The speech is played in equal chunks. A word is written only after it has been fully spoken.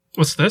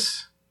What's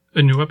this?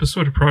 A new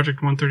episode of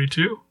Project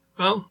 132?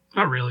 Well,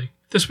 not really.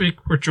 This week,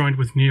 we're joined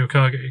with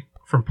Neokage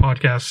from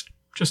podcasts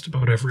just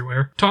about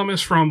everywhere.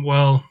 Thomas from,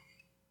 well,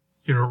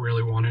 you don't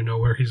really want to know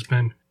where he's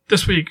been.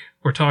 This week,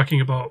 we're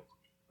talking about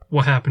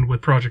what happened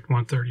with Project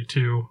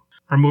 132.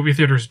 Are movie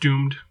theaters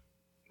doomed?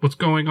 What's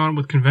going on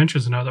with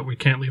conventions now that we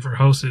can't leave our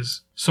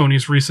houses?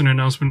 Sony's recent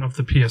announcement of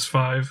the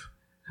PS5,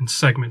 and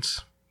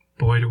segments.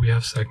 Boy, do we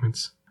have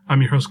segments.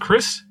 I'm your host,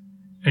 Chris,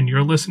 and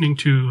you're listening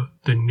to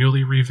the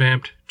newly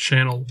revamped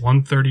Channel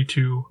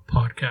 132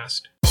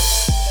 podcast.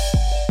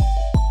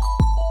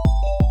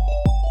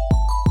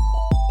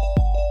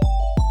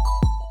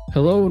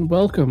 Hello and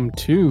welcome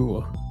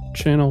to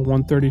Channel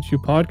 132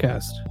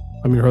 podcast.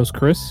 I'm your host,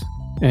 Chris,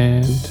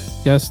 and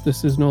yes,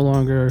 this is no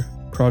longer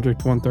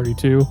Project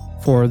 132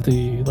 for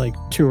the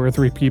 2 or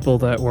 3 people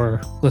that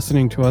were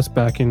listening to us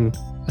back in,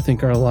 I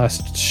think our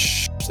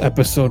last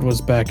episode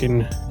was back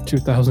in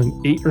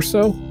 2008 or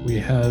so. We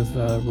have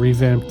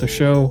revamped the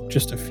show.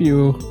 Just a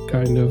few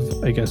kind of,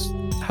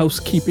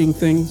 housekeeping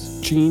things.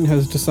 Gene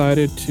has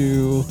decided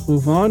to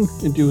move on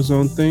and do his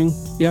own thing.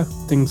 Yeah,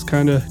 things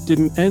kind of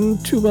didn't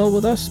end too well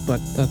with us, but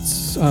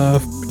that's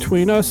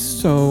between us,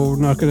 so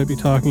not going to be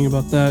talking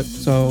about that.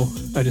 So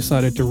I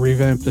decided to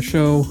revamp the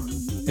show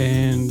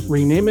and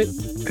rename it,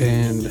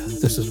 and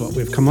this is what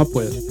we've come up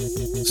with.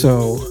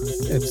 So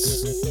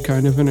it's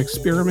kind of an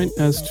experiment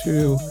as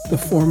to the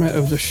format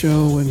of the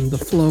show and the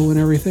flow and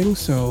everything,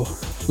 so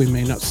we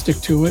may not stick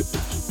to it.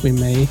 We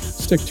may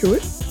stick to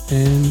it,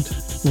 and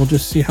we'll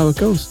just see how it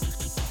goes.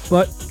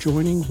 But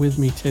joining with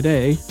me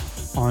today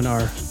on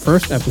our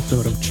first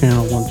episode of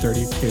Channel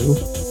 132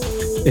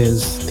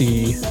 is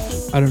the,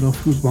 I don't know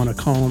if we'd want to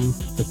call him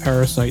the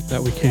parasite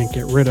that we can't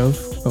get rid of,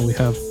 but we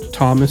have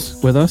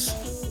Thomas with us.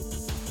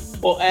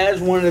 Well,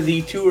 as one of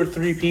the 2 or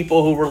 3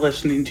 people who were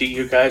listening to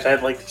you guys,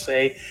 I'd like to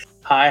say,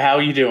 hi, how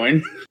you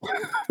doing?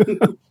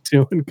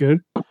 Doing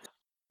good.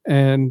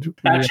 And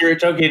not sure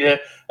it's okay to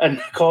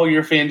call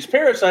your fans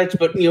parasites,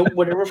 but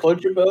whatever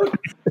floats your boat.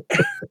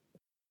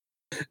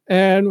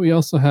 And we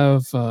also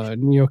have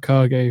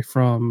Neokage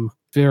from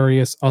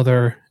various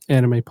other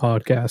anime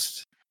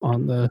podcasts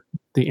on the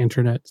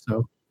internet.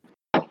 So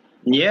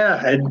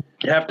yeah, I'd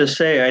have to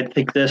say I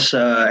think this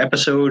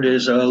episode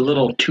is a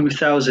little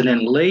 2000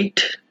 and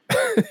late.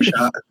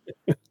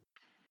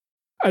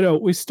 I know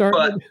we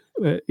started.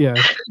 Yeah.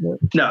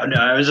 No.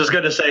 I was just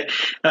gonna say,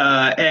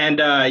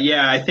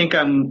 I think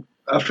I'm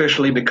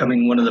officially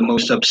becoming one of the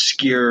most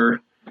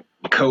obscure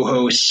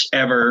co-hosts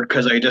ever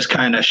because I just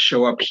kind of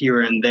show up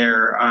here and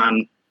there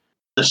on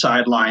the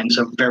sidelines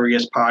of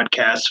various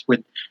podcasts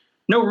with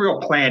no real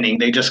planning.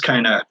 They just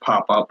kind of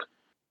pop up.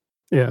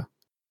 Yeah.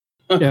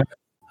 Yeah.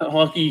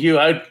 Lucky you!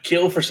 I'd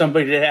kill for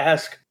somebody to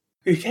ask,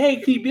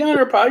 "Hey, can you be on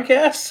our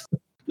podcast?"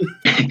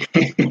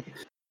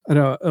 I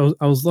know.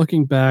 I was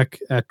looking back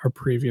at our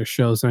previous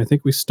shows, and I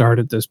think we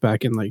started this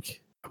back in I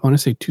want to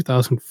say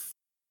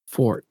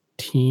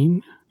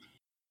 2014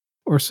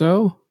 or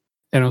so.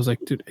 And I was like,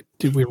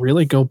 did we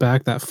really go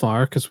back that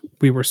far? Because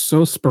we were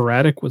so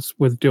sporadic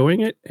with doing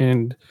it,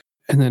 and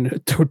then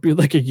it would be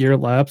a year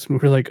lapse,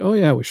 and we were like, oh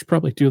yeah, we should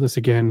probably do this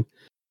again.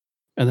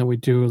 And then we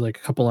do a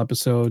couple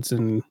episodes,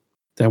 and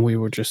then we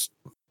would just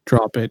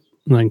drop it,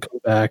 and then come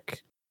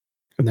back,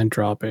 and then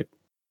drop it,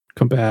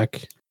 come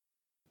back.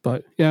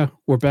 But yeah,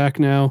 we're back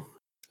now.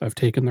 I've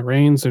taken the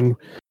reins, and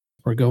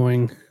we're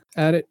going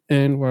at it,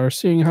 and we're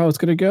seeing how it's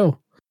going to go.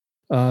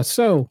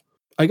 So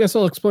I guess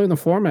I'll explain the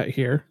format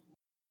here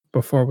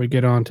before we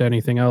get on to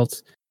anything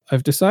else.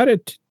 I've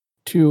decided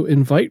to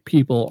invite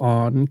people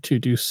on to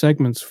do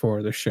segments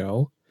for the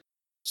show.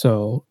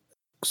 So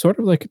sort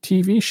of like a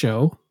TV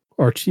show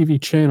or TV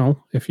channel,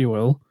 if you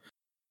will,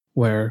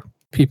 where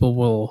people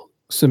will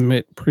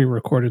submit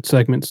pre-recorded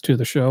segments to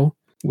the show.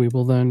 We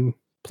will then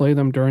play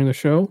them during the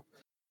show,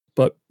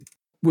 but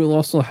we'll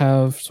also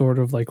have sort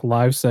of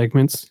live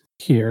segments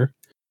here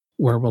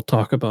where we'll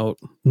talk about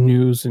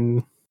news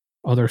and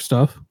other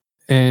stuff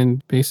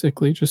and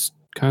basically just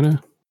kind of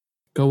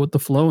go with the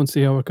flow and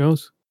see how it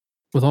goes.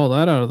 With all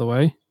that out of the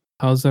way,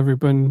 how's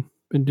everyone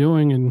been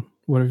doing, and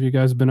what have you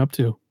guys been up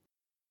to?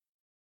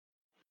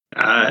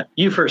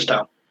 You first,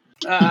 Tom.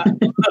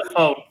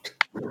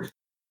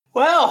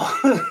 Well,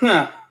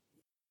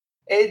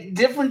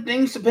 different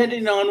things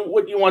depending on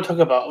what you want to talk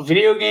about.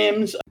 Video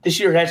games this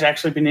year has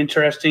actually been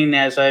interesting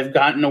as I've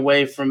gotten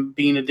away from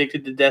being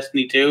addicted to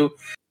Destiny 2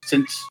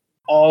 since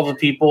all the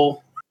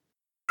people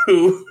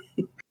who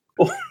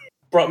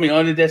brought me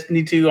on to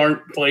Destiny 2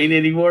 aren't playing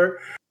anymore,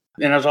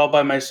 and I was all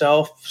by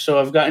myself. So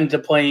I've gotten to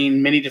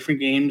playing many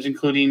different games,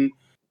 including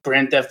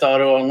Grand Theft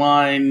Auto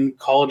Online,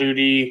 Call of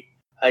Duty.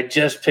 I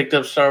just picked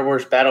up Star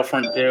Wars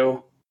Battlefront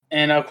 2.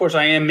 And of course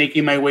I am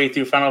making my way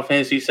through Final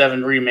Fantasy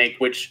VII Remake,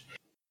 which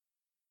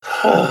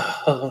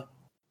I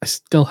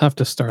still have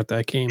to start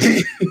that game.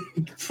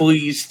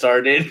 Please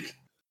start it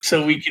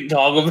so we can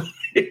talk about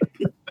it.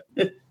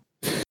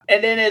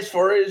 And then as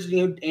far as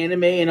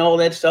anime and all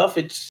that stuff,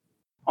 it's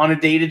on a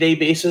day-to-day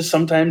basis.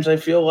 Sometimes I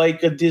feel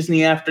like a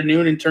Disney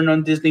afternoon and turn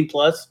on Disney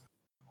Plus,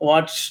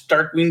 watch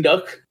Darkwing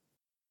Duck,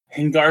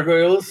 In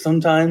Gargoyles,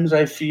 sometimes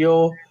I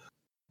feel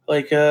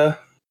like a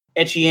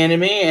etchy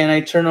anime, and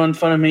I turn on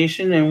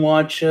Funimation and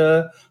watch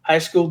High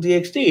School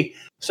DxD.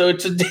 So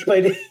it's a day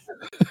by day.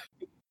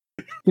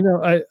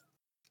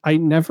 I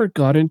never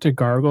got into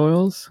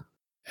Gargoyles,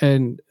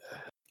 and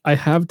I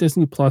have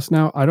Disney Plus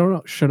now. I don't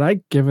know. Should I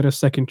give it a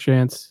second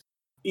chance?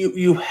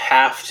 You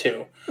have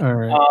to. All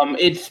right.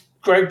 It's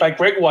by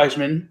Greg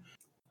Weisman,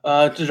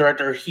 the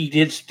director. He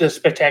did the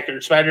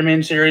Spectacular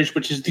Spider-Man series,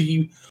 which is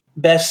the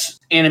best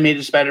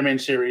animated Spider-Man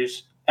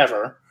series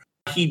ever.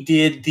 He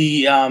did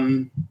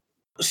the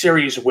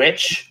series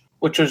Witch,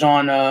 which was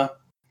on the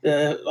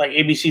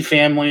ABC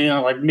Family,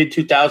 like mid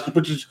 2000s,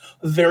 which is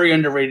a very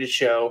underrated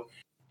show.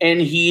 And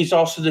he's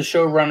also the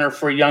showrunner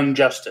for Young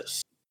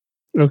Justice.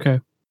 Okay.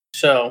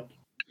 So,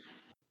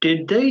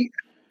 did they,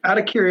 out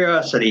of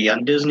curiosity,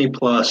 on Disney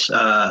Plus,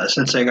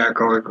 since they got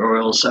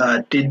Gargoyles,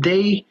 did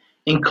they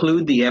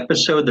include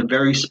the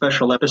very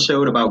special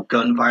episode about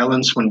gun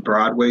violence when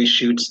Broadway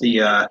shoots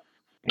the, I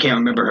can't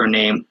remember her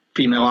name,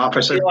 female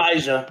officer?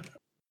 Elijah.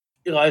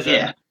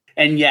 Yeah.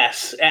 And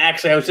yes,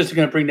 actually, I was just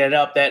going to bring that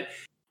up. That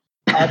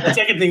the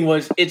second thing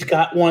was it's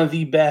got one of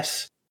the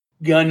best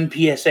gun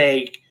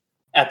PSA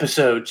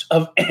episodes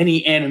of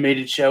any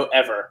animated show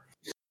ever.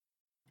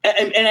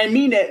 And I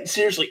mean that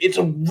seriously. It's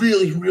a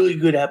really, really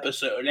good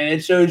episode. And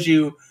it shows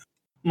you,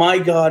 my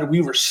God,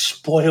 we were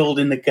spoiled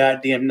in the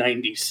goddamn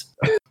 90s.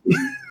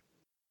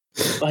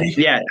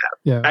 Yeah.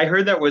 I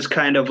heard that was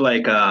kind of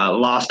like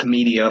lost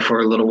media for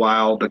a little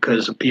while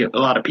because a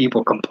lot of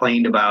people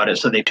complained about it,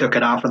 so they took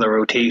it off of the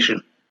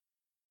rotation.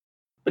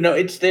 But no,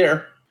 it's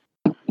there.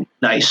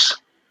 Nice.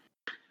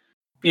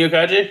 You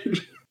okay?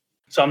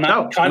 So I'm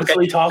not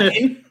constantly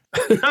talking.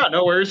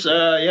 No worries.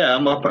 Yeah,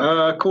 I'm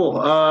up.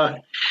 Cool.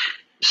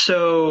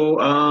 So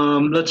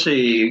let's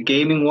see.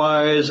 Gaming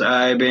wise,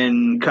 I've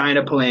been kind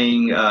of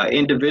playing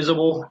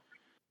Indivisible,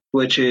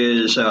 which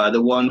is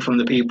the one from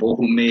the people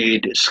who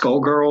made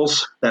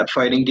Skullgirls, that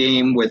fighting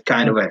game with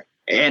kind of an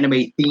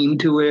anime theme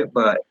to it,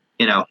 but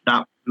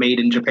not made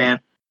in Japan.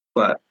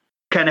 But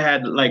kind of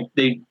had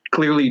they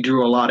clearly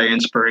drew a lot of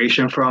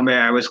inspiration from it.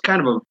 I was kind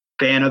of a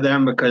fan of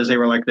them because they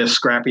were like this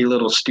scrappy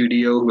little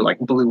studio who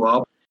blew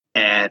up.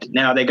 And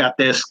now they got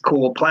this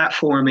cool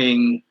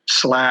platforming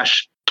 /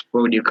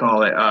 what would you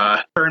call it?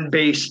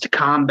 Turn-based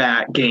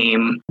combat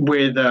game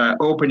with an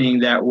opening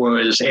that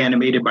was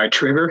animated by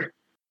Trigger.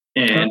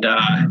 And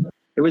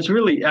it was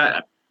really,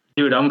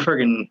 dude, I'm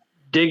friggin'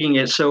 digging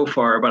it so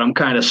far, but I'm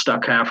kind of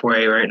stuck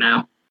halfway right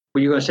now.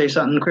 Were you going to say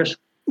something, Chris?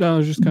 No, I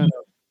was just kind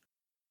of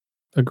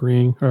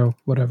agreeing or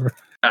whatever.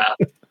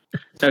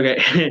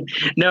 Okay.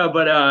 No,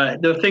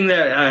 but the thing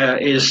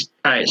that is,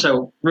 all right,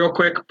 so real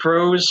quick,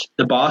 pros,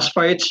 the boss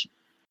fights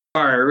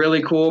are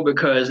really cool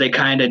because they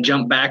kind of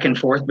jump back and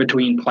forth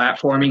between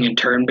platforming and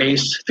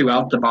turn-based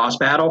throughout the boss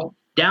battle.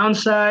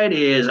 Downside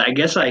is, I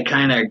guess I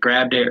kind of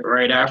grabbed it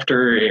right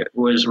after it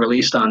was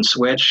released on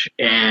Switch,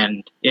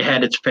 and it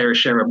had its fair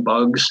share of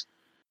bugs.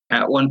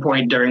 At one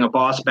point during a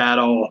boss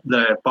battle,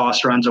 the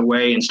boss runs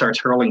away and starts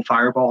hurling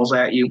fireballs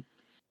at you.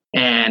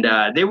 And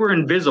they were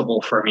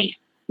invisible for me,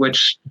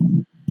 which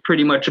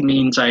pretty much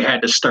means I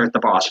had to start the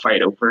boss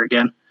fight over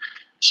again.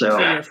 So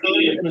your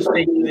first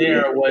mistake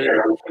there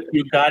was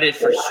you got it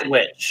for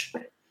Switch.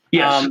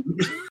 Yes.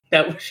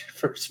 That was your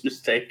first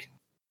mistake.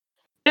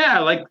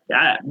 Yeah,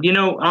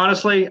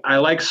 honestly, I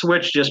like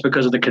Switch just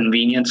because of the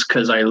convenience,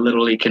 because I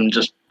literally can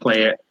just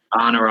play it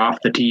on or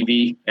off the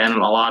TV, and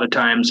a lot of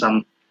times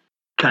I'm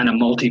kind of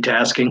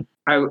multitasking.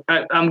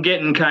 I'm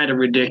getting kind of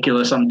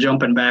ridiculous. I'm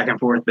jumping back and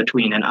forth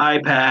between an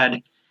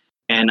iPad,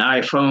 an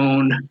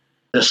iPhone,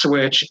 the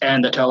Switch,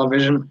 and the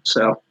television.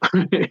 So,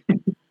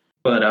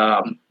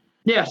 but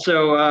yeah,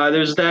 so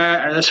there's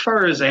that. As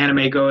far as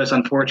anime goes,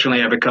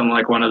 unfortunately, I've become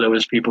like one of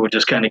those people who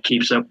just kind of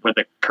keeps up with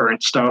the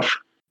current stuff.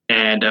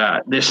 And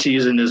this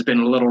season has been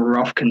a little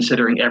rough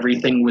considering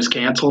everything was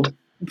canceled.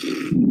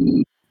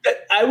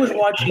 I was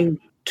watching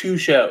two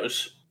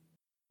shows.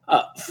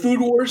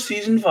 Food Wars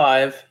Season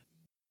 5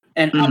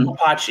 and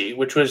Apache,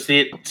 which was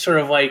the sort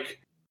of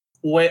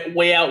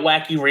way out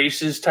wacky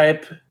races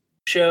type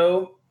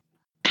show.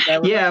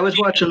 Yeah, I was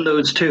watching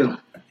those too.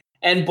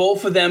 And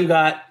both of them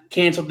got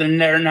canceled, and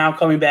they're now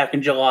coming back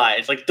in July.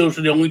 It's those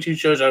were the only two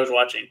shows I was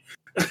watching.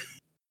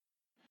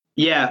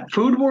 Yeah,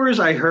 Food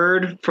Wars, I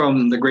heard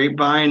from the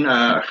grapevine,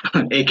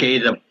 aka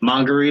the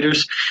manga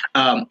readers,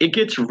 it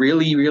gets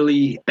really,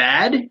 really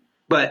bad.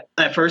 But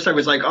at first I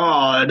was like,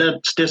 oh,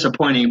 that's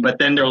disappointing. But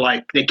then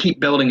they keep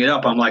building it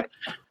up. I'm like,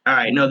 all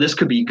right, no, this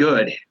could be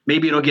good.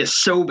 Maybe it'll get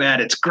so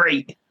bad it's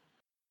great.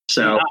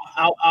 So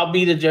I'll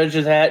be the judge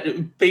of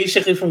that.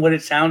 Basically, from what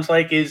it sounds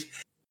like, is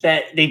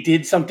that they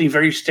did something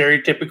very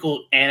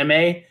stereotypical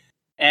anime,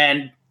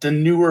 and the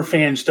newer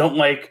fans don't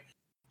like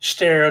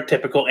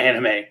stereotypical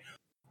anime,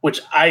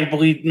 which I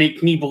believe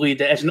make me believe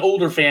that as an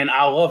older fan,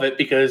 I'll love it,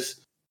 because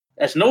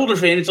as an older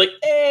fan, it's like,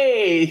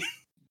 hey.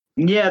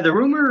 Yeah, the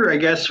rumor, I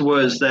guess,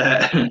 was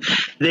that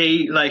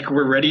they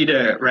were ready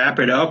to wrap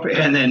it up,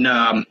 and then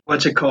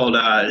what's it called?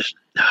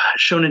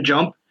 Shonen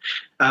Jump.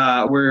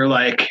 We're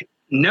like,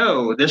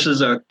 no, this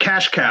is a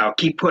cash cow.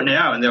 Keep putting it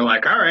out. And they're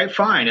like, all right,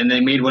 fine. And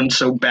they made one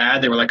so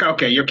bad, they were like,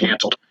 okay, you're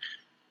canceled.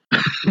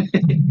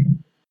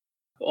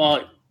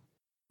 Well,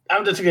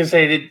 I'm just going to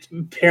say that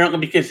apparently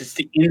because it's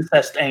the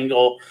incest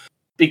angle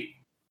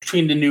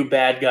between the new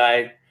bad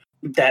guy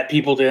that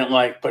people didn't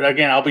like. But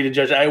again, I'll be the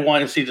judge. I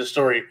want to see the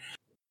story.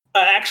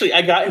 Actually,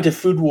 I got into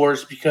Food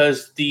Wars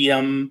because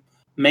the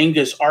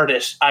manga's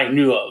artist I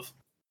knew of.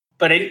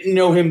 But I didn't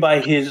know him by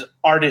his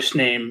artist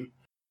name.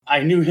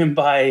 I knew him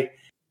by,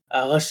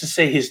 let's just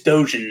say, his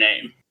Dojin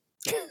name.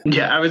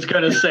 Yeah, I was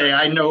going to say,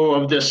 I know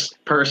of this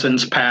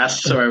person's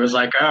past, so I was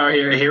like, oh,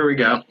 here we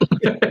go.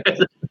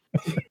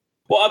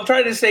 Well, I'm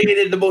trying to say it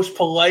in the most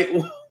polite,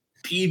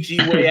 PG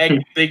way I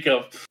can think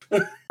of.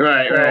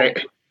 Right.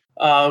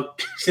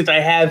 Since I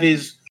have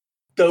his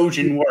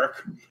Dojin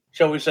work,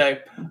 shall we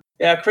say.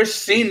 Yeah, Chris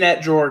seen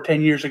that drawer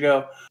 10 years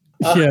ago.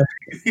 Yeah.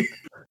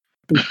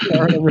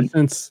 Been ever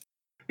since.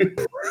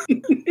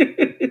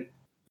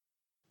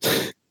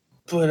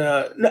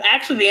 But no,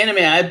 actually, the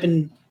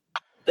anime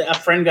a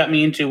friend got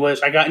me into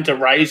was I got into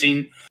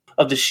Rising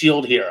of the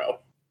Shield Hero,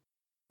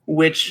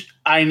 which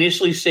I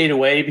initially stayed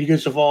away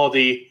because of all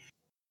the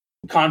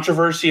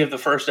controversy of the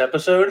first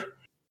episode.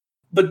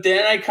 But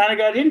then I kind of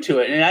got into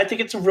it, and I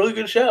think it's a really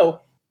good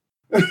show.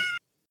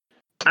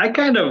 I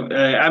kind of,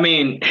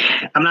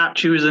 I'm not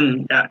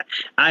choosing,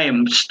 I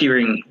am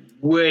steering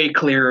way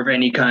clear of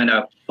any kind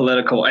of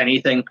political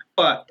anything,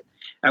 but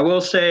I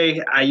will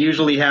say I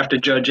usually have to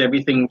judge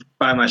everything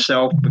by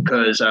myself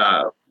because,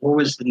 what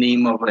was the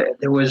name of it?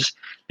 There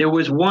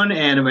was one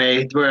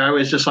anime where I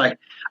was just like,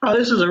 oh,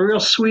 this is a real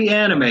sweet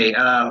anime.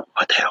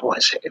 What the hell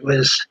was it? It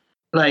was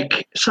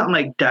like something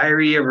like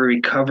Diary of a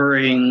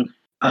Recovering,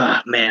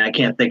 man, I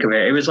can't think of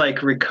it. It was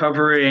like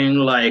recovering,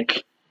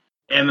 like,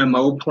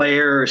 MMO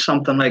player or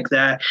something like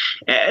that.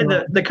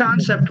 And the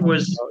concept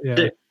was,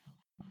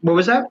 what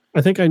was that?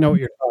 I think I know what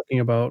you're talking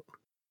about.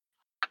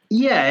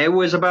 Yeah, it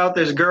was about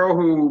this girl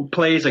who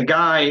plays a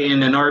guy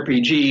in an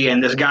RPG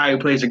and this guy who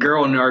plays a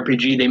girl in an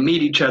RPG. They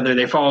meet each other,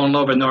 they fall in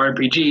love in the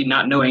RPG,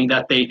 not knowing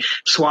that they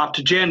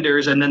swapped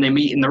genders, and then they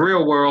meet in the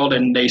real world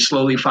and they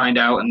slowly find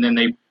out and then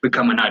they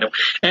become an item.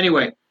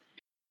 Anyway,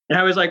 and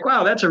I was like,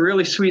 wow, that's a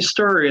really sweet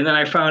story. And then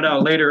I found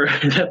out later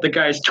that the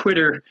guy's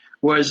Twitter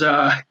was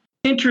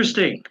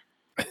interesting,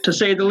 to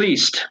say the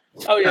least.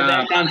 Oh, yeah,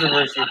 that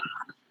controversy.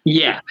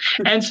 Yeah.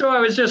 And so I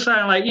was just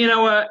like, you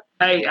know what?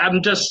 I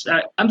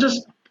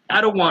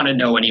don't want to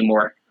know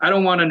anymore. I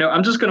don't want to know.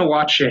 I'm just going to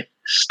watch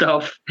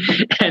stuff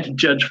and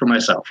judge for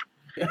myself.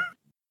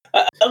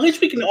 At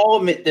least we can all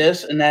admit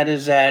this, and that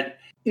is that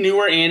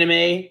newer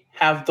anime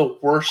have the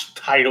worst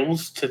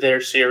titles to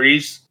their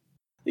series.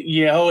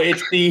 You know,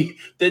 it's the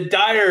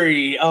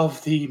diary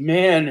of the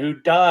man who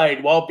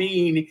died while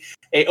being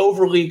a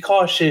overly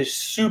cautious,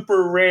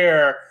 super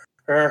rare,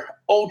 or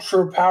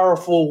ultra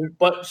powerful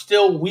but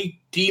still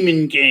weak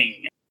demon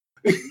king.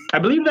 I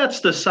believe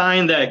that's the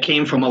sign that it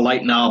came from a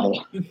light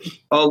novel.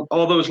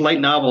 All those light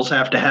novels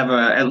have to have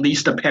at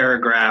least a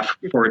paragraph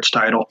for its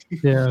title.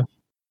 Yeah.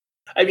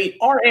 I mean,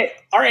 our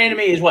anime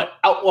is what?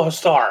 Outlaw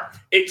Star.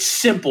 It's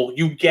simple.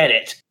 You get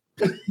it.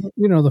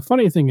 You know, the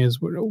funny thing is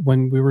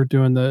when we were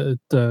doing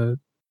the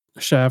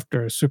Shaft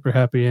or Super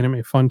Happy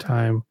Anime Fun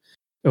Time,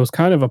 it was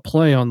kind of a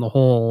play on the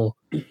whole.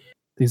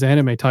 These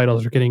anime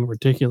titles are getting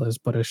ridiculous,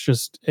 but it's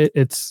just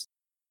it's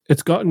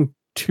gotten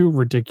too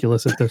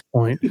ridiculous at this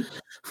point.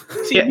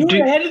 See,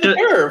 you're ahead of the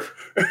curve.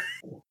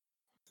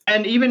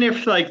 And even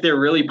if like they're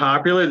really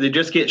popular, they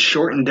just get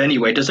shortened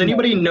anyway. Does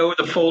anybody know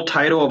the full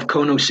title of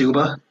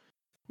Konosuba?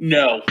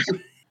 No.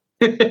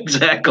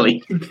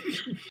 Exactly.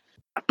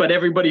 But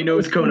everybody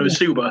knows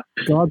Konosuba.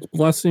 God's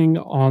blessing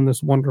on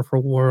this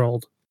wonderful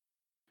world.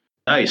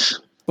 Nice.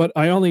 But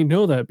I only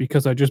know that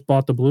because I just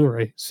bought the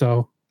Blu-ray.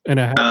 So,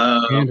 and I have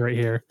my hand right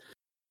here.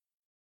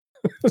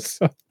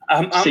 So.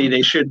 See,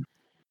 they should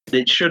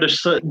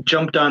have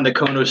jumped on the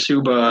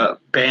Konosuba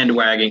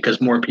bandwagon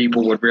because more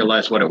people would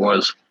realize what it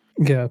was.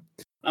 Yeah.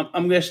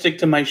 I'm going to stick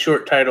to my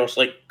short titles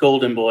like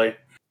Golden Boy.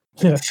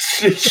 Yeah.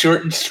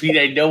 Short and sweet.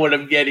 I know what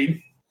I'm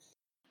getting.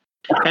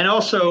 And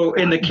also,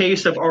 in the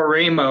case of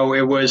Oremo,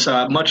 it was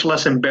much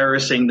less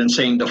embarrassing than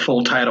saying the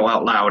full title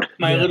out loud.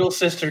 My little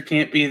sister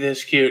can't be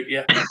this cute,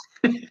 yeah.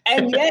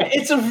 And yet,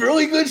 it's a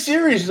really good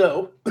series,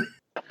 though.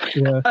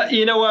 Yeah.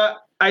 You know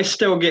what? I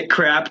still get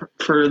crap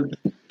to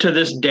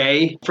this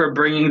day for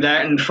bringing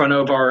that in front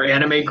of our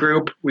anime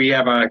group. We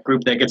have a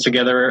group that gets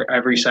together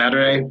every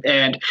Saturday,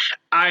 and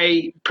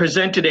I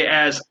presented it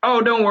as,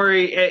 oh, don't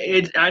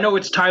worry, I know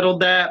it's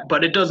titled that,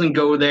 but it doesn't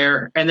go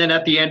there. And then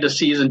at the end of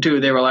season 2,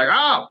 they were like,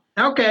 oh,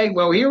 okay,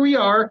 well, here we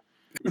are,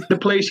 the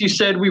place you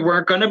said we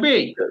weren't going to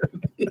be.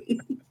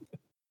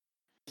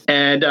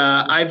 And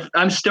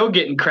I'm still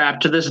getting crap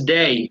to this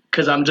day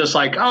because I'm just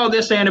like, oh,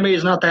 this anime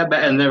is not that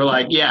bad. And they're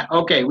like, yeah,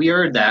 okay, we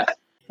heard that.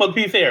 Well, to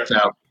be fair,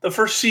 the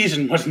first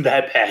season wasn't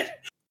that bad.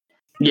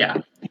 Yeah.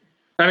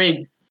 I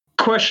mean,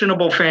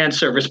 questionable fan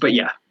service, but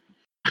yeah.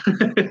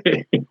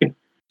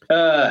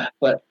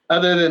 But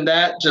other than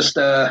that, just,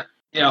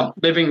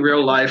 living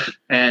real life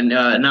and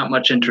not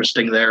much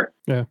interesting there.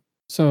 Yeah.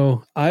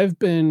 So I've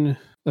been,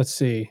 let's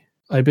see,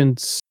 I've been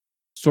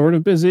sort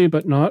of busy,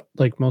 but not,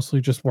 like,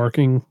 mostly just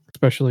working,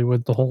 especially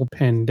with the whole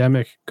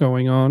pandemic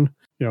going on.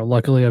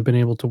 Luckily I've been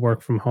able to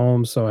work from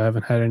home, so I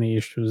haven't had any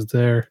issues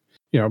there.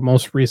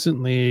 Most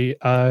recently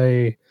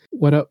I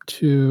went up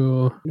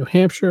to New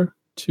Hampshire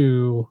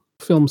to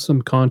film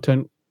some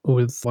content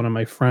with one of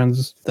my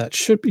friends that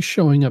should be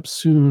showing up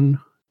soon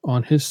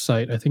on his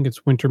site. I think it's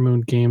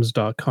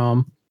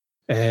wintermoongames.com.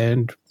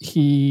 And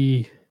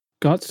he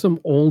got some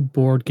old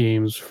board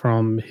games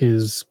from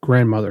his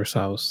grandmother's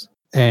house.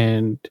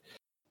 And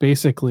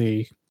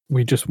basically,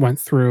 we just went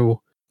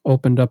through,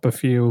 opened up a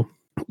few,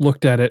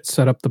 looked at it,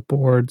 set up the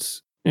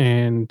boards,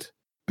 and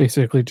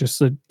basically just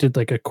did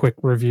like a quick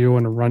review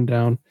and a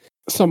rundown.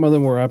 Some of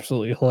them were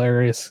absolutely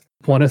hilarious.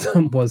 One of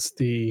them was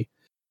the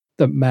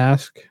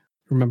Mask.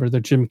 Remember the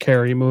Jim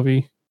Carrey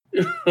movie?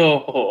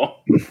 Oh.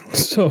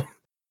 So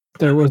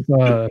there was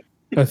a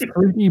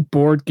 3D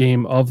board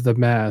game of The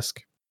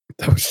Mask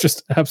that was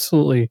just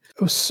absolutely,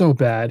 it was so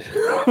bad. It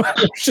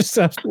was just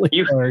absolutely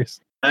hilarious.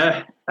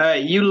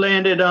 You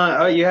landed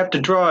on, you have to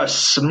draw a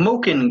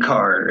smoking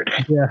card.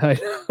 Yeah, I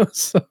know.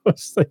 So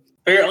it's like,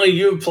 apparently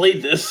you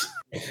played this.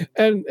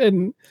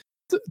 And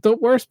the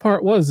worst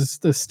part is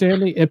the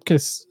Stanley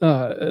Ipkiss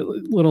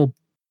little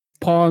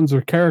pawns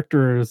or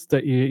characters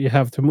that you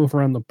have to move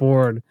around the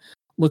board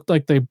looked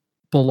like they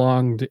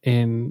belonged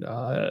in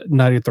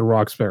Night at the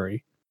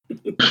Roxbury.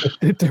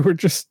 They were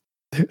just,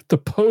 the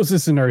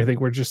poses and everything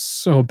were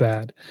just so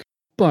bad.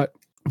 But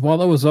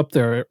while I was up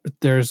there,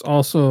 there's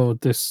also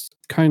this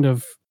kind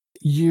of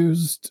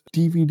used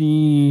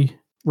DVD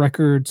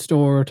record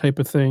store type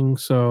of thing.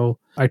 So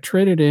I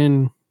traded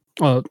in,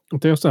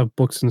 they also have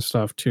books and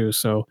stuff too.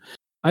 So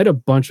I had a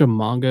bunch of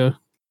manga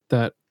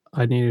that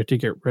I needed to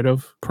get rid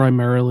of,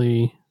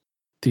 primarily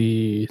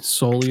the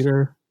Soul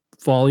Eater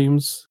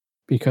volumes,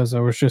 because I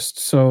was just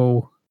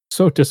so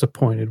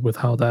disappointed with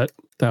how that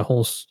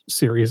whole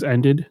series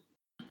ended.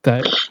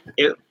 That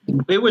it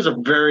was a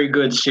very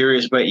good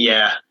series, but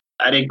yeah,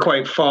 I didn't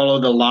quite follow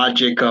the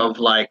logic of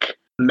like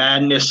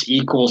madness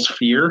equals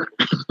fear.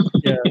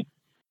 Yeah.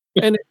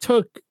 And it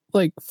took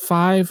like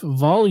 5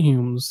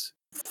 volumes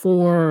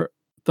for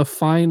the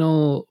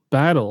final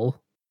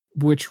battle,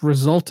 which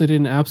resulted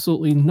in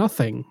absolutely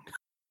nothing.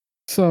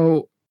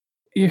 So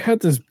you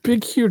had this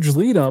big, huge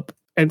lead up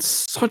and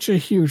such a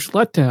huge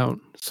letdown.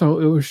 So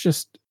it was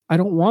just, I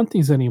don't want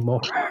these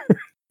anymore.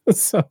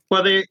 So,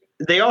 well,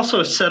 they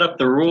also set up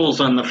the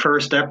rules on the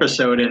first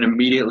episode and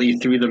immediately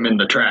threw them in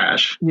the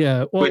trash.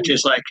 Yeah. Well, which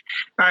is like,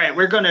 all right,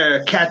 we're going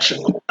to catch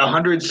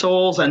 100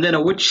 souls and then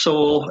a witch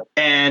soul.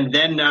 And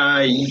then,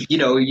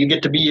 you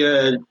get to be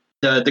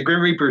the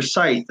Grim Reaper's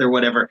scythe or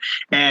whatever.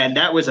 And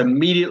that was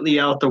immediately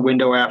out the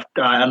window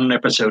after on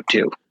episode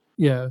 2.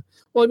 Yeah.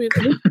 Well, I mean,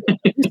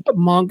 at least the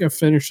manga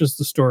finishes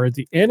the story.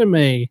 The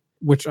anime,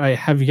 which I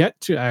have yet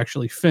to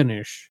actually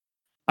finish,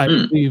 I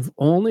believe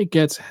only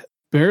gets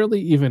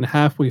barely even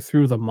halfway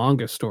through the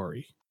manga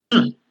story.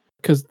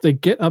 Because they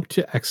get up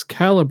to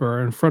Excalibur,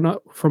 and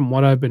from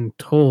what I've been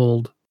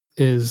told,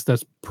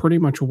 that's pretty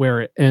much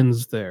where it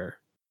ends there.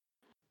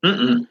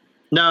 No,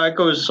 it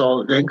goes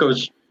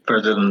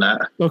further than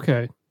that.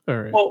 Okay. All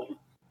right. Well,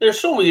 there's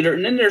Soul Eater,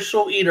 and then there's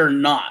Soul Eater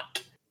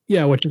Not.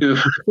 Yeah, which is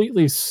a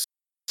completely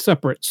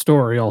separate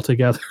story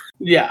altogether.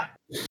 Yeah.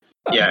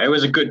 Yeah, it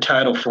was a good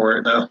title for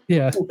it, though.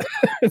 Yeah,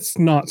 it's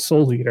not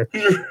Soul Eater.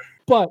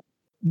 But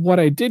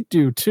what I did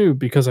do, too,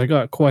 because I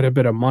got quite a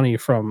bit of money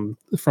from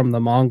the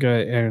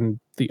manga and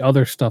the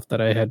other stuff that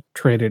I had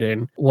traded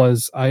in,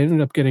 was I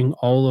ended up getting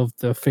all of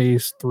the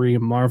Phase 3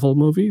 Marvel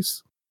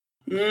movies.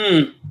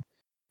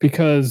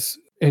 Because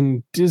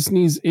in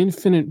Disney's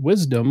infinite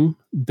wisdom,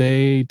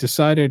 they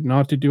decided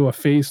not to do a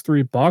Phase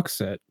 3 box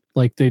set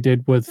like they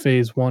did with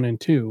Phase 1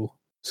 and 2.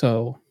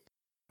 So,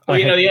 well,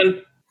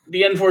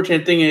 the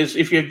unfortunate thing is,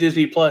 if you have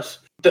Disney Plus,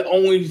 the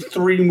only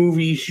 3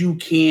 movies you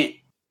can't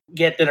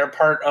get that are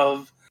part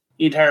of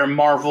the entire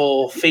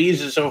Marvel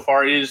phases so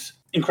far is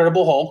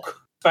Incredible Hulk,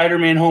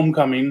 Spider-Man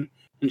Homecoming,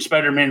 and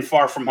Spider-Man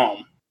Far From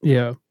Home.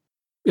 Yeah.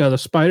 Yeah, the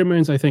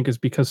Spider-Mans, I think, is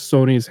because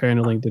Sony's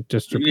handling the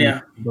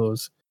distribution of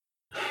those.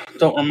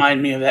 Don't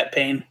remind me of that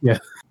pain. Yeah.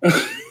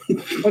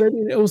 But I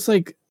mean, it was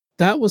like,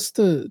 that was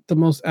the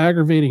most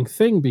aggravating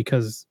thing,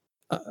 because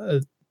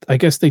I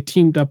guess they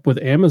teamed up with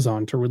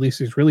Amazon to release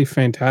these really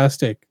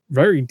fantastic,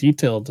 very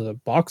detailed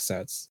box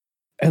sets.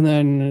 And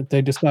then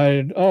they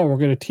decided, we're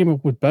going to team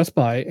up with Best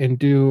Buy and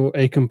do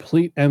a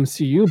complete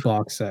MCU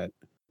box set.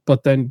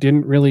 But then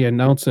didn't really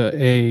announce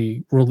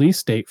a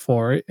release date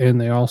for it. And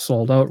they all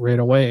sold out right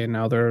away. And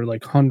now they're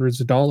like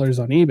hundreds of dollars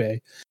on eBay.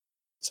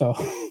 So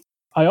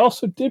I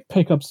also did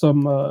pick up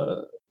some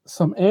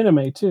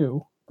anime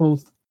too,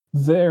 both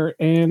there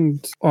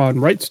and on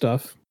Right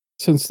Stuff,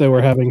 since they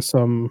were having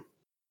some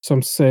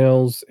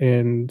sales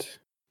and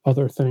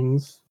other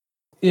things.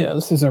 Yeah,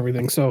 this is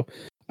everything. So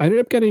I ended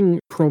up getting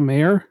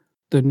Promare,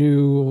 the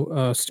new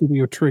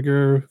Studio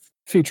Trigger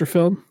feature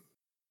film.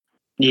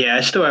 Yeah,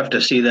 I still have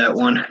to see that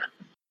one.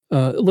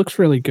 It looks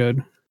really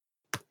good.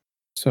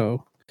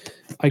 So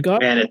I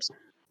got... And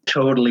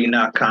totally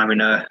not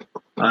Kamina,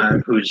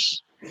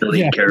 who's the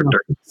lead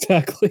character. No,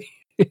 exactly.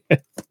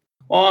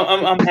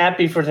 Well, I'm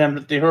happy for them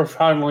that they were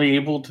finally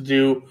able to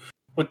do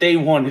what they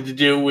wanted to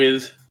do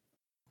with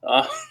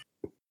Gurren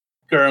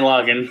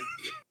Lagann.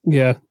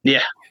 Yeah.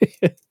 Yeah.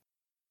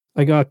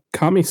 I got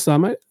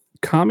Kami-sama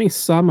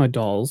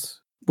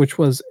dolls, which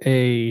was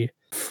a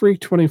free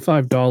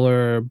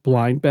 $25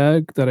 blind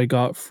bag that I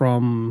got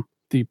from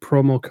the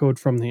promo code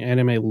from the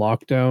Anime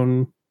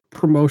Lockdown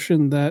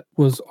promotion that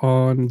was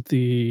on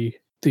the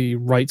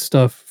Right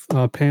Stuff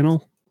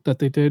panel that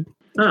they did.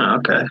 Oh,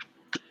 okay.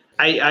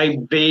 I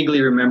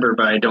vaguely remember,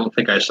 but I don't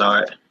think I saw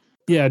it.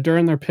 Yeah,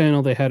 during their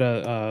panel, they had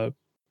a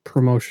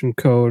promotion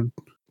code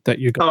that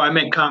you got. Oh, I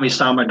meant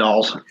Kami-sama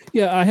dolls.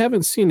 Yeah, I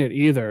haven't seen it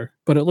either,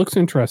 but it looks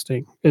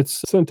interesting.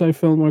 It's Sentai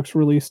Filmworks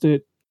released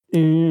it,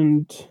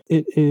 and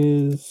it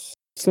is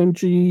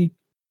Senji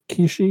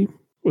Kishi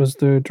was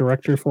the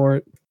director for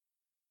it.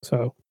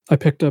 So I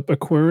picked up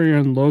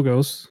Aquarion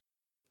Logos,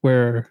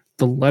 where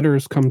the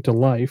letters come to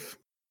life.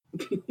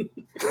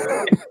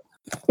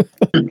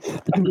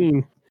 I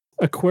mean,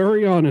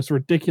 Aquarion is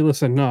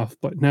ridiculous enough,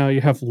 but now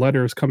you have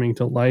letters coming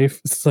to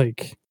life. It's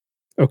like,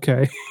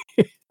 okay.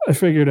 I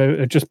figured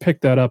I just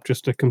picked that up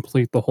just to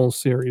complete the whole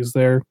series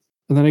there.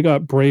 And then I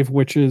got Brave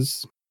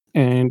Witches,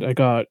 and I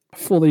got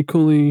Fully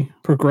Cooley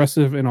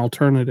Progressive and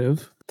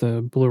Alternative,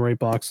 the Blu-ray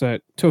box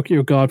set.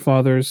 Tokyo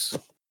Godfathers.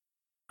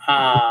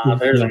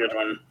 There's a good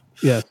one.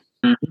 Yeah.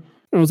 Mm-hmm.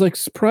 I was like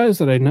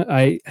surprised that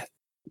I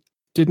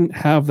didn't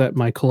have that in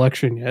my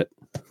collection yet.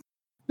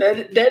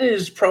 That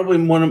is probably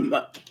one of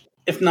my,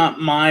 if not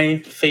my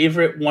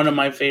favorite, one of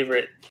my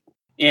favorite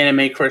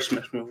anime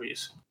Christmas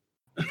movies.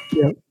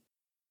 Yeah.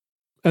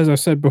 As I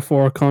said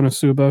before,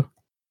 Konosuba.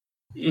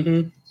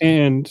 Mm-hmm.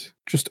 And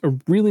just a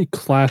really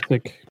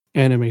classic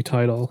anime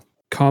title,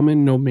 Kamen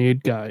no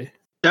Maid Guy.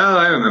 Oh,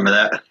 I remember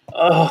that.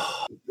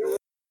 Oh.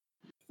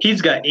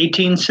 He's got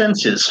 18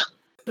 senses.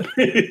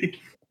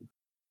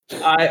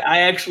 I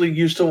actually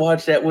used to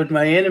watch that with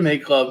my anime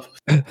club.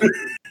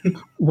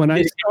 When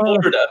I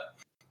Florida.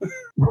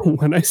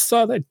 When I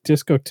saw that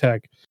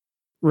Discotek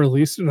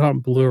released it on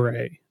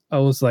Blu-ray, I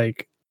was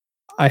like,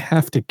 I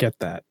have to get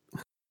that.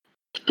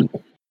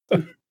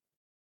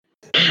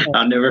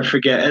 I'll never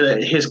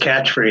forget his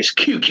catchphrase,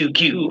 Q, Q,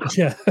 Q.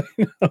 Yeah.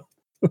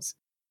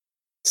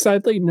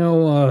 Sadly,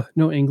 no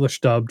English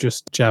dub,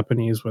 just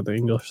Japanese with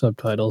English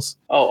subtitles.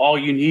 Oh, all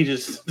you need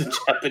is the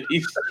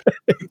Japanese.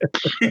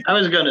 I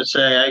was going to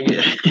say,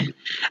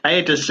 I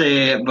hate to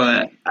say it,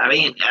 but I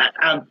mean,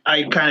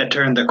 I kind of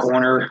turned the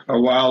corner a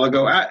while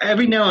ago.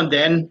 Every now and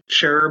then,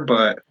 sure,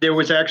 but there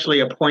was actually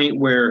a point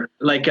where,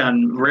 like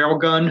on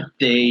Railgun,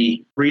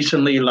 they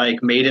recently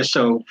made it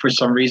so for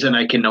some reason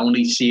I can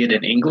only see it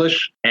in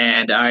English,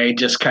 and I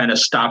just kind of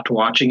stopped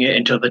watching it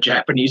until the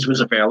Japanese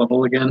was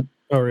available again.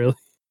 Oh, really?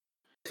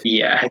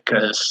 Yeah,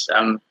 because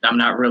I'm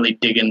not really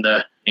digging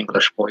the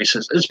English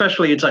voices,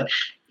 especially it's like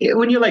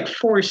when you're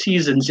 4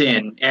 seasons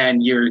in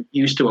and you're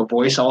used to a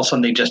voice, all of a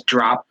sudden they just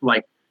drop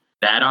like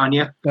that on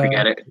you.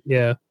 Forget it.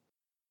 Yeah.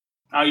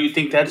 Oh, you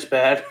think that's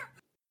bad?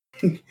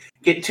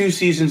 Get 2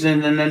 seasons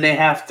in, and then they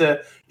have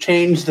to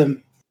change the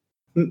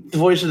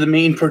voice of the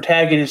main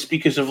protagonist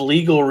because of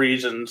legal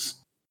reasons.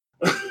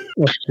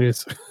 Oh,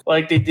 jeez.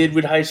 Like they did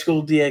with High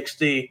School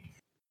DxD.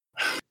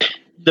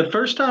 The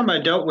first time I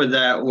dealt with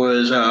that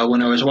was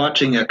when I was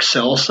watching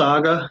Excel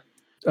Saga.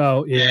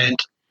 Oh, yeah. And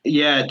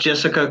yeah,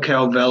 Jessica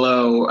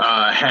Calvello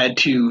had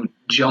to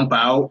jump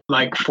out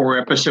 4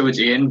 episodes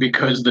in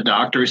because the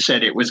doctor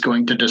said it was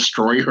going to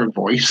destroy her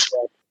voice.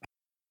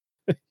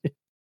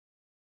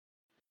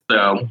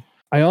 So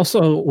I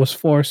also was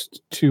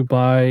forced to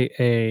buy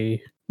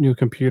a new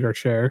computer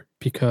chair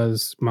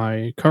because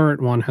my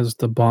current one has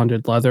the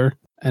bonded leather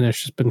and it's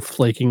just been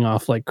flaking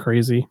off like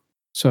crazy.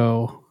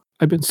 So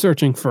I've been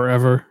searching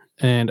forever,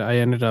 and I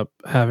ended up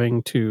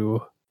having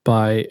to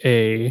buy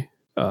a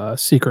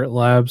Secret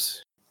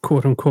Labs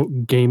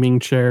quote-unquote gaming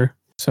chair.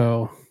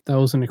 So that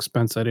was an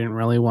expense I didn't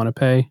really want to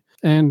pay.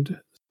 And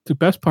the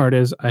best part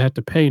is I had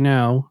to pay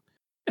now,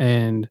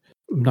 and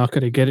I'm not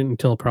going to get it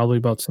until probably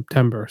about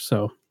September.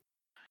 So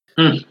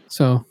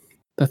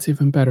that's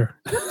even better.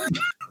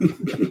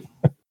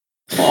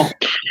 Well,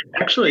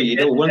 actually,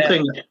 one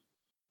thing...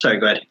 Sorry,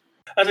 go ahead.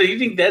 I said, you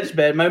think that's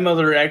bad? My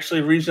mother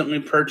actually recently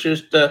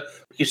purchased,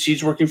 because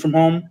she's working from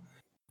home,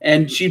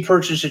 and she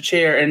purchased a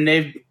chair, and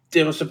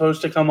they were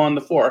supposed to come on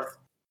the 4th.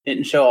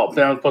 Didn't show up.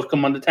 They were supposed to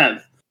come on the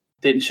 10th.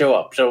 Didn't show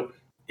up. So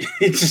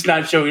it's just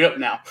not showing up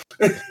now.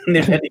 And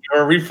they've had to give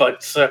her a refund.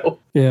 So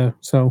yeah,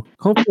 so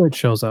hopefully it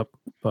shows up.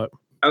 But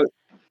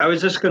I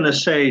was just going to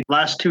say,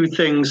 last 2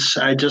 things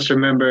I just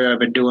remember I've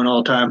been doing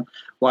all the time.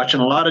 Watching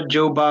a lot of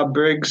Joe Bob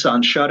Briggs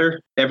on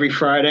Shudder every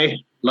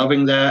Friday.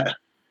 Loving that.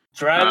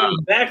 driving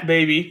back,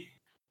 baby.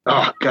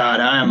 Oh God,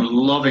 I am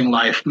loving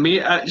life. Me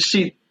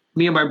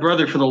and my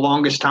brother for the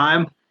longest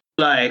time,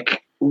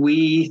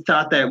 we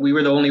thought that we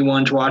were the only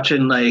ones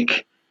watching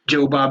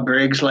Joe Bob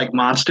Briggs, like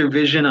Monster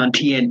Vision on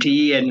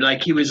TNT, and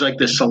like he was like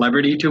the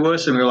celebrity to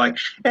us, and we were like,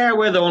 yeah,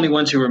 we're the only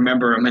ones who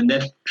remember him. And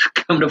then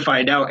come to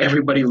find out,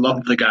 everybody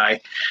loved the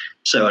guy.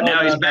 So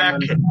now he's back.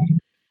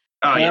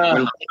 Oh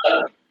yeah.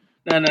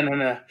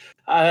 No.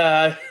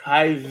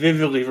 I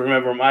vividly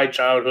remember my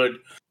childhood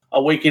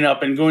waking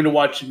up and going to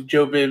watch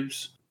Joe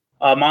Bibb's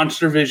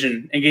Monster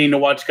Vision and getting to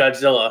watch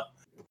Godzilla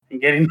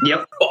and getting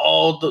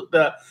all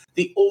the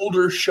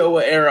older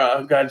Showa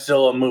era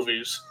Godzilla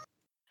movies.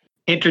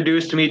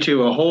 Introduced me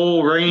to a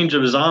whole range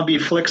of zombie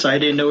flicks I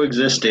didn't know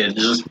existed.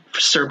 Just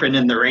Serpent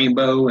in the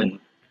Rainbow and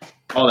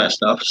all that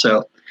stuff.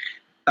 So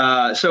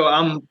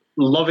I'm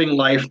loving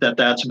life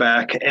that's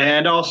back.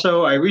 And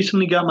also, I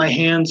recently got my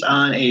hands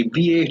on a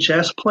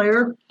VHS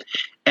player,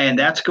 and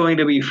that's going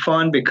to be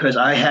fun because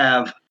I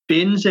have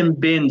bins and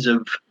bins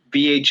of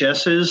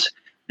VHSs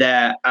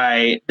that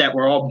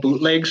were all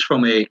bootlegs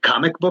from a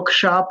comic book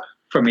shop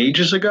from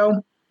ages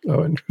ago.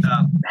 Oh,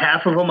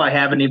 half of them I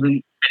haven't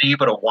even been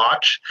able to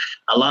watch.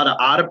 A lot of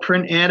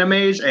out-of-print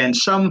animes and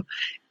some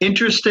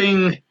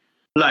interesting,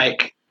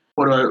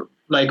 for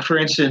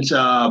instance,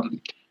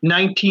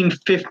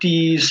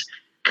 1950s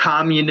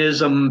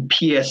communism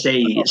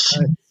PSAs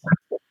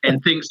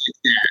and things like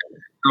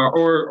that,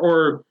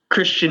 or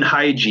Christian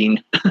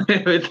hygiene,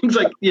 things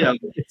like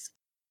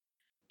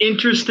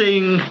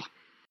interesting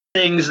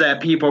things that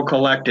people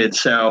collected.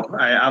 So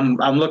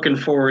I'm looking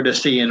forward to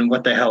seeing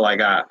what the hell I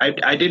got.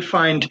 I did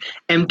find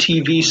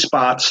MTV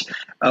spots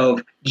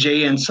of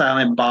Jay and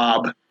Silent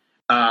Bob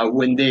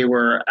when they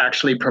were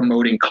actually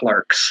promoting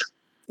Clerks.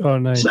 Oh,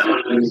 nice. So,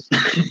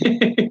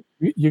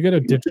 you got to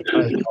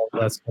digitize all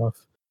that stuff.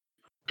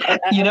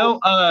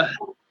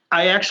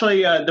 I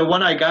actually the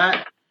one I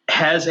got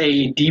has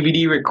a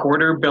DVD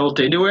recorder built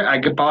into it. I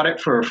bought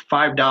it for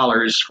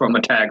 $5 from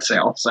a tag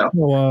sale. So.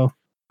 Oh, wow.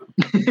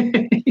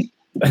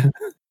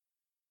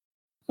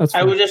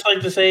 I would just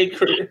like to say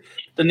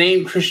the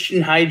name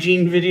Christian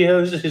Hygiene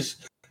Videos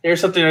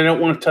there's something I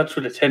don't want to touch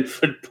with a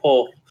 10-foot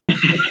pole.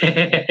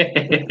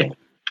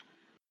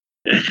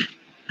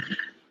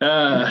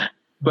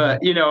 But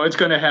it's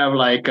going to have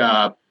like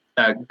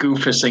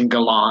Goofus and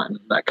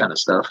Gallant, that kind of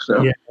stuff.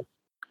 So yeah.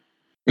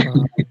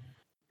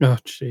 Oh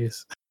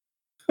jeez.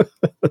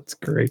 That's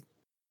great.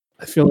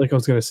 I feel like I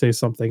was going to say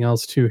something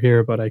else too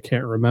here, but I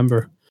can't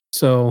remember.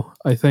 So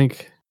I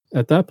think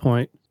at that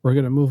point, we're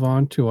going to move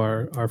on to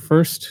our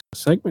first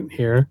segment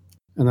here,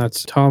 and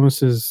that's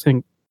Thomas's, I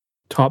think,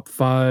 top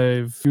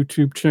 5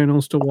 YouTube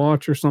channels to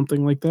watch or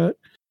something like that.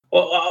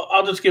 Well,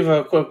 I'll just give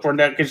a quick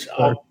rundown because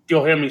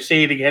you'll hear me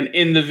say it again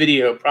in the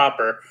video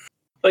proper.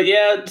 But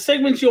yeah, the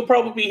segments you'll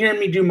probably hear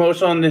me do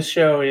most on this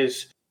show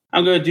is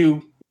I'm going to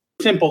do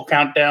simple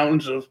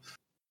countdowns of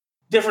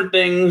different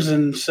things.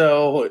 And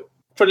so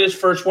for this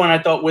first one, I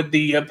thought with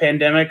the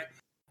pandemic,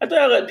 I thought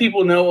I'd let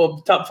people know of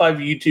the top 5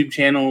 YouTube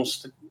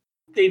channels that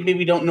they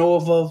maybe don't know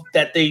of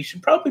that they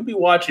should probably be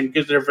watching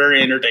because they're very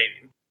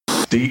entertaining.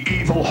 The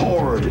Evil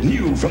Horde,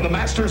 new from the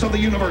Masters of the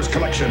Universe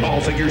collection.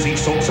 All figures each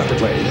sold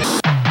separately.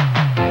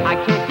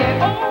 I can't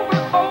get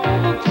over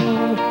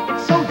Ovaltine.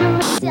 It's so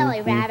delicious.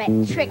 Silly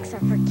rabbit, tricks are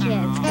for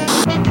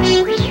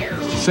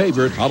kids.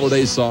 Favorite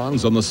holiday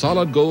songs on the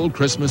Solid Gold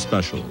Christmas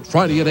Special.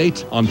 Friday at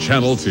 8 on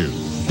Channel 2.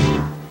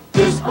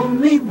 There's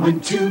only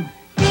one tube.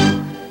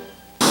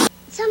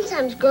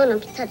 Sometimes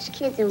grown-ups touch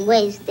kids in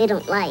ways they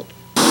don't like.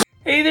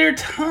 Hey there,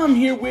 Tom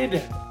here with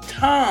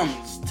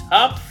Tom's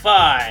Top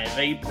 5,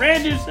 a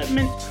brand new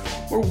segment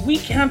where we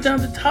count down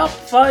the top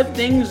 5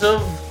 things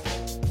of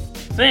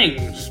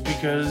things,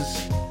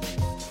 because,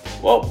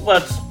 well,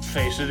 let's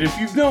face it, if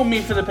you've known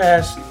me for the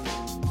past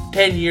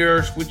 10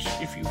 years, which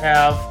if you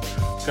have,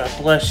 God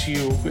bless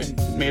you,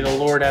 and may the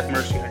Lord have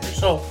mercy on your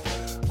soul,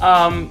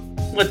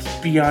 let's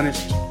be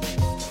honest,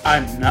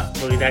 I'm not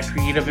really that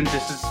creative, and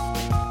this is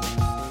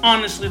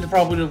honestly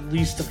probably the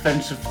least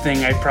offensive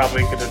thing I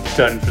probably could have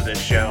done for this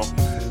show.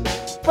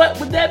 But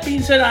with that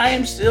being said, I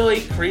am still a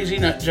crazy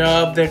nut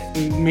job that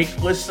can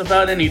make lists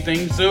about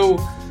anything, so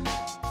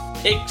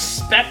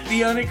expect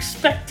the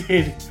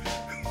unexpected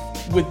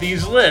with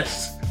these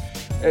lists.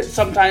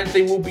 Sometimes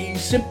they will be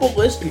simple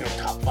lists,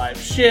 top 5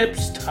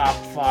 ships, top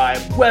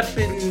 5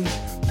 weapons,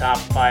 top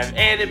 5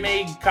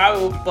 anime,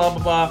 comic, blah blah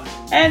blah,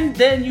 and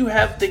then you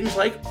have things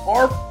like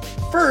our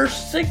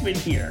first segment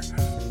here,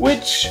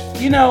 which,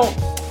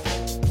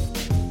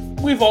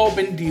 we've all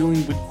been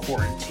dealing with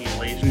quarantine,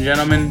 ladies and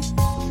gentlemen.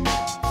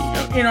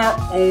 In our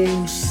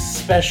own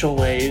special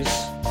ways.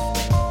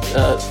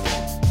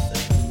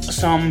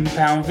 Some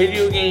found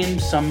video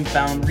games, some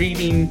found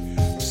reading,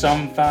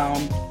 some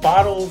found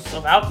bottles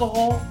of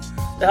alcohol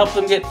to help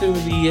them get through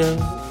the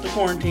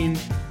quarantine.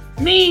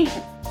 Me,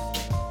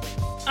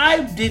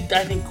 I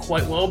think,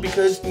 quite well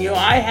because,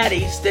 I had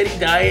a steady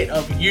diet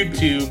of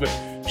YouTube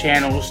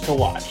channels to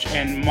watch.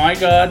 And my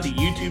God, the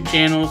YouTube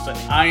channels that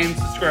I am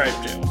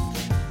subscribed to.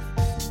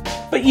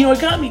 But, it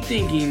got me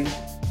thinking,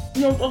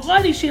 a lot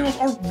of these channels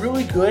are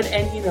really good,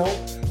 and,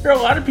 there are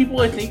a lot of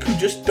people, I think, who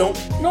just don't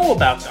know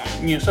about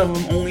them. Some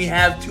of them only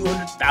have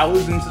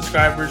 200,000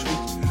 subscribers,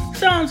 which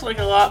sounds like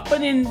a lot,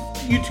 but in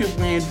YouTube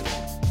land,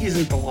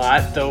 isn't a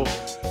lot, though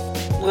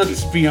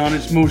let's be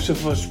honest, most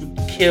of us would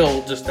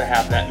kill just to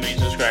have that many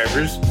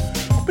subscribers.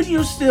 But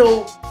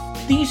still,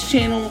 these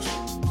channels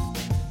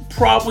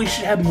probably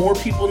should have more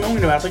people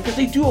knowing about them because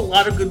they do a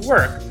lot of good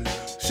work.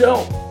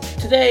 So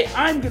today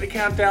I'm going to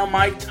count down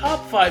my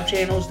top 5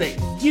 channels that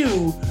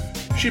you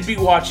should be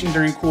watching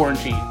during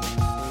quarantine.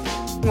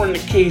 Or in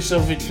the case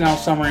of it's now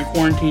summer and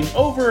quarantine's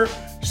over,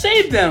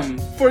 save them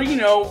for,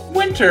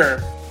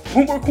 winter.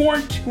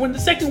 When the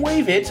second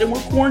wave hits and we're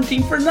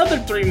quarantined for another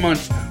 3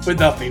 months with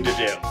nothing to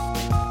do.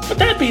 But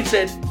that being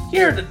said,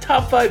 here are the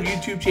top 5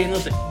 YouTube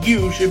channels that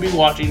you should be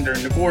watching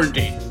during the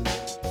quarantine.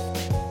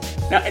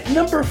 Now, at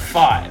number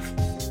 5,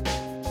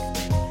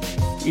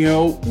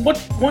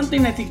 one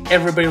thing I think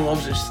everybody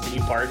loves is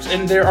theme parks,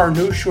 and there are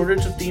no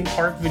shortage of theme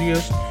park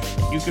videos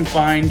that you can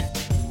find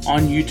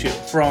on YouTube,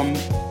 from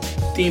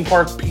theme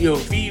park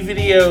POV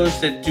videos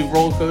that do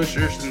roller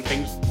coasters and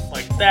things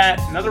like that,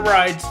 and other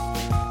rides.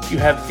 You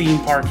have theme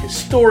park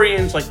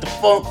historians like the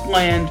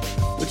Funkland,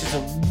 which is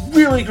a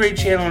really great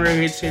channel and really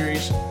great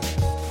series,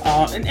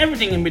 and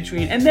everything in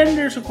between. And then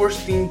there's, of course,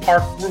 theme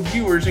park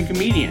reviewers and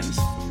comedians.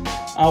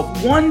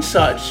 One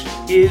such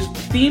is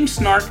Theme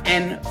Snark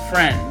and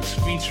Friends,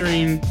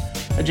 featuring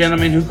a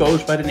gentleman who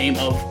goes by the name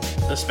of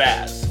The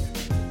Spaz.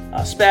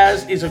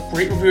 Spaz is a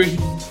great reviewer. He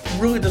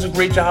really does a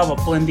great job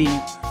of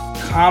blending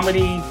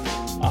comedy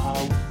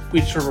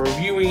with sort of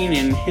reviewing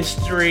and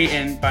history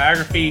and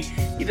biography.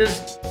 He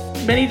does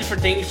many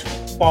different things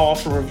while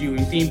also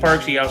reviewing theme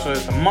parks. He also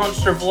has a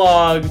monster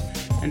vlog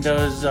and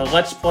does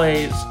Let's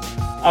Plays.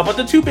 But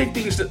the two big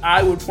things that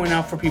I would point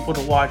out for people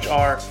to watch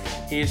are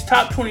his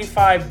top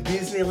 25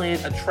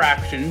 Disneyland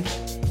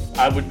attractions.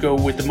 I would go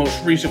with the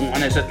most recent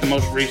one, as that's the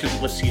most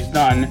recent list he's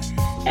done.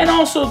 And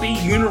also the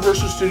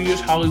Universal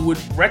Studios Hollywood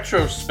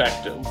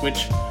Retrospective,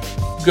 which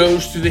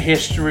goes through the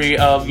history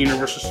of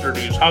Universal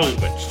Studios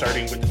Hollywood,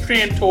 starting with the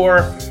Tram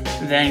Tour,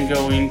 then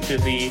going to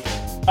the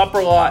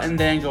upper lot, and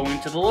then going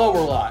to the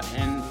lower lot,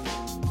 and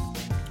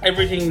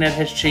everything that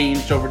has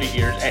changed over the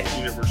years at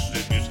Universal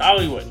Studios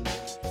Hollywood.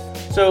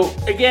 So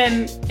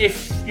again,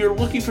 if you're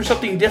looking for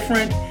something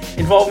different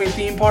involving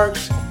theme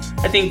parks,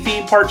 I think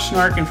Theme Park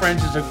Snark and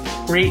Friends is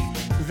a great,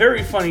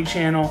 very funny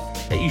channel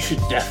that you should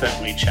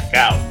definitely check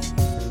out.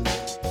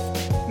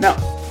 Now,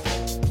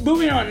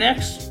 moving on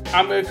next,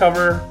 I'm going to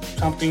cover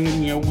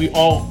something, we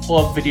all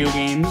love video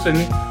games, and,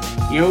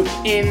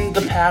 in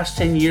the past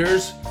 10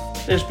 years,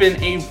 there's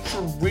been a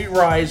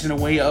re-rise in a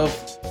way of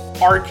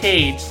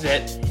arcades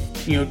that,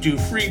 do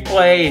free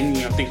play and,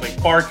 things like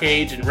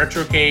barcades and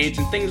retrocades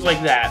and things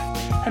like that.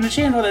 And the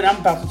channel that I'm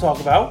about to talk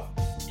about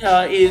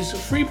is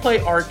Free Play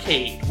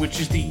Arcade, which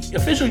is the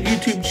official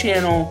YouTube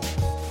channel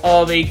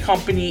of a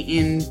company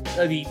in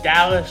the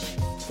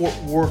Dallas-Fort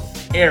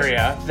Worth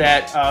area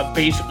that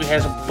basically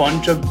has a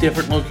bunch of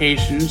different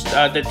locations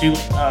that do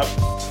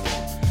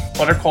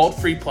what are called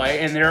free play,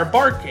 and there are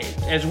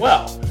barcades as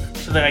well.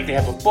 So they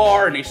have a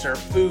bar and they serve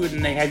food,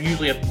 and they have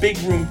usually a big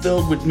room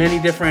filled with many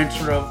different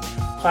sort of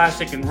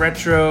classic and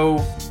retro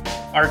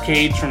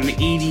arcades from the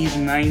 80s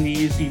and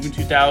 90s, even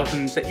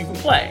 2000s that you can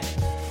play.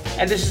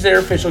 And this is their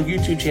official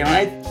YouTube channel.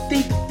 I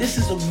think this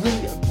is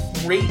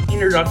a great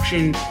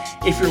introduction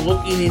if you're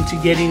looking into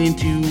getting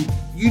into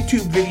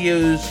YouTube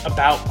videos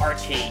about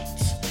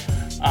arcades,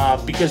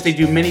 because they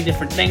do many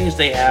different things.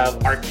 They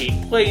have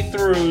arcade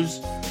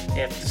playthroughs,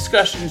 they have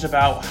discussions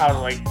about how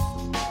to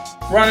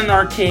run an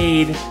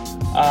arcade.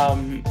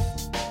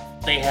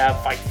 They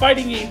have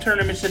fighting game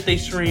tournaments that they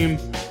stream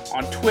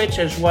on Twitch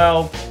as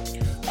well.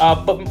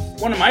 But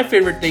one of my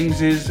favorite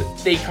things is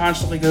they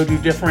constantly go to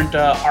different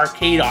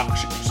arcade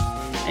auctions,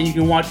 and you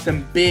can watch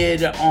them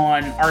bid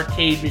on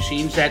arcade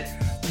machines that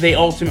they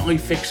ultimately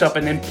fix up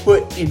and then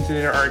put into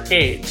their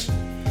arcades.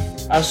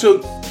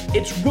 So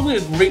it's really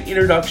a great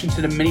introduction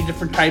to the many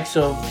different types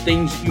of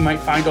things that you might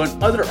find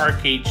on other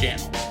arcade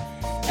channels.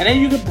 And then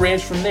you can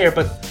branch from there.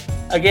 But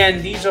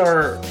again, these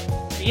are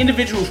the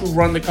individuals who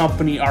run the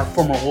company are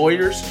former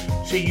lawyers,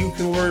 so you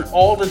can learn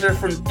all the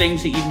different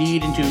things that you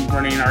need into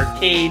running an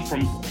arcade,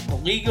 from the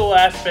legal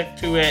aspect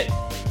to it,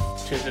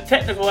 to the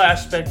technical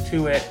aspect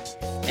to it,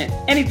 and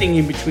anything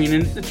in between.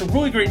 And it's a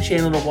really great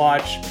channel to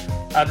watch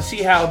to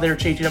see how they're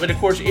changing up. And of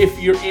course, if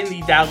you're in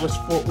the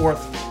Dallas-Fort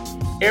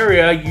Worth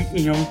area,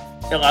 you know,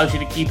 it allows you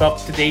to keep up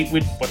to date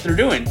with what they're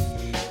doing.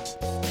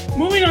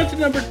 Moving on to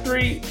number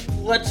 3,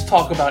 let's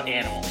talk about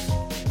animals.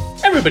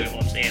 Everybody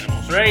loves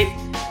animals, right?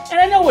 And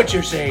I know what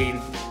you're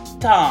saying.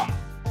 Tom,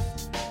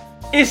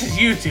 this is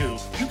YouTube.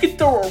 You can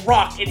throw a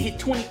rock and hit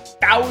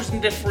 20,000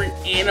 different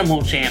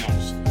animal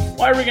channels.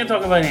 Why are we going to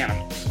talk about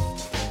animals?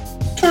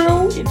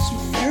 True, it's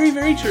very,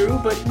 very true,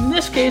 but in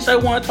this case, I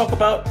want to talk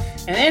about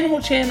an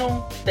animal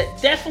channel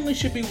that definitely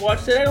should be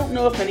watched that I don't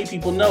know if many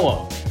people know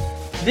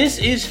of. This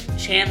is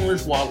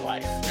Chandler's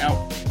Wildlife.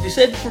 Now, the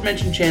said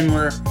aforementioned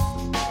Chandler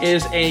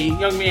is a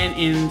young man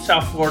in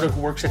South Florida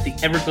who works at the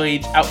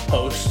Everglades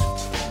Outpost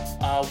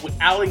with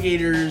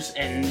alligators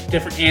and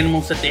different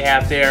animals that they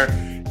have there,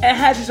 and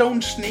has his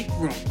own snake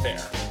room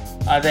there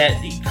that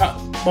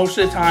most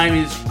of the time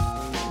is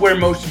where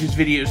most of his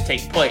videos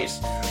take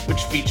place,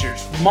 which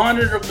features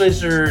monitor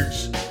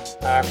lizards,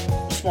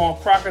 small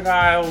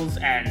crocodiles,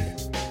 and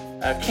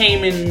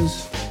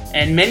caimans,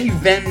 and many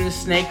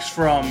venomous snakes,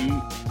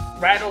 from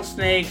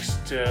rattlesnakes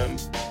to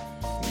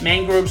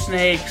mangrove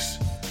snakes,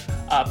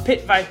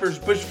 pit vipers,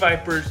 bush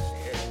vipers,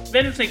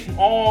 venomous snakes from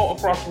all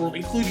across the world,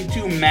 including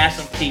 2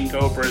 massive king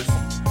cobras.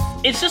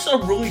 It's just a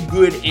really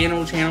good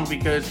animal channel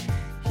because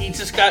he's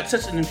just got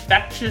such an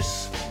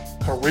infectious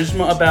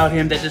charisma about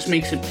him that just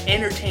makes him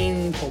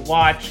entertaining to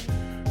watch.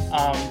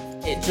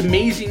 It's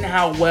amazing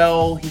how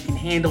well he can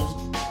handle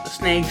the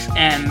snakes,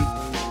 and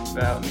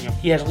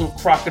he has a little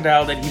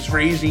crocodile that he's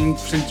raising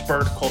since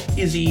birth called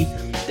Izzy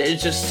that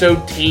is just so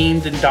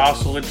tamed and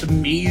docile. It's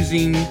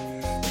amazing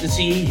to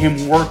see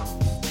him work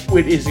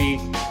with Izzy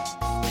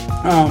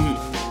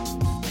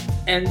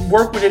and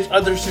work with his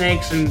other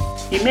snakes, and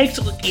he makes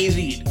it look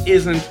easy. It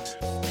isn't.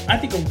 I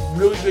think a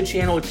really good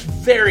channel. It's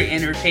very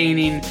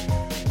entertaining.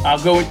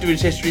 Going through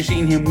his history,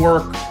 seeing him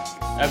work,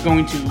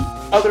 going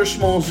to other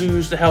small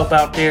zoos to help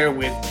out there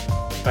with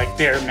like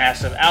their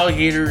massive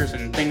alligators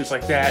and things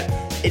like that.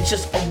 It's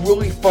just a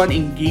really fun,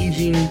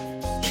 engaging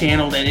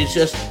channel that is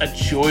just a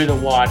joy to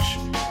watch.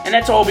 And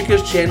that's all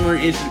because Chandler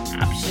is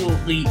an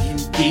absolutely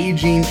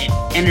engaging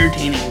and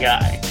entertaining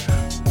guy.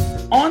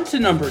 On to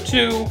number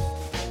 2.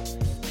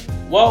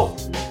 Well,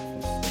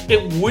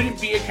 it wouldn't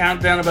be a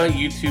countdown about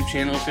YouTube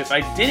channels if I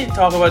didn't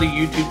talk about a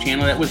YouTube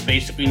channel that was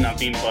basically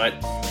nothing but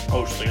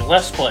mostly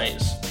Let's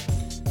Plays.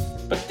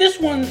 But this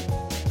one's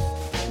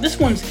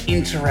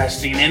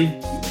interesting,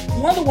 and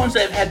one of the ones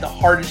that I've had the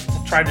hardest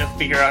to try to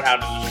figure out how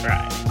to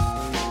describe.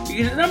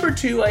 Because at number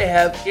 2, I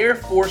have Air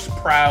Force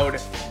Proud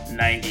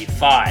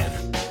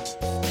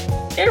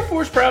 95. Air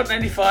Force Proud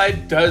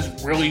 95 does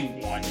really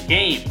one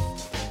game,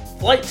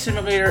 Flight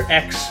Simulator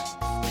X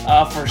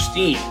for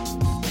Steam.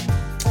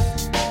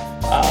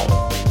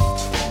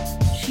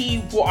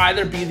 He will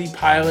either be the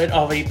pilot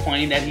of a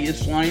plane that he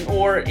is flying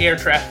or air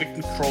traffic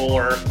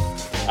controller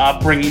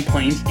bringing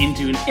planes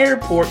into an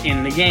airport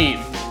in the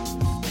game.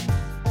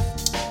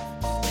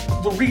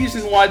 The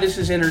reason why this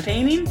is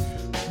entertaining,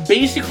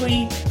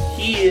 basically,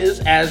 he is,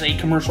 as a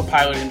commercial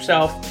pilot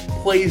himself,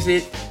 plays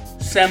it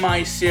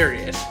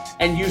semi-serious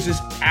and uses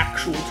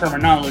actual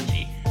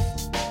terminology,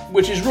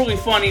 which is really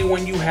funny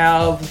when you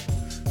have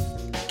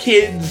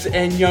kids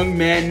and young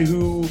men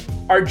who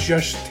are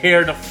just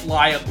there to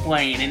fly a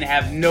plane and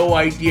have no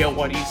idea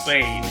what he's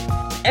saying.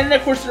 And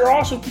of course, there are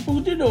also people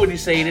who do know what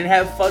he's saying and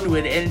have fun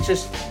with it, and it's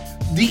just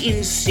the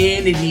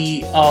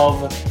insanity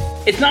of,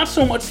 it's not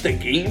so much the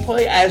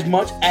gameplay as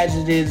much as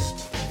it is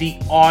the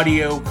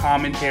audio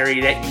commentary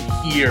that you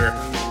hear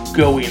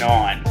going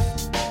on.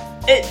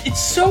 It's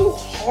so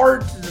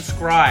hard to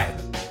describe.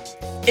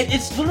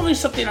 It's literally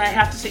something I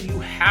have to say you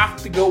have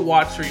to go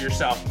watch for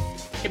yourself.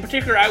 In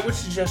particular, I would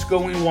suggest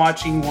going and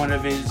watching one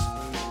of his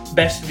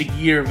best of the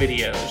year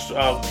videos,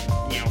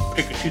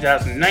 particularly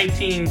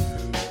 2019,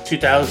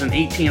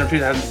 2018, or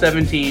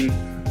 2017,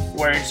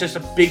 where it's just a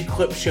big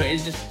clip show.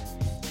 It's just,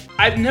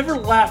 I've never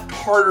laughed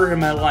harder in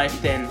my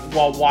life than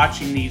while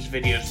watching these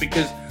videos,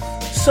 because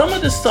some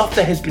of the stuff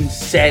that has been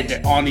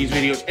said on these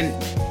videos and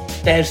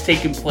that has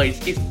taken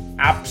place is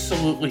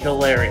absolutely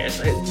hilarious.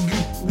 You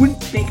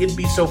wouldn't think it'd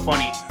be so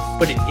funny,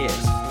 but it is.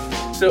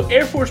 So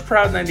Air Force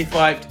Proud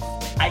 95,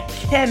 I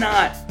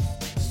cannot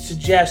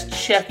suggest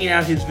checking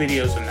out his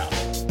videos enough.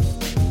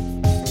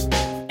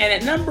 And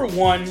at number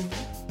 1,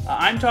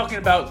 I'm talking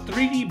about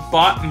 3D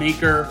Bot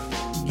Maker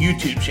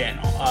YouTube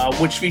channel,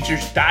 which features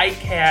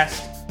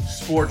diecast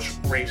sports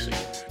racing.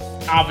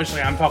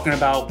 Obviously, I'm talking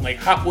about like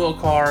Hot Wheel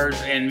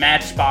cars and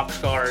Matchbox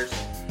cars.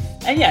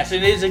 And yes,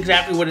 it is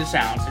exactly what it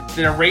sounds.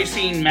 They're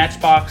racing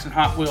Matchbox and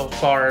Hot Wheel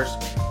cars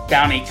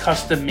down a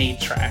custom-made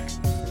track.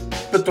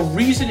 But the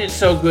reason it's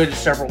so good is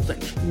several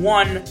things.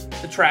 One,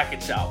 the track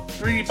itself.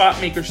 3D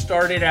Bot Maker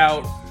started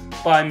out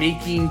by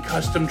making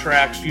custom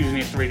tracks using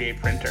a 3D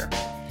printer.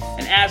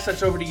 And as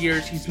such, over the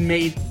years, he's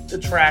made the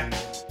track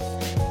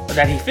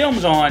that he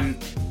films on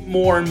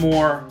more and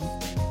more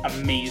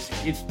amazing.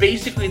 It's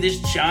basically this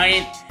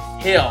giant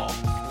hill,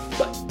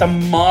 but the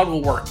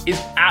model work is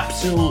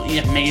absolutely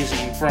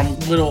amazing. From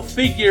little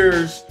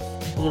figures,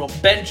 little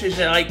benches,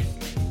 that, like,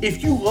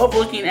 if you love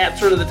looking at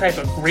sort of the type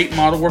of great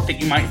model work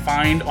that you might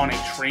find on a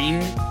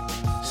train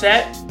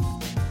set,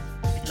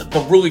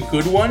 the really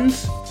good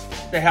ones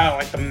that have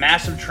like the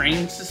massive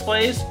trains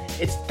displays,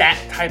 it's that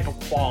type of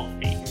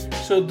quality.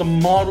 So the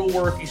model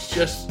work is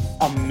just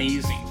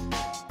amazing.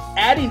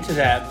 Adding to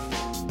that,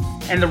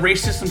 and the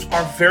race systems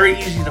are very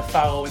easy to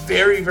follow,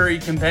 very, very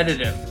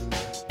competitive,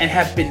 and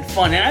have been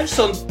fun. And I've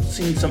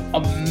seen some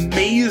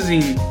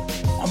amazing,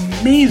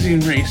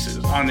 amazing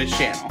races on this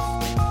channel.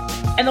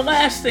 And the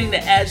last thing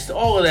that adds to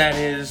all of that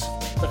is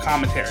the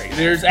commentary.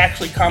 There's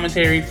actually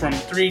commentary from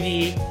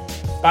 3D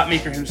Bot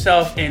Maker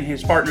himself and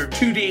his partner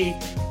 2D,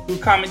 who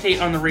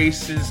commentate on the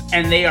races,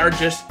 and they are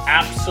just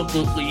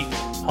absolutely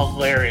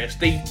hilarious.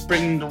 They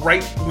bring the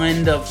right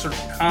blend of sort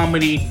of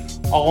comedy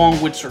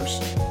along with sort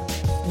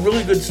of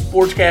really good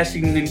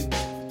sportscasting and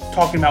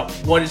talking about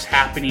what is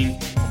happening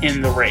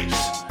in the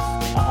race.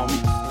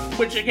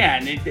 which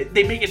again,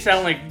 they make it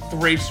sound like the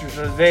racers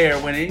are there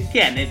when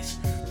again it's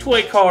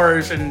toy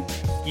cars, and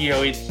it's you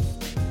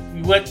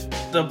let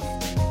the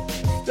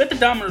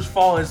dominoes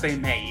fall as they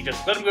may. You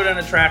just let them go down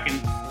the track, and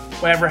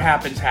whatever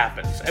happens,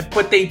 happens.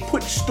 But they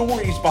put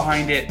stories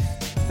behind it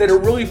that are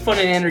really fun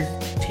and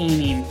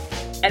entertaining,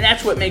 and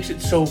that's what makes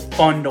it so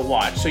fun to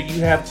watch. So you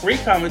have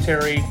great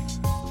commentary,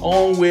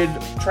 along with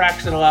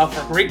tracks that allow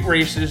for great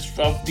races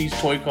of these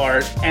toy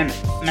cars and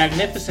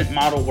magnificent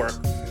model work.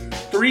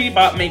 3D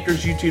Bot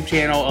Maker's YouTube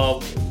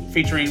channel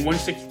featuring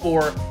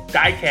 164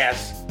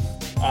 diecast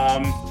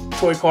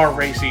toy car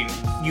racing,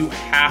 you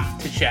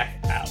have to check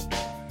out.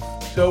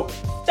 So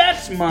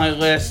that's my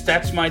list.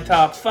 That's my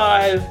top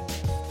 5.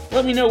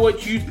 Let me know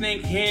what you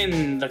think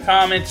in the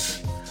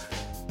comments.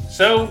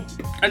 So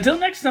until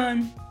next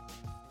time,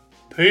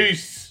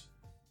 peace.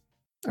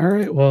 All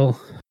right. Well,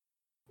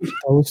 that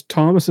was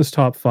Thomas's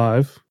top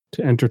 5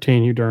 to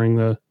entertain you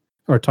during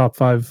our top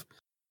 5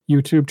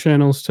 YouTube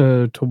channels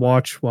to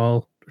watch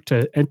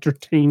to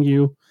entertain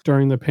you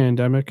during the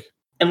pandemic.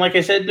 And like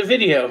I said in the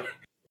video,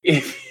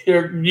 if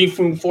you've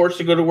been forced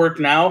to go to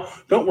work now,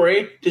 don't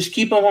worry. Just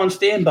keep them on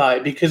standby,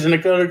 because in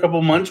another couple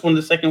of months, when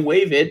the second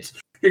wave hits,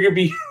 you're going to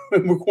be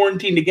we're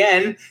quarantined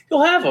again.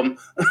 You'll have them.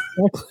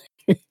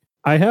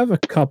 I have a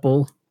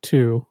couple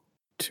to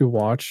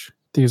watch.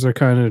 These are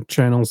kind of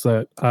channels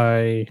that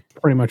I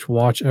pretty much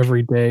watch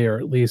every day, or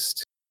at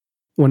least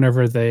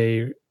whenever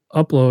they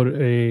upload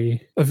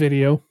a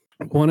video.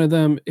 One of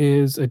them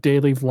is a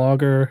daily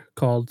vlogger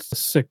called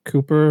Sick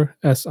Cooper,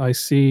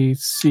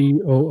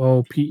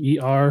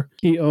 SICCOOPER.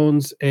 He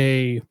owns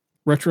a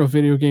retro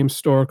video game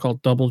store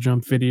called Double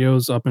Jump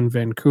Videos up in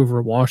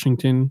Vancouver,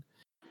 Washington.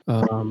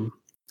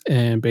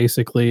 And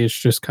basically it's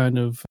just kind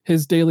of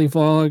his daily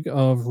vlog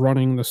of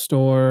running the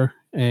store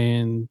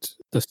and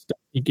the stuff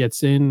he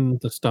gets in,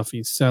 the stuff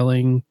he's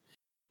selling.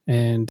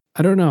 And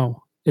I don't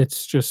know,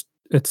 it's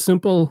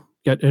simple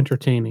yet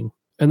entertaining.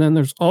 And then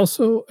there's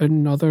also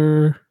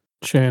another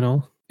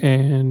channel,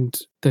 and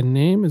the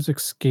name is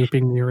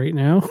escaping me right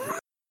now.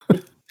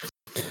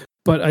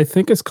 But I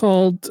think it's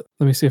called,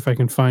 let me see if I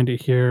can find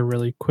it here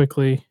really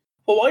quickly.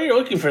 Well, while you're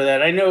looking for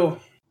that, I know,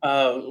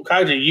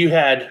 Kaji, you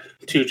had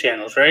 2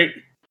 channels, right?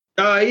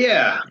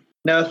 Yeah.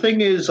 Now, the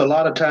thing is, a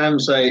lot of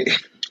times I'm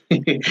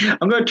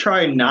going to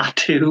try not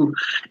to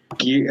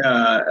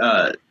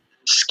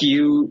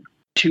skew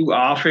too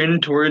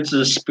often towards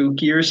the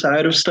spookier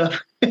side of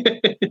stuff.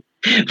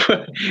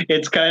 But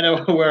it's kind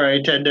of where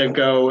I tend to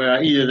go,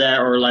 either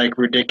that or like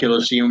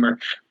ridiculous humor.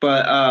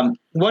 But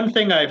one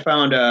thing I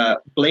found,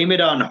 Blame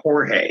It on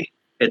Jorge,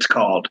 it's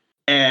called.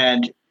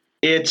 And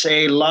it's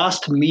a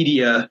lost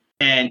media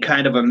and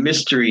kind of a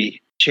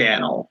mystery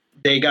channel.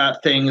 They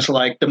got things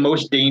like the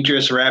most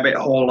dangerous rabbit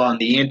hole on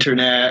the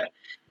internet,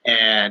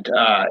 and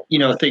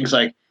things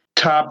like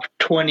top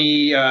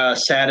 20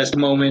 saddest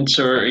moments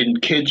or in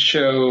kids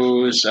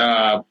shows.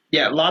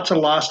 Lots of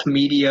lost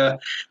media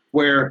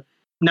where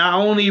not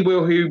only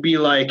will he be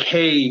like,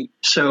 hey,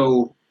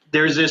 so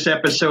there's this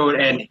episode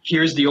and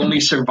here's the only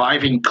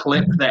surviving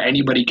clip that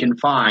anybody can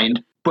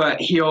find, but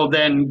he'll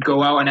then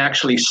go out and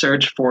actually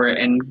search for it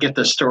and get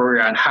the story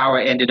on how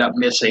it ended up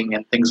missing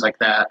and things like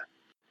that.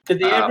 Did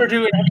they ever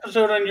do an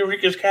episode on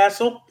Eureka's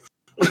Castle?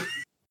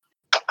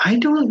 I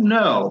don't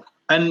know.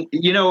 And,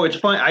 it's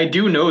funny. I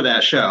do know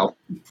that show.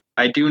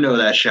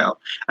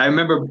 I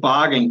remember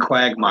Bog and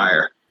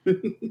Quagmire.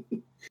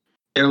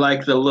 They're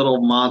like the little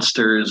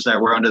monsters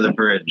that were under the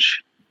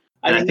bridge.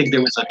 And I think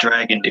there was a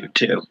dragon dude,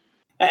 too.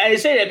 I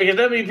say that because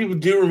not many people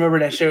do remember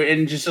that show.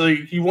 And just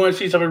like you want to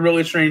see something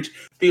really strange,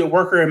 be a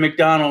worker at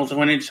McDonald's, and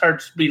when it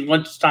starts being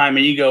lunchtime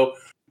and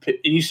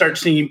you start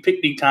singing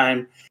Picnic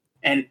Time,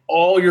 and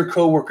all your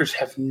coworkers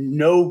have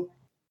no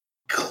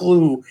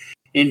clue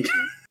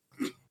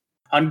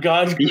on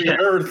God's green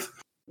earth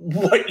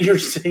what you're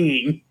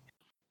singing.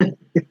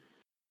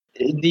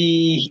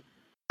 The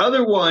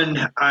other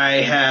one I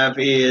have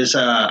is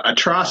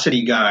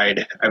Atrocity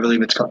Guide. I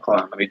believe it's called.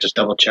 Hold on, let me just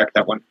double check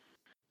that one.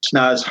 It's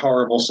not as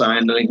horrible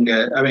sounding.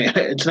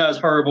 It's not as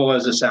horrible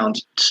as it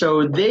sounds.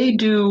 So they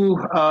do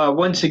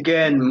once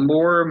again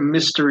more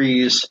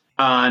mysteries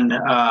on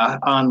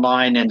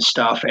online and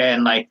stuff,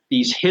 and like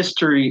these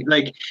history,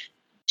 like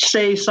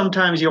say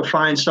sometimes you'll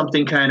find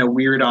something kind of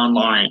weird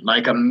online,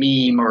 like a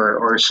meme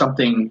or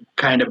something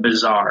kind of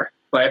bizarre.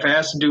 But if it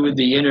has to do with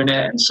the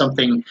internet and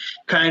something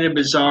kind of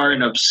bizarre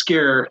and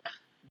obscure,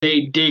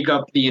 they dig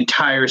up the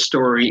entire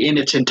story in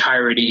its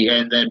entirety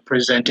and then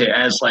present it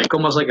as like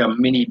almost like a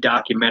mini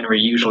documentary,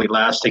 usually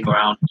lasting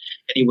around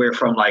anywhere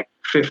from like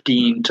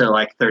 15 to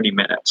like 30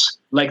 minutes.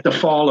 Like The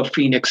Fall of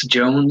Phoenix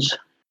Jones.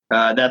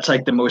 That's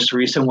like the most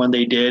recent one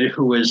they did,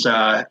 who was,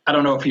 I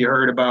don't know if you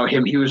heard about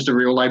him. He was the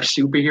real life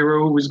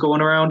superhero who was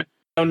going around.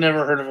 I've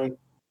never heard of him.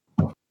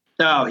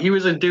 No, he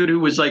was a dude who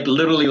was like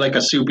literally like a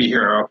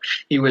superhero.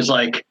 He was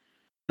like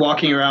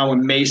walking around with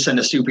mace and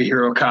a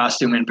superhero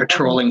costume and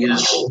patrolling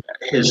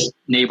his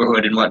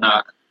neighborhood and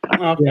whatnot.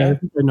 Okay. Yeah, I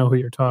think I know who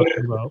you're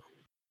talking about.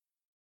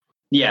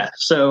 Yeah,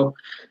 so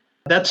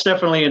that's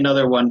definitely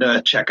another one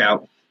to check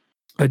out.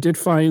 I did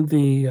find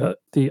the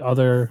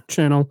other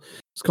channel.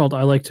 It's called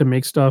I Like to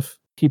Make Stuff.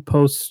 He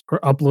posts or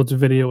uploads a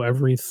video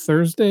every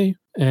Thursday,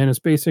 and it's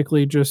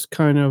basically just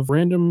kind of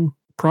random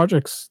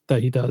projects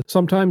that he does.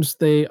 Sometimes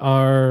they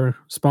are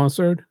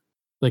sponsored.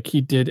 Like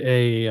he did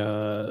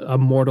a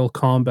Mortal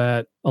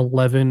Kombat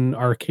 11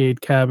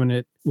 arcade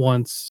cabinet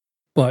once,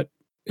 but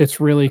it's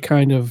really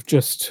kind of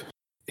just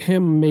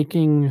him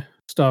making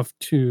stuff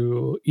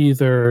to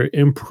either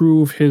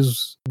improve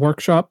his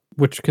workshop,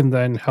 which can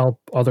then help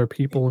other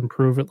people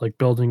improve it, like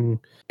building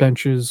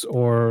benches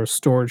or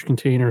storage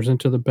containers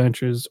into the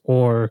benches,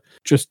 or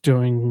just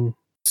doing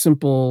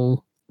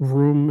simple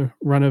room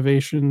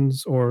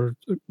renovations, or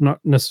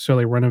not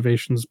necessarily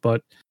renovations,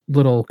 but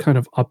little kind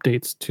of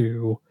updates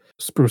to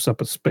spruce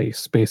up a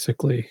space,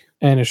 basically.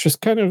 And it's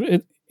just kind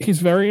of he's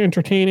very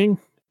entertaining,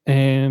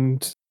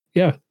 and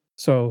yeah,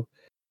 so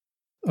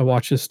I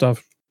watch his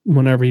stuff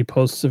whenever he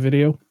posts a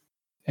video,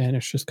 and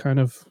it's just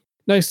kind of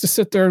nice to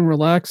sit there and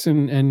relax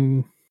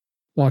and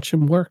watch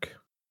him work.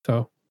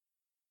 So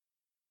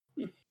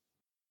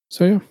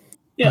yeah.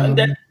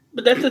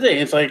 But that's the thing.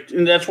 It's like,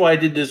 and that's why I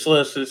did this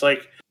list. It's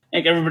like, I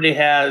think everybody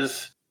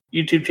has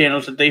YouTube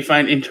channels that they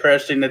find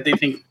interesting, that they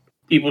think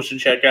people should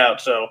check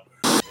out. So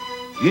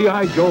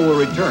G.I. Joe will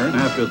return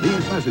after these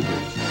messages.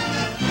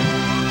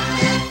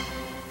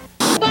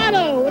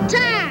 Follow,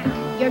 attack!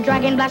 Your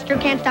Dragon Blaster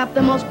can't stop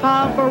the most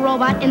powerful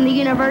robot in the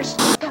universe.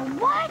 The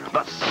what?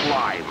 The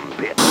slime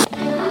pit. Look!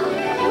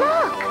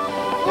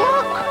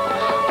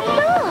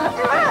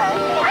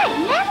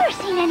 I've never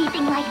seen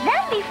anything like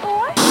that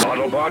before.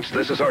 Autobots,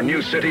 this is our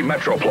new city,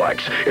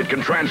 Metroplex. It can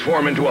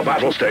transform into a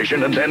battle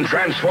station and then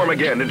transform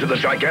again into the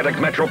gigantic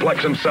Metroplex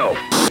himself.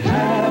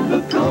 Have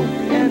a Coke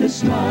and a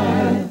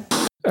smile.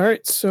 All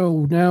right,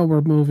 so now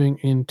we're moving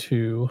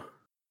into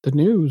the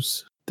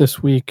news.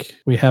 This week,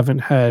 we haven't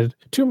had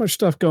too much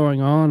stuff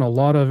going on. A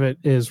lot of it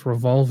is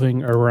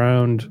revolving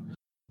around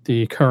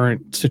the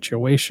current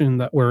situation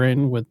that we're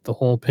in with the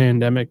whole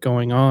pandemic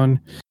going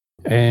on.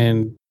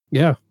 And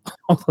yeah,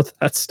 all of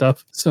that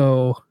stuff.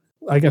 So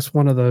I guess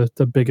one of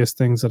the biggest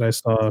things that I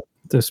saw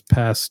this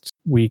past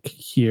week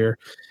here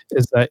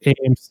is that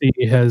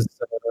AMC has,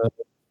 I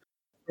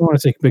don't want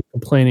to say big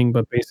complaining,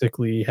 but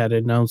basically had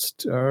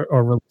announced or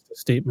released a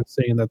statement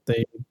saying that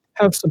they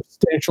have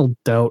substantial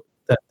doubt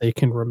that they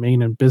can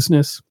remain in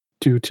business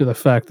due to the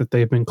fact that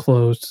they've been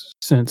closed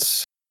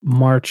since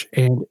March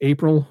and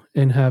April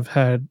and have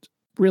had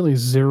really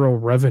zero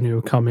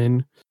revenue come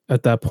in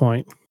at that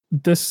point.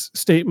 This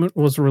statement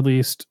was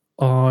released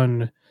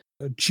on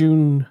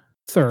June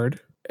 3rd,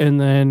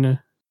 and then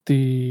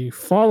the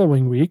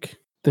following week,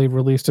 they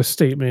released a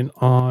statement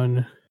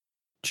on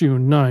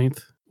June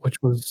 9th, which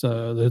was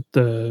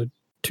the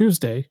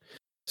Tuesday,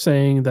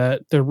 saying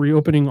that they're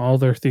reopening all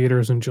their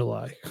theaters in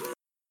July.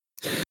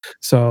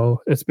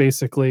 So it's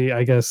basically,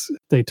 I guess,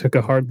 they took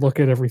a hard look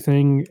at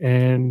everything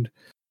and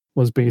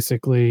was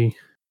basically...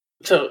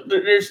 So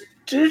there's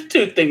two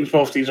things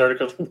both these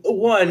articles.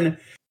 One,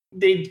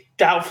 they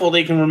doubtful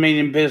they can remain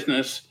in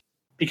business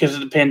because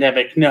of the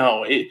pandemic.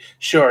 No,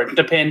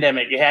 the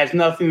pandemic. It has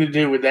nothing to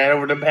do with that.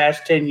 Over the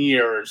past 10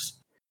 years,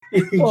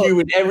 Well, you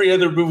and every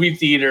other movie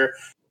theater.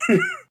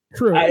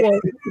 True.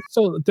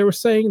 So they were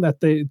saying that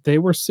they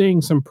were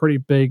seeing some pretty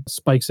big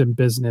spikes in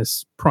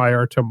business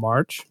prior to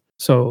March.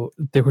 So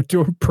they were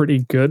doing pretty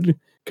good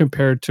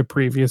compared to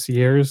previous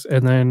years.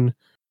 And then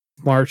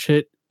March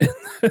hit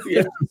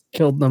and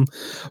killed them.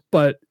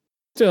 But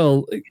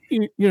still,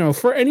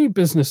 for any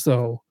business,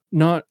 though,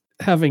 not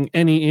having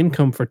any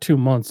income for 2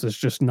 months is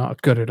just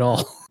not good at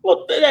all.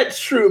 Well,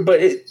 that's true. But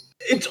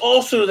it's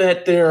also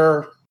that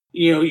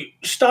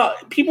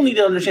people need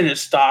to understand that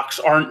stocks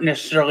aren't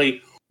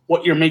necessarily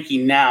what you're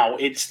making now.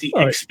 It's the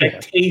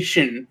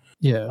expectation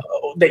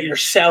that you're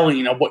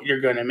selling of what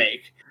you're going to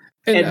make.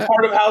 And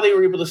part of how they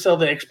were able to sell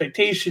the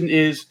expectation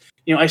is,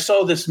 I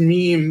saw this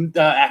meme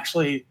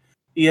actually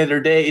the other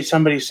day.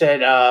 Somebody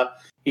said,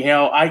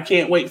 I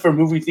can't wait for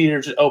movie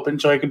theaters to open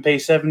so I can pay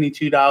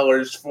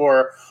 $72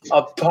 for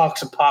a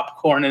box of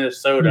popcorn and a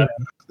soda.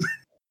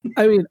 Yeah.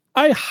 I mean,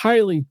 I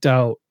highly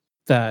doubt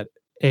that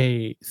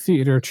a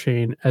theater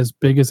chain as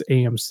big as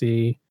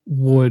AMC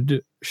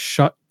would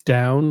shut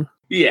down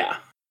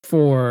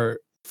for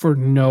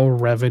no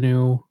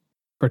revenue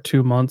for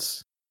 2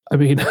 months. I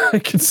mean, I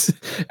could see,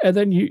 and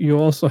then you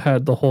also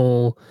had the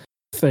whole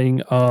thing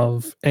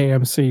of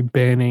AMC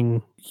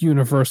banning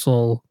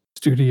Universal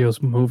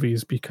Studios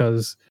movies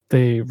because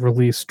they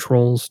released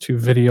Trolls to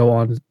video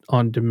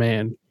on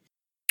demand,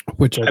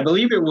 which I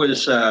believe it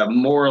was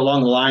more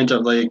along the lines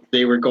of like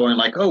they were going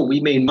like, "Oh, we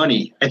made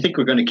money. I think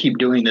we're going to keep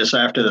doing this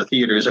after the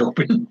theaters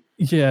open."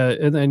 Yeah,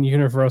 and then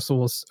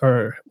Universal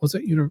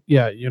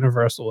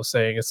Universal was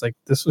saying it's like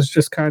this was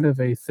just kind of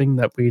a thing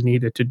that we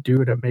needed to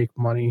do to make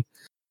money.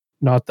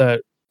 Not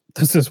that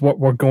this is what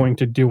we're going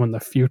to do in the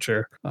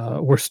future.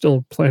 We're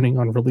still planning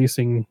on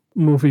releasing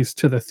movies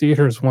to the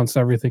theaters once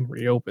everything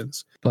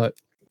reopens. But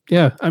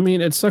yeah, I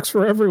mean, it sucks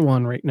for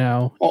everyone right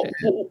now.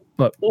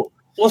 But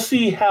we'll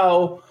see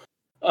how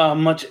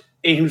much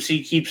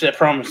AMC keeps that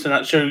promise to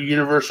not show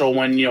Universal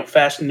when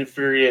Fast and the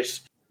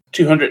Furious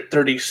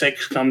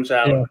 236 comes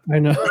out. Yeah, I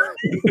know.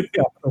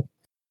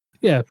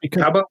 Yeah,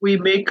 because How about we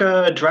make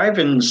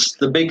drive-ins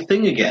the big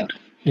thing again?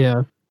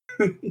 yeah,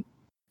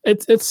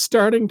 it's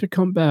starting to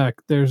come back.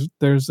 There's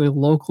a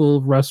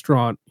local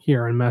restaurant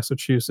here in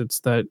Massachusetts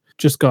that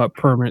just got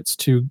permits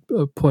to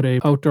put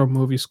a outdoor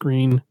movie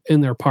screen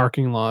in their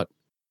parking lot.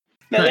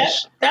 Now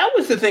Nice. that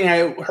was the thing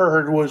I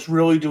heard was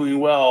really doing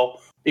well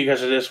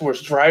because of this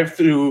was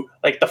drive-through,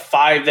 like the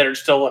 5 that are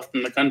still left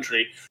in the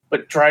country,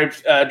 but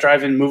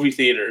drive-in movie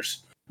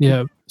theaters.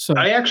 Yeah, so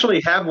I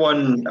actually have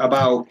one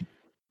about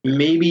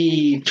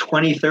maybe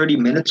 20, 30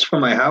 minutes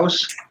from my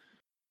house.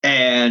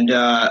 And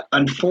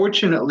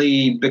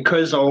unfortunately,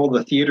 because all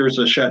the theaters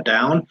are shut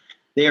down,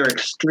 they are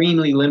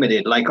extremely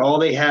limited. Like all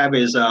they have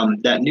is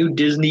that new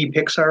Disney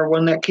Pixar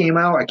one that came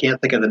out. I can't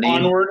think of the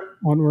name.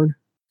 Onward.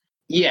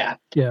 Yeah.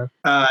 Yeah.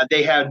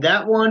 They have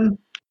that one,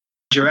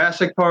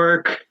 Jurassic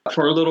Park.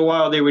 For a little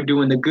while, they were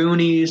doing the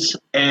Goonies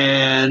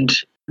and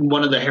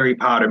one of the Harry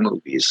Potter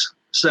movies.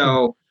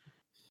 So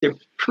they're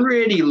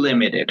pretty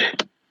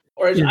limited.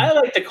 Or as I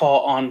like to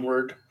call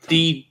Onward,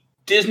 the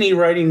Disney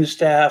writing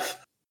staff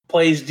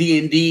plays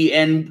D&D,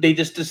 and they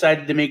just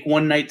decided to make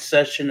one night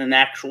session an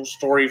actual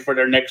story for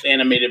their next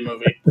animated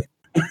movie.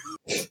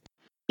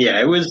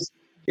 Yeah, it was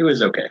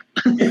okay.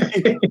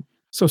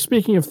 So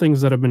speaking of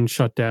things that have been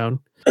shut down,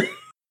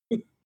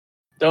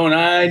 don't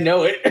I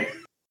know it?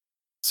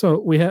 So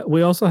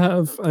we also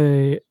have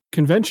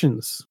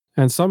conventions,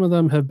 and some of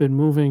them have been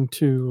moving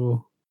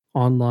to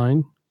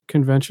online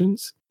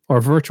conventions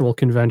or virtual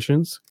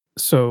conventions.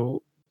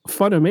 So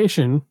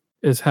Funimation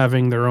is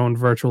having their own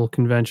virtual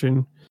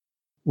convention,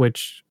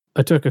 which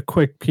I took a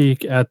quick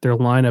peek at their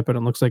lineup, and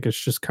it looks like it's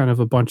just kind of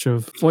a bunch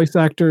of voice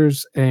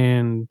actors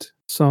and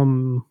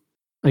some,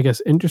 I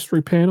guess,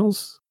 industry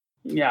panels.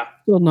 Yeah.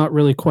 Still not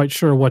really quite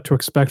sure what to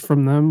expect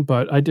from them,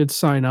 but I did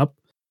sign up.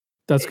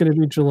 That's going to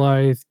be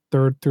July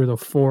 3rd through the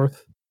 4th.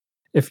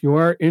 If you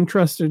are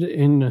interested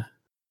in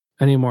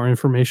any more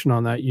information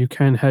on that, you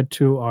can head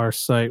to our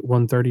site,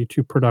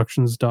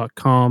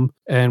 132productions.com,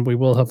 and we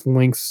will have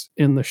links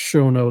in the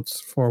show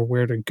notes for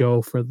where to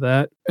go for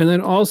that. And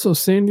then also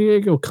San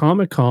Diego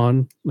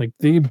Comic-Con, like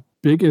the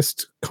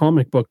biggest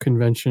comic book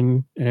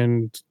convention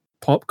and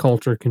pop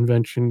culture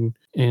convention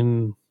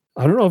in,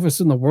 I don't know if it's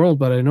in the world,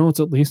 but I know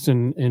it's at least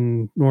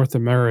in North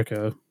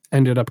America,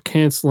 ended up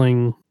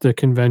canceling the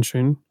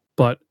convention,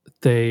 but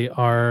they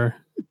are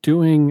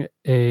doing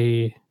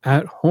a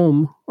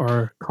at-home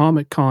or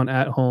Comic-Con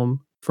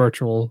at-home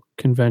virtual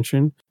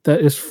convention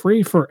that is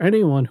free for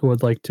anyone who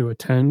would like to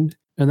attend,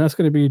 and that's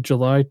going to be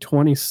July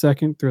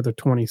 22nd through the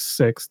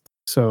 26th.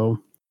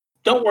 So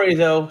don't worry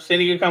though, San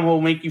Diego Comic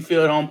will make you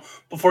feel at home.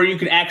 Before you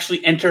can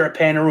actually enter a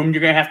panel room,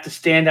 you're going to have to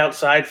stand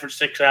outside for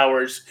 6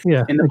 hours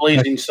in the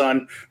blazing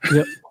sun.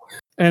 Yep.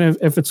 And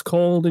if it's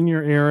cold in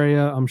your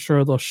area, I'm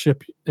sure they'll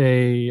ship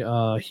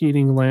a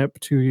heating lamp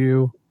to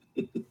you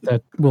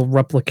that will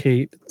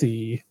replicate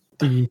the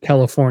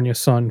California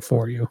sun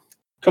for you.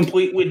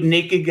 Complete with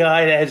naked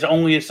guy that has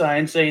only a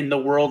sign saying the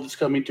world is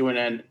coming to an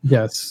end.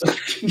 Yes.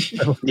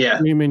 Yeah.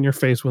 Scream in your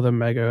face with a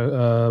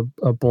mega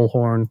a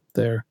bullhorn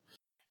there.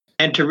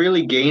 And to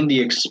really gain the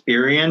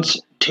experience,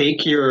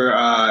 take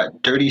your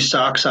dirty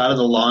socks out of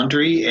the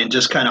laundry and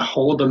just kind of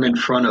hold them in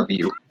front of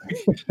you.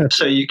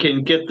 So you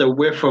can get the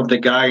whiff of the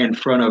guy in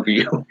front of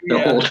you the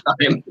whole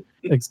time.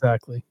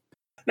 Exactly.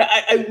 Now,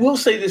 I will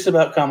say this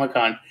about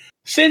Comic-Con.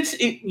 Since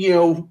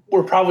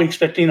we're probably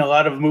expecting a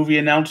lot of movie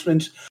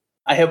announcements,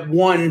 I have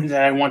one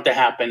that I want to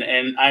happen,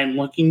 and I'm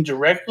looking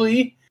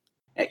directly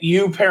at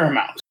you,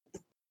 Paramount.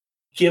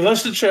 Give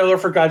us the trailer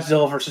for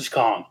Godzilla vs.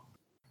 Kong.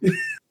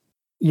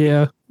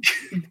 Yeah.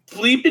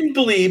 Bleep and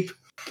bleep.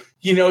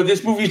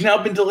 This movie's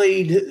now been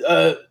delayed,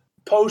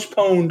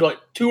 postponed like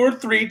 2 or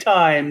 3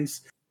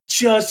 times.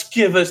 Just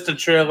give us the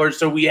trailer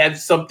so we have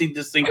something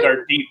to sink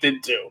our teeth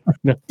into.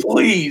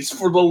 Please,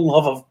 for the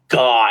love of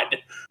God.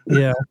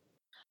 Yeah.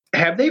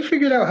 Have they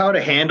figured out how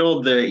to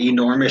handle the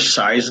enormous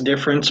size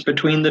difference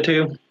between the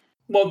two?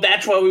 Well,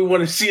 that's why we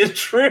want to see a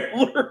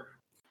trailer.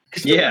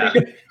 Yeah.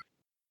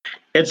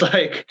 It's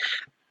like,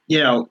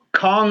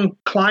 Kong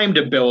climbed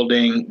a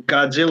building.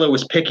 Godzilla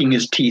was picking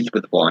his teeth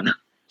with one.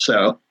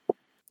 So.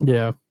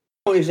 Yeah.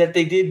 Is that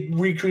they did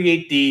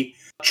recreate the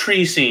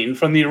tree scene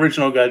from the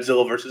original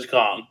Godzilla vs.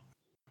 Kong.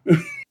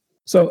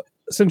 So,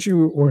 since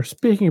you were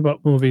speaking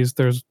about movies,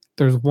 there's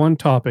one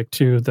topic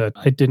too that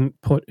I didn't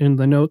put in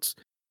the notes,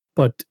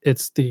 but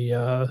it's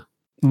the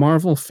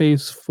Marvel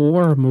Phase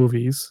 4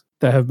 movies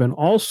that have been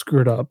all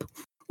screwed up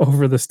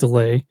over this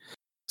delay.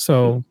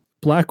 So,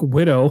 Black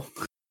Widow,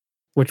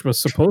 which was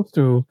supposed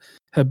to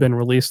have been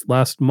released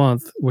last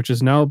month, which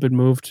has now been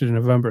moved to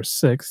November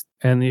 6th,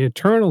 and the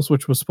Eternals,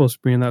 which was supposed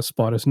to be in that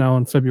spot, is now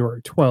on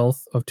February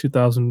 12th of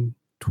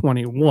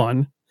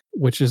 2021.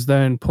 Which is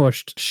then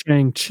pushed.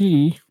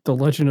 Shang-Chi, The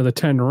Legend of the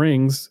Ten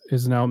Rings,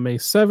 is now May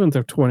 7th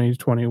of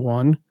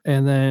 2021.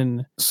 And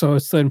then, so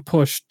it's then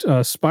pushed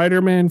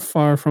Spider-Man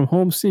Far From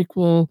Home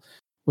sequel,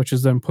 which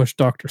is then pushed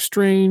Doctor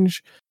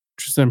Strange,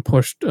 which is then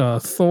pushed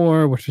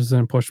Thor, which is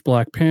then pushed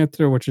Black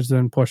Panther, which is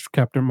then pushed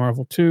Captain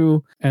Marvel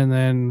 2, and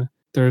then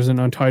there's an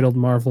untitled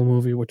Marvel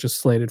movie which is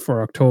slated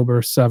for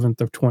October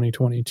 7th of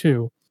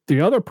 2022.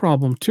 The other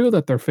problem, too,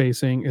 that they're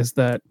facing is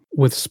that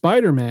with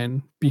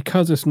Spider-Man,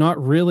 because it's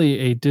not really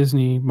a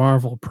Disney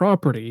Marvel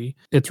property,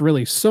 it's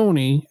really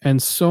Sony,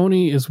 and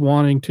Sony is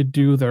wanting to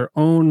do their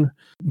own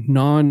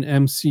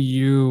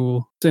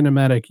non-MCU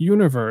cinematic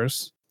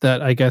universe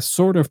that I guess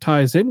sort of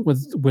ties in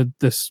with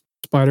this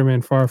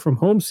Spider-Man Far From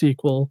Home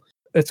sequel.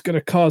 It's going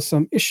to cause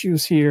some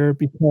issues here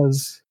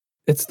because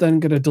it's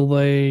then going to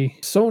delay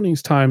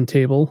Sony's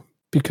timetable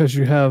because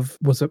you have,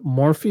 was it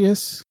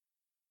Morpheus?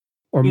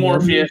 Or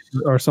Morpheus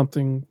or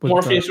something. With,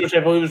 Morpheus, which I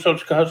believe is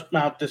supposed to come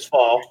out this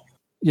fall.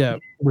 Yeah,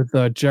 with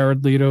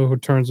Jared Leto, who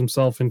turns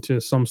himself into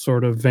some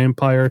sort of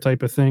vampire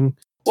type of thing.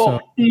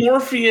 Well,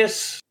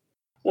 Morpheus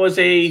was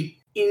a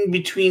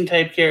in-between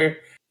type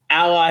character,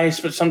 allies,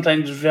 but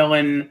sometimes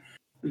villain.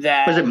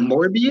 That was it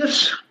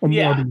Morbius?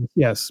 Yeah. Morbius.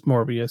 Yes,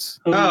 Morbius.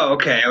 Oh,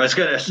 okay. I was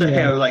gonna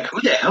say, I was like,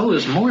 who the hell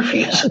is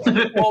Morpheus?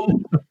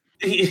 Well,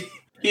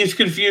 he's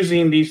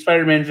confusing the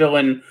Spider-Man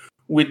villain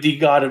with the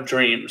God of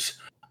Dreams.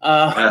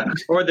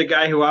 Or the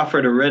guy who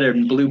offered a red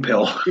and blue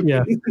pill.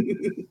 Yeah.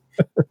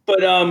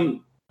 But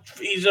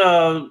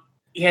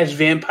he has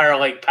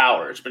vampire-like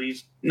powers, but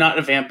he's not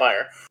a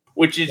vampire,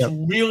 which is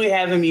really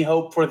having me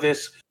hope for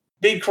this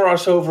big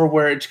crossover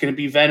where it's going to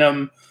be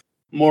Venom,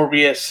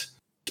 Morbius,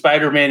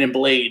 Spider-Man, and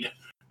Blade.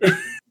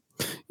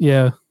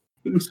 Yeah.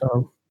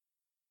 So,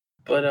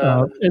 but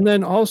and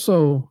then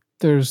also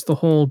there's the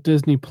whole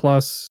Disney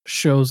Plus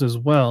shows as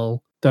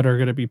well that are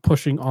going to be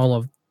pushing all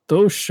of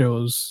those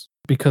shows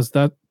because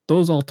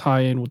those all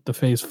tie in with the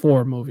Phase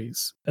 4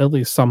 movies, at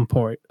least some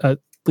part.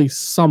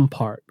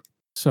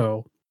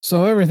 So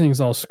everything's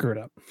all screwed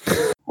up.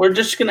 We're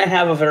just going to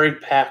have a very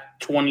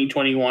packed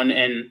 2021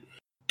 and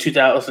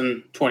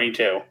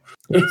 2022.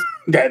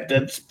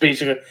 That's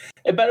basically.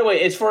 And by the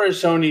way, as far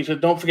as Sony, so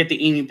don't forget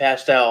the Amy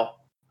Pascal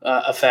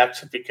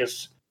effect,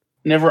 because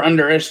never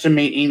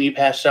underestimate Amy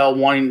Pascal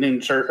wanting to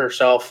insert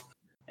herself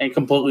and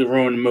completely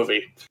ruin the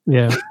movie.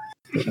 Yeah.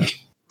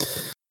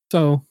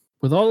 So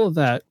with all of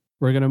that,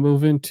 we're going to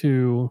move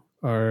into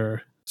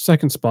our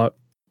second spot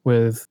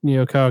with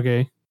Neo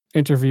Kage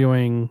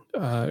interviewing,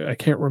 I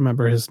can't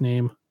remember his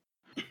name.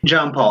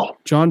 John Paul,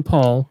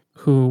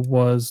 who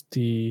was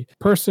the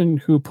person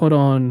who put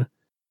on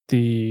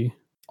the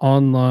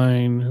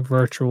online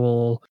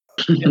virtual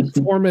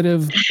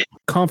informative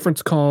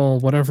conference call,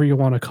 whatever you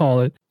want to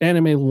call it,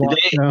 anime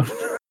lockdown.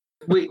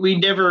 We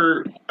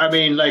never, I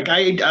mean, like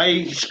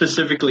I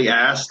specifically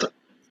asked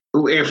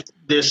if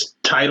this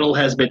title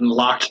has been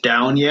locked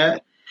down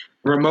yet.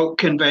 Remote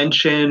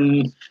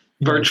convention,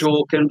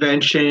 virtual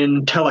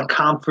convention,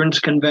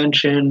 teleconference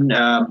convention.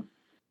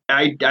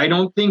 I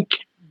don't think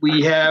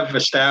we have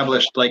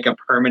established like a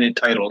permanent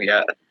title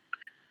yet.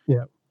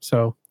 Yeah.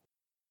 So,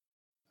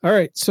 all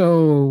right.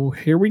 So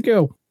here we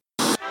go.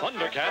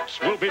 Thundercats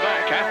will be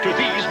back after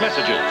these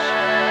messages.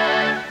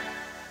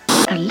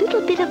 A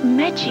little bit of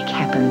magic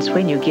happens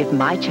when you give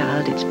my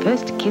child its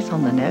first kiss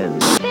on the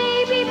nose.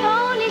 Baby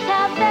ponies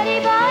have very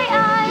bright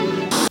eyes.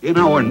 In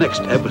our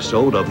next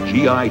episode of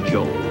G.I.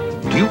 Joe,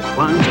 Duke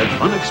finds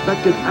an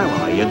unexpected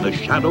ally in the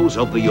shadows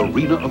of the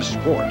arena of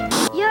sport.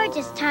 You're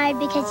just tired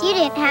because you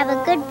didn't have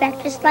a good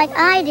breakfast like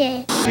I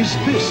did. Is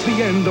this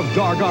the end of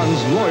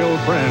Gargon's loyal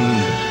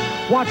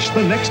friend? Watch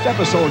the next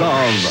episode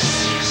of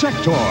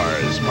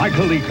Sectors by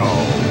Coleco.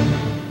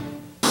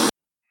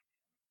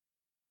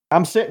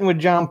 I'm sitting with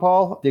John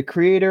Paul, the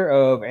creator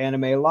of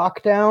Anime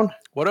Lockdown.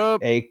 What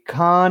up? A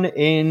con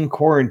in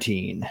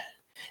quarantine.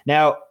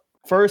 Now,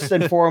 first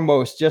and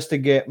foremost, just to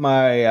get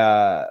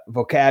my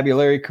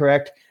vocabulary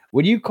correct,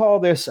 would you call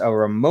this a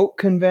remote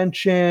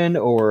convention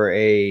or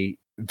a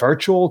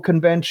virtual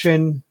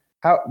convention?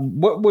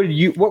 What were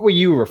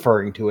you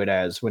referring to it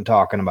as when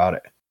talking about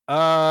it?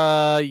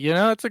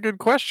 That's a good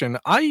question.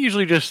 I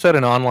usually just said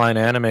an online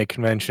anime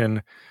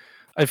convention.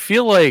 I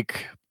feel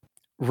like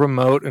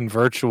remote and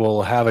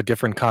virtual have a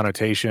different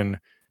connotation,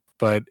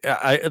 but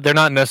they're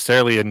not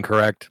necessarily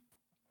incorrect.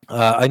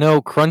 I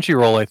know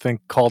Crunchyroll, I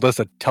think, called us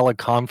a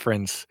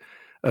teleconference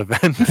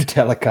event.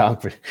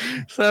 Teleconference.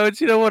 So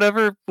it's,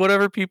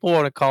 whatever people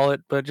want to call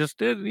it, but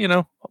just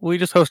we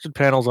just hosted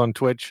panels on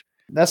Twitch.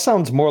 That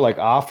sounds more like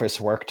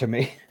office work to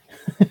me.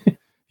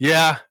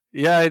 Yeah,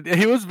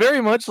 he was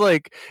very much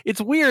like, it's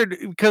weird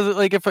because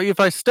like if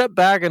I step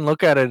back and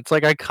look at it, it's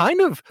like I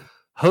kind of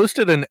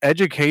hosted an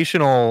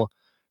educational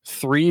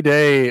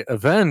 3-day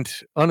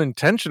event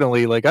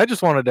unintentionally. Like I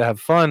just wanted to have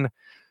fun,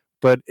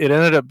 but it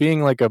ended up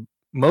being like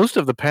most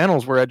of the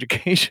panels were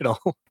educational.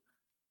 All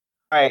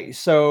right,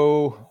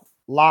 so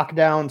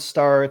lockdown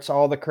starts,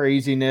 all the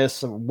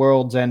craziness,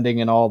 world's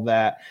ending and all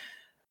that.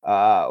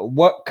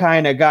 What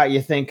kind of got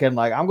you thinking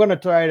like I'm going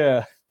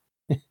to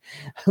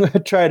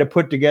try to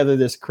put together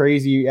this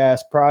crazy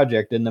ass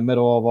project in the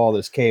middle of all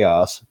this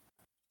chaos?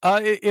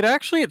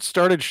 It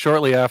started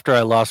shortly after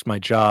I lost my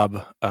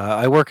job.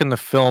 I work in the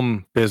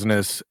film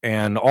business,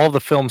 and all the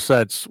film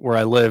sets where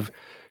I live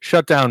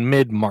shut down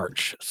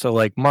mid-March. So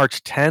like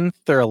March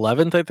 10th or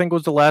 11th, I think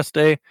was the last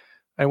day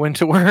I went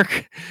to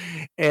work.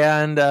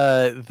 And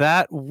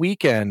that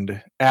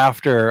weekend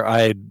after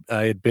I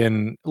had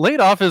been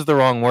laid off is the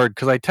wrong word,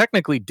 because I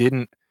technically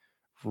didn't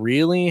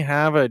really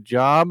have a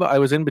job. I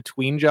was in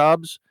between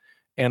jobs,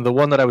 and the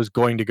one that I was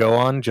going to go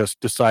on just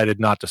decided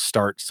not to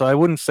start. So I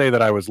wouldn't say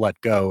that I was let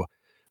go.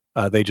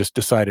 They just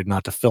decided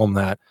not to film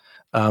that.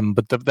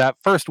 But that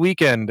first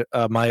weekend,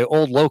 my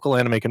old local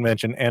anime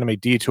convention, Anime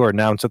Detour,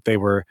 announced that they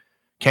were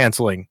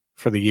canceling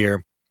for the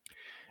year.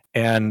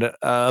 And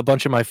a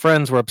bunch of my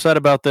friends were upset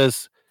about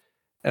this.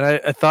 And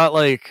I thought,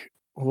 like,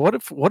 what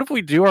if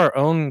we do our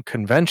own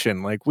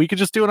convention? Like, we could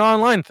just do an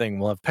online thing.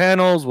 We'll have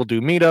panels, we'll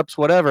do meetups,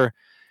 whatever.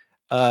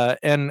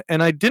 And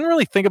I didn't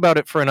really think about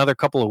it for another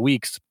couple of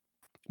weeks.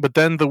 But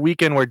then the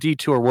weekend where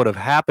Detour would have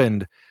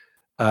happened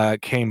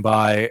came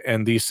by,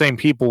 and these same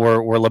people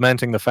were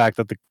lamenting the fact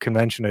that the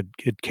convention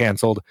had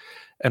canceled.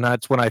 And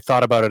that's when I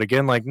thought about it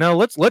again, like, no,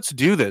 let's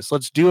do this.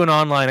 Let's do an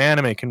online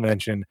anime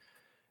convention.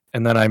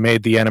 And then I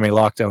made the Anime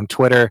Lockdown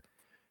Twitter,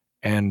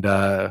 and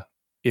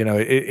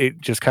it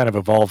just kind of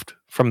evolved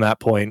from that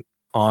point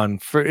on.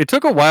 It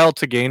took a while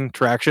to gain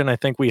traction. I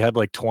think we had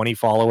like 20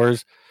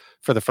 followers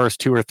for the first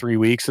 2 or 3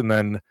 weeks, and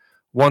then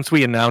once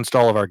we announced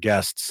all of our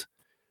guests,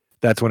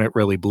 that's when it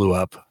really blew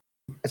up.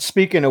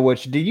 Speaking of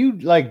which, did you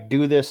like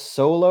do this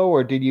solo,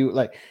 or did you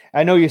like?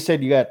 I know you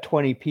said you got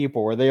 20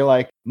 people. Were they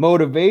like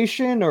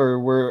motivation, or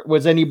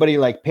was anybody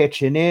like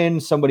pitching in?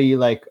 Somebody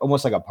like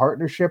almost like a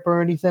partnership or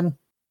anything?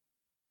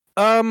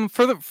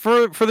 For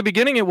the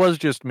beginning, it was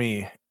just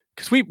me,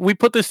 because we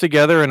put this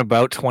together in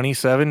about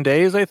 27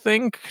 days, I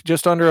think,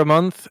 just under a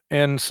month.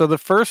 And so the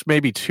first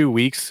maybe 2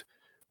 weeks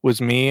was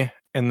me,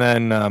 and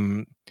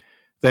then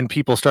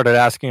people started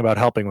asking about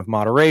helping with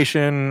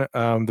moderation.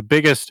 The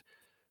biggest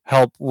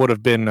help would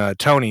have been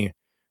Tony,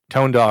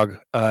 Tone Dog.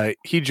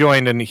 He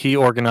joined and he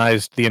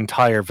organized the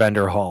entire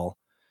vendor hall.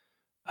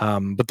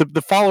 But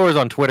the followers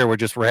on Twitter were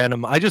just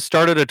random. I just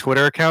started a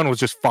Twitter account, was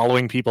just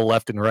following people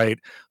left and right,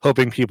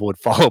 hoping people would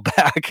follow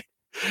back.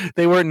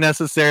 They weren't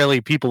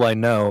necessarily people I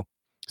know.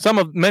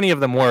 Many of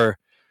them were.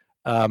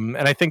 And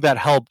I think that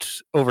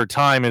helped over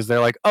time, is they're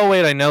like, oh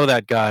wait, I know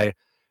that guy.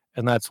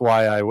 And that's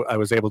why I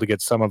was able to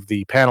get some of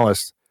the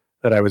panelists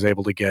that I was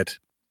able to get,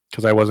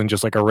 because I wasn't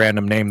just like a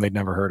random name they'd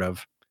never heard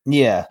of.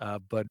 Yeah.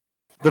 But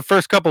the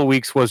first couple of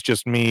weeks was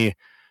just me.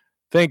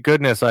 Thank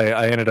goodness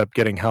I ended up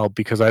getting help,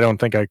 because I don't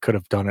think I could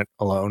have done it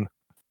alone.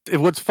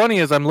 What's funny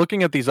is I'm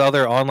looking at these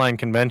other online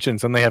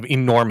conventions and they have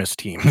enormous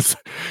teams.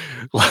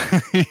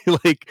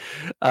 like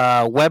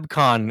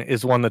WebCon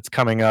is one that's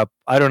coming up.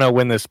 I don't know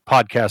when this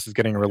podcast is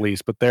getting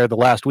released, but they're the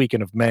last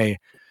weekend of May.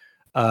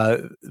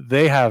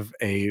 They have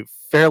a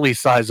fairly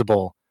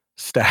sizable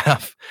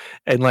staff,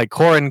 and like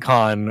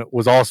CorinCon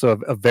was also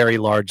a very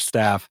large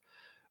staff.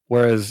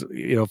 Whereas,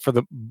 for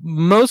the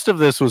most of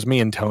this was me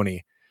and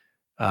Tony,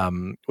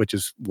 which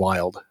is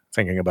wild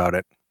thinking about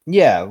it.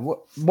 Yeah.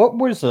 What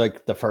was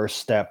like the first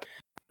step?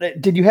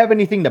 Did you have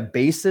anything to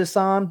base this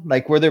on?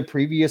 Like, were there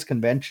previous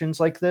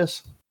conventions like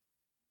this?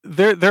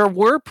 There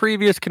were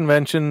previous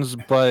conventions,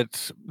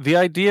 but the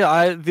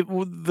idea,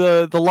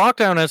 the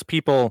lockdown as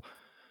people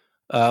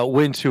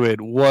went to it,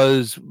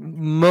 was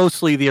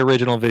mostly the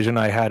original vision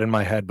I had in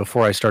my head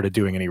before I started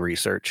doing any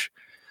research.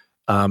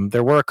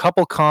 There were a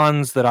couple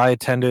cons that I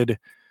attended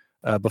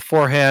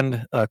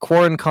beforehand.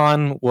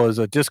 QuaranCon was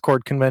a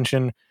Discord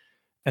convention,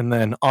 and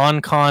then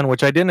OnCon,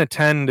 which I didn't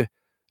attend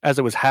as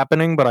it was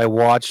happening, but I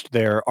watched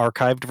their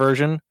archived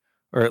version,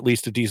 or at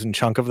least a decent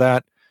chunk of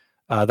that.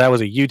 That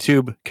was a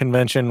YouTube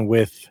convention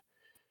with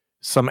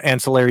some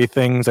ancillary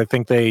things. I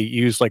think they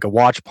used like a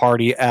watch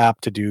party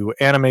app to do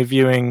anime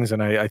viewings,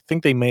 and I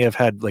think they may have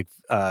had like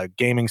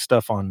gaming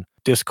stuff on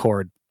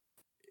Discord.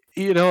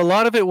 A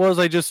lot of it was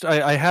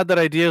I had that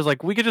idea, is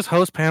like, we could just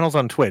host panels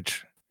on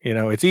Twitch.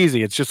 It's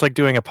easy. It's just like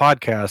doing a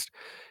podcast.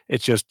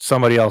 It's just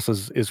somebody else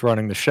is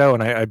running the show.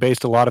 And I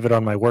based a lot of it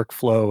on my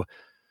workflow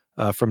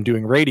from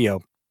doing radio.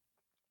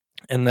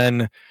 And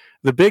then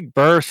the big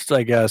burst,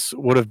 I guess,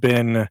 would have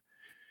been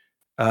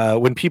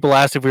when people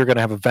asked if we were going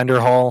to have a vendor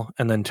hall,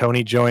 and then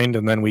Tony joined,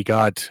 and then we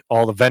got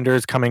all the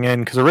vendors coming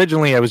in. Because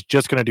originally I was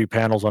just going to do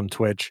panels on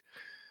Twitch.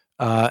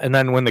 And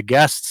then when the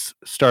guests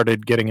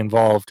started getting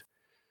involved,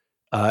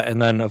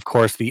 and then, of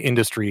course, the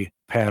industry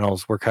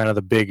panels were kind of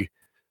the big,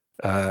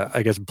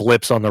 I guess,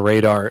 blips on the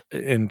radar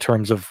in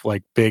terms of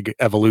like big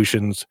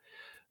evolutions.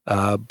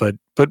 But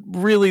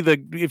really,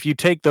 if you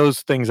take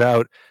those things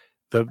out,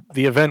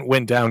 the event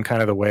went down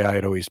kind of the way I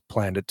had always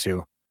planned it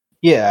to.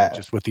 Yeah,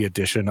 just with the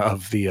addition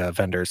of the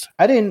vendors.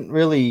 I didn't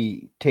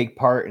really take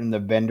part in the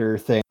vendor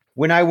thing.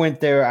 When I went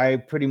there, I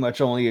pretty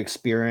much only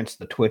experienced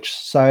the Twitch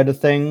side of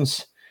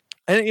things.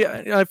 And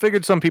yeah, I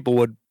figured some people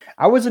would.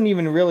 I wasn't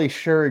even really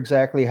sure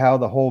exactly how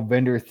the whole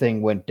vendor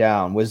thing went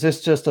down. Was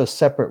this just a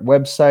separate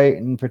website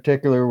in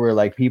particular where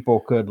like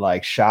people could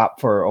like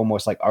shop for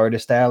almost like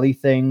Artist Alley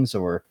things,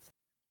 or?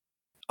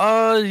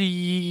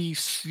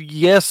 Yes-ish.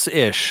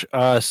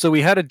 So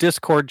we had a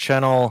Discord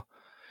channel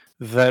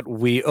that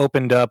we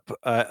opened up.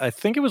 I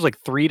think it was like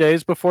 3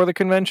 days before the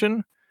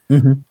convention.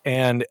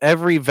 and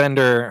every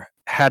vendor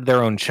had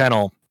their own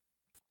channel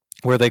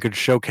where they could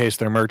showcase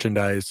their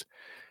merchandise,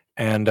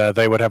 and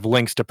they would have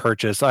links to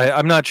purchase.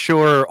 I'm not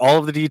sure all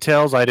of the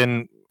details. I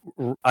didn't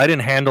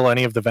handle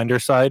any of the vendor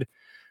side.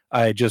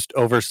 I just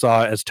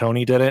oversaw as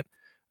Tony did it.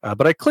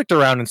 But I clicked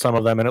around in some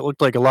of them, and it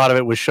looked like a lot of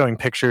it was showing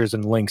pictures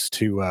and links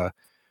to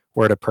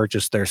where to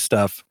purchase their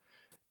stuff.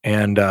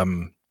 And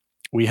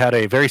we had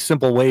a very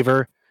simple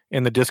waiver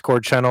in the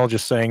Discord channel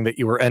just saying that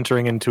you were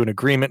entering into an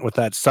agreement with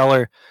that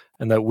seller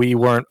and that we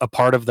weren't a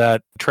part of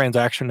that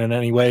transaction in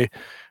any way.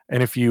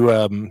 And if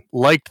you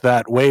liked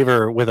that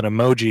waiver with an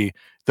emoji,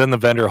 then the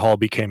vendor hall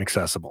became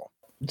accessible.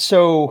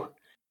 So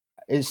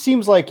it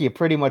seems like you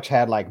pretty much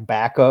had like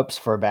backups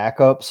for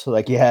backups.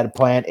 Like you had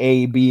plan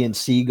A, B, and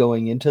C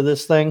going into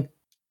this thing.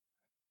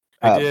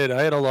 I did.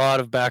 I had a lot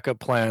of backup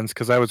plans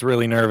because I was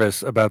really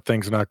nervous about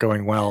things not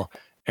going well.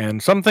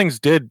 And some things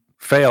did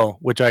fail,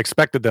 which I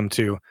expected them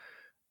to.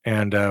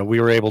 And we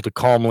were able to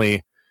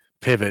calmly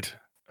pivot,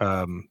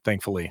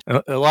 thankfully.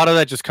 And a lot of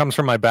that just comes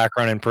from my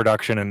background in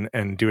production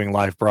and doing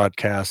live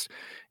broadcasts,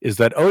 is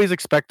that always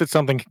expect that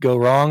something could go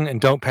wrong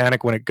and don't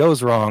panic when it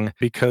goes wrong,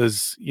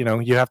 because, you know,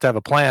 you have to have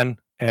a plan,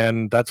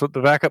 and that's what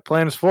the backup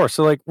plan is for.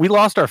 So like we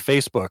lost our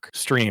Facebook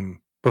stream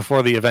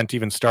before the event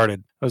even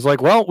started. I was like,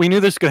 well, we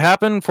knew this could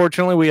happen.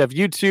 Fortunately, we have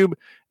YouTube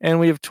and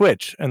we have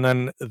Twitch. And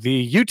then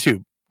the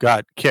YouTube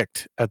got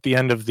kicked at the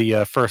end of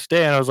the first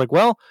day. And I was like,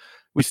 well,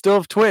 we still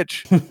have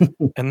Twitch.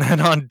 And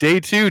then on day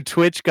 2,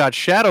 Twitch got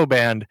shadow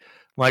banned.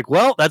 I'm like,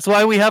 well, that's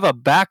why we have a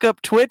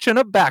backup Twitch and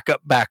a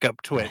backup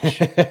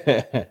Twitch.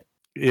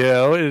 You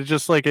know, it's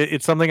just like,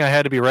 it's something I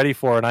had to be ready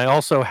for. And I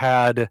also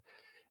had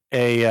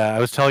I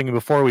was telling you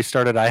before we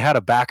started, I had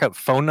a backup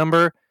phone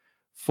number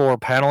for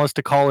panelists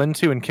to call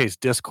into in case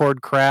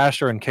Discord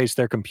crashed or in case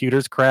their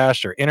computers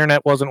crashed or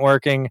internet wasn't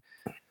working.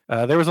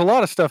 There was a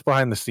lot of stuff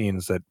behind the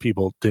scenes that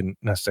people didn't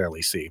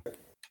necessarily see.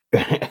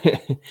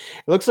 It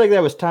looks like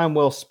that was time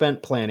well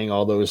spent planning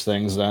all those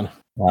things then.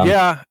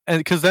 Yeah, and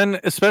because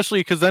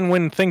then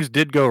when things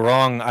did go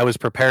wrong, I was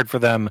prepared for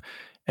them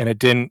and it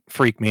didn't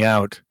freak me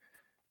out.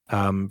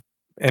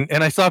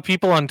 And I saw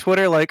people on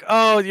Twitter like,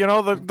 oh, you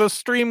know, the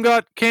stream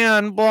got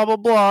canned, blah, blah,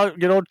 blah,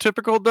 you know,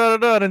 typical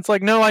da-da-da. And it's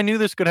like, no, I knew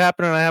this could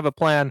happen and I have a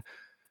plan.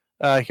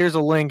 Here's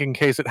a link in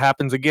case it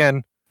happens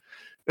again.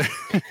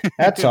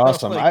 That's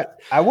awesome.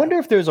 I wonder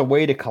if there's a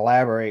way to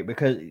collaborate,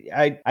 because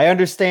I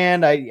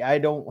understand I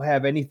don't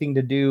have anything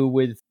to do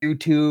with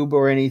YouTube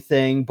or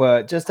anything,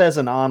 but just as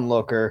an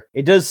onlooker,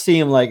 it does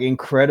seem like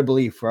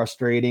incredibly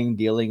frustrating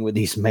dealing with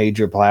these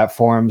major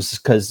platforms,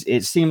 because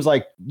it seems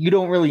like you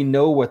don't really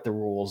know what the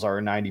rules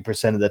are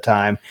 90% of the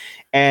time,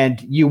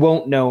 and you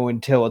won't know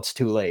until it's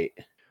too late.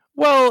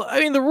 Well, I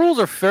mean, the rules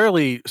are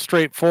fairly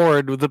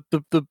straightforward.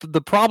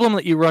 The problem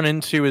that you run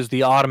into is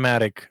the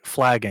automatic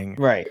flagging.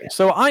 Right.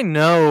 So I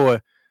know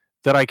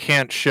that I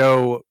can't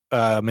show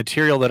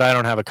material that I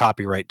don't have a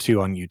copyright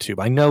to on YouTube.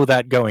 I know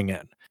that going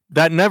in.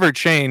 That never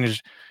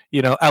changed,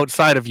 you know,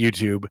 outside of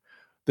YouTube.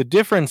 The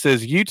difference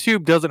is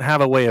YouTube doesn't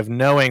have a way of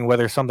knowing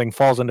whether something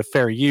falls into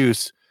fair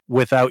use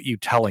without you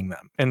telling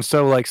them. And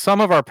so, like, some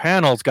of our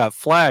panels got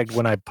flagged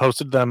when I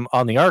posted them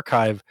on the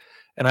archive.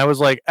 And I was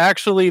like,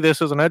 actually,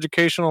 this is an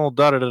educational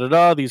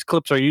da-da-da-da-da. These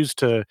clips are used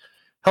to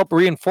help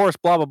reinforce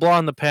blah, blah, blah.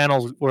 And the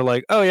panels were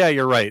like, oh, yeah,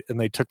 you're right. And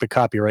they took the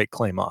copyright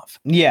claim off.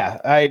 Yeah,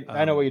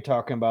 I know what you're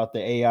talking about. The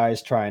AI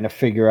is trying to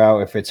figure out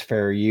if it's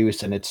fair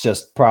use, and it's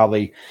just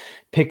probably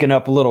picking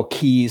up little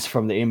keys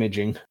from the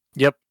imaging.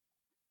 Yep.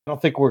 I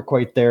don't think we're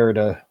quite there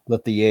to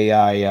let the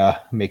AI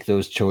make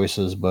those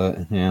choices, but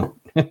yeah.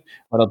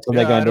 What else are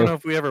they going to do? I don't know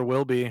if we ever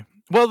will be.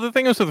 Well, the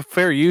thing is with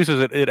fair use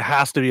is it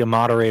has to be a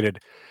moderated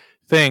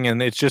thing,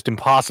 and it's just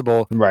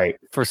impossible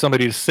for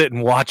somebody to sit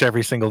and watch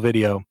every single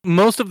video.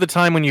 Most of the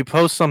time when you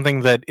post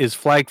something that is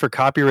flagged for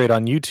copyright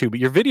on YouTube,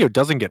 your video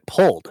doesn't get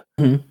pulled.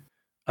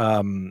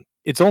 Mm-hmm.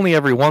 It's only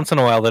every once in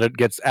a while that it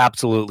gets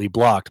absolutely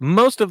blocked.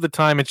 Most of the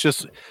time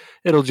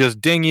it'll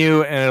just ding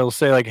you and it'll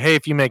say like, hey,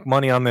 if you make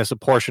money on this, a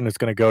portion is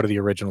going to go to the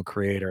original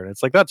creator. And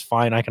it's like, that's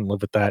fine, I can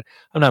live with that.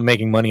 I'm not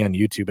making money on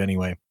YouTube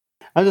anyway.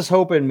 I'm just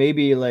hoping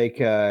maybe like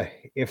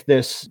if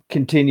this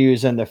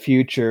continues in the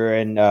future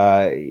and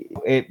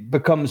it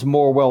becomes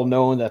more well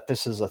known that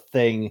this is a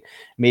thing,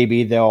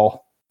 maybe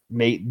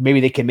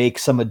maybe they can make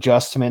some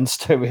adjustments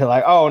to be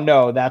like, oh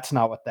no, that's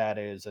not what that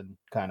is, and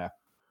kind of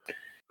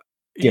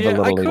give a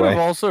little I could leeway. have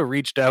also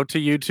reached out to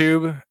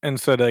YouTube and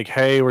said like,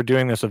 hey, we're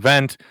doing this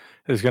event.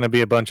 There's going to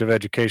be a bunch of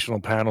educational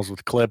panels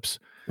with clips.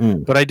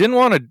 But I didn't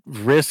want to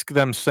risk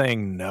them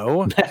saying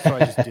no, so I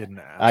just didn't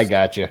ask. I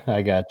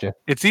got you.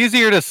 It's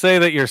easier to say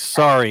that you're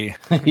sorry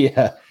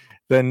yeah,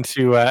 than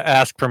to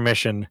ask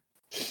permission.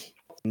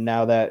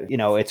 Now that, you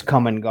know, it's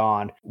come and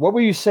gone, what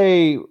would you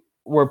say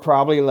were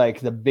probably like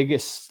the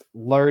biggest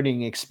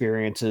learning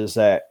experiences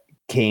that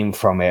came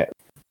from it?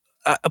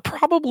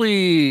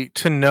 Probably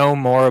to know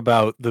more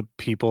about the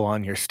people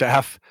on your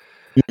staff.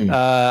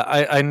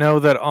 I know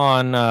that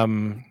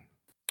on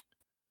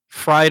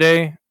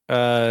Friday,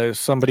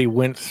 somebody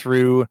went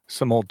through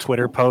some old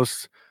Twitter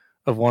posts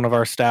of one of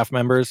our staff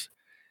members,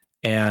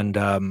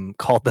 and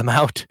called them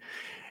out.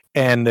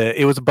 And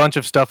it was a bunch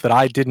of stuff that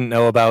I didn't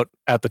know about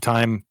at the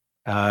time.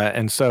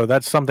 And so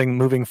that's something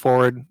moving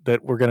forward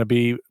that we're going to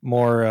be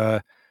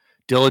more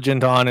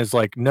diligent on, is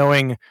like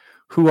knowing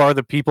who are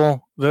the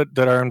people that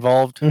are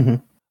involved. Mm-hmm.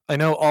 I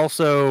know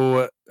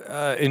also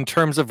in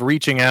terms of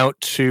reaching out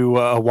to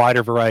a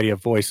wider variety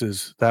of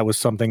voices, that was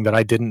something that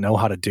I didn't know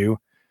how to do.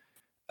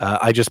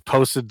 I just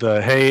posted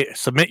hey,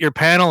 submit your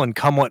panel and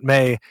come what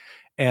may.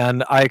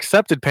 And I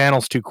accepted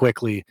panels too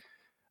quickly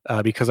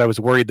because I was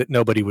worried that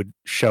nobody would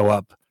show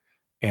up.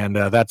 And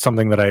that's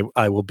something that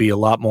I will be a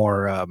lot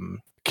more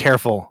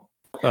careful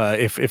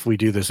if we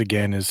do this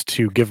again, is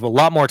to give a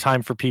lot more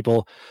time for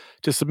people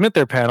to submit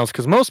their panels,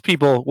 because most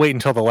people wait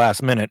until the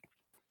last minute.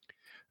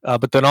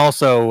 But then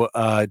also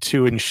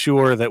to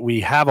ensure that we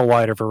have a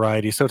wider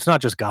variety. So it's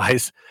not just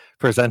guys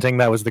presenting.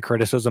 That was the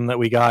criticism that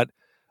we got.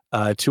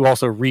 To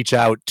also reach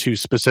out to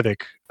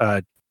specific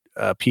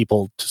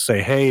people to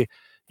say, hey,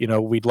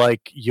 we'd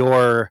like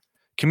your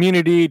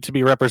community to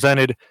be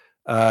represented.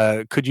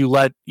 Could you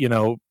let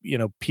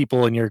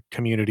people in your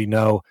community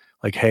know,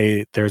 like,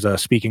 hey, there's a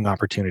speaking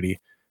opportunity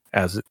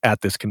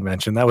at this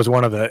convention? That was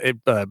one of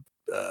the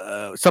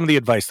some of the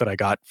advice that I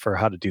got for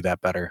how to do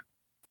that better.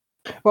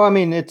 Well, I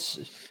mean, it's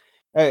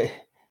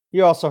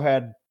you also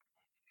had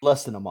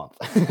less than a month.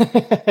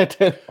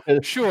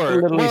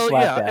 Sure. Well,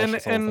 yeah,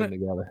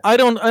 and I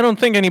don't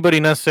think anybody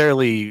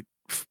necessarily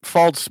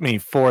faults me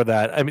for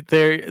that. I mean,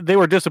 they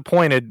were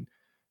disappointed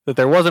that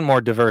there wasn't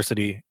more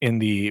diversity in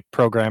the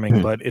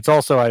programming, but it's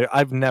also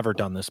I've never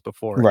done this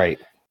before, right?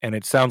 And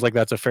it sounds like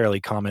that's a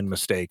fairly common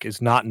mistake,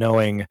 is not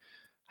knowing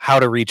how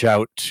to reach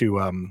out to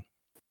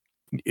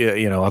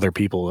other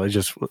people. I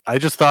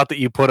just thought that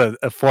you put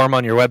a form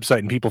on your website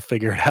and people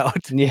figure it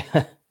out.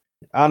 Yeah.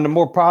 On the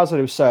more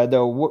positive side,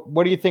 though,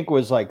 what do you think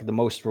was like the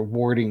most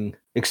rewarding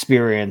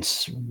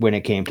experience when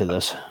it came to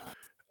this?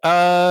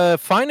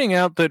 Finding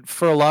out that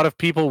for a lot of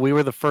people, we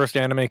were the first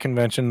anime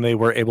convention they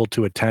were able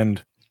to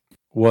attend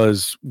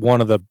was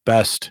one of the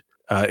best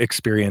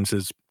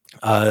experiences.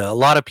 A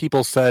lot of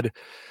people said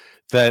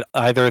that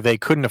either they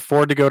couldn't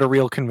afford to go to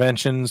real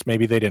conventions,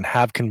 maybe they didn't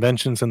have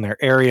conventions in their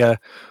area,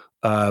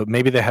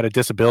 maybe they had a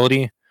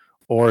disability,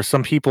 or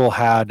some people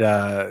had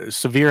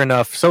severe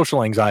enough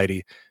social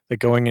anxiety that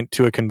going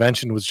into a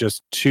convention was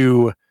just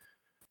too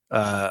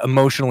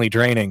emotionally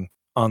draining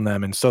on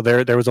them. And so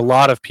there was a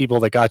lot of people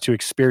that got to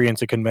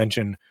experience a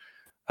convention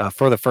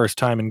for the first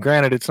time. And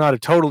granted, it's not a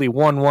totally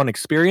one-one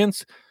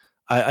experience.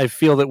 I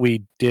feel that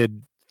we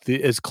did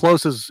as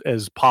close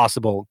as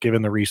possible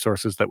given the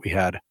resources that we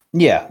had.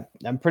 Yeah,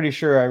 I'm pretty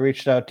sure I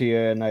reached out to you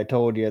and I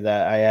told you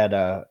that I had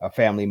a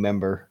family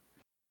member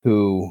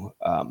who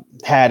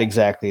had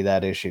exactly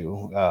that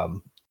issue.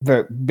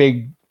 Very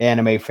big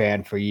anime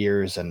fan for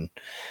years, and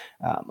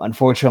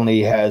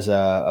unfortunately has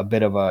a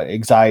bit of a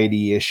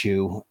anxiety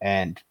issue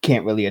and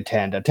can't really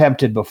attend.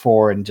 Attempted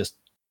before and just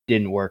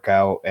didn't work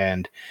out.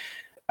 And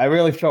I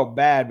really felt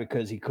bad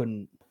because he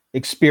couldn't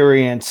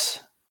experience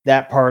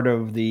that part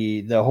of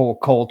the whole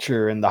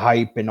culture and the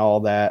hype and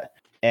all that.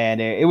 And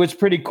it was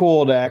pretty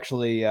cool to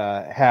actually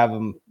have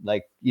him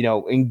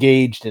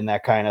engaged in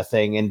that kind of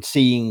thing and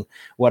seeing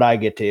what I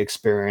get to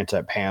experience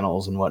at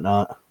panels and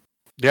whatnot.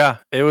 Yeah,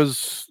 that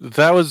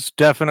was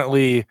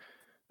definitely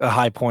a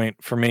high point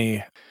for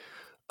me.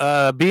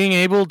 Being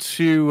able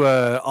to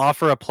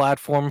offer a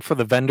platform for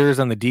the vendors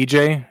and the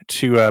DJ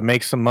to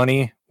make some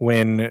money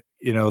when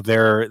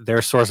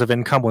their source of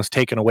income was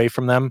taken away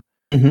from them,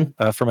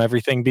 from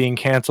everything being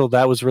canceled,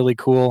 that was really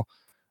cool.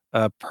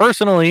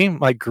 Personally,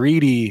 my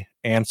greedy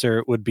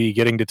answer would be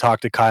getting to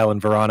talk to Kyle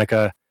and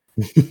Veronica.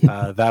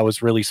 That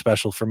was really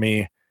special for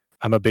me.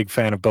 I'm a big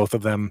fan of both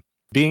of them.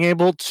 Being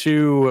able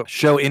to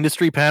show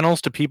industry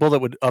panels to people that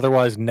would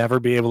otherwise never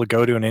be able to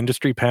go to an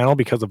industry panel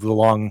because of the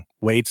long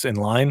waits in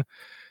line,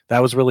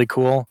 that was really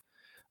cool.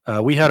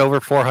 We had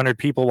over 400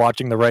 people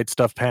watching the Right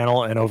Stuff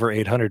panel and over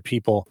 800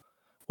 people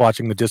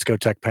watching the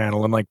Discotheque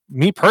panel. And like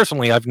me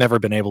personally, I've never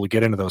been able to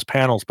get into those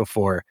panels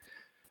before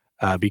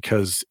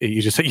because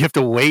you have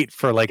to wait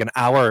for like an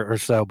hour or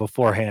so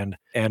beforehand.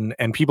 And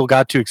people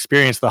got to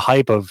experience the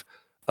hype of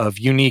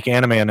unique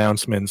anime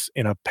announcements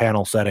in a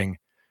panel setting.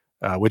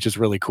 Which is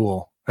really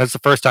cool. That's the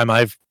first time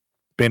I've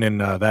been in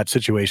that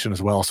situation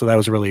as well. So that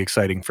was really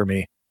exciting for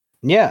me.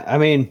 Yeah, I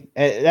mean,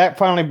 that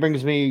finally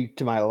brings me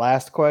to my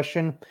last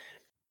question.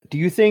 Do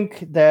you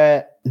think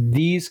that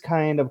these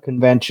kind of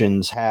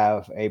conventions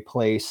have a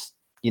place,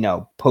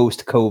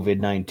 post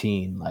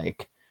COVID-19?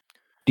 Like,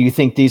 do you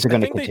think these are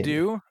going to continue? They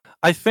do.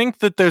 I think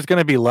that there's going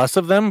to be less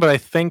of them, but I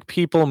think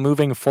people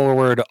moving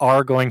forward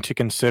are going to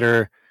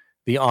consider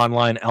the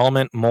online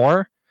element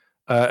more,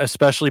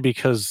 especially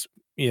because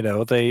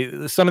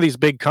some of these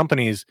big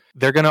companies,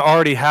 they're going to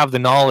already have the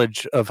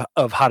knowledge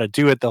of how to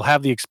do it. They'll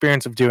have the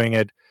experience of doing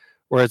it.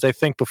 Whereas I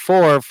think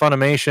before,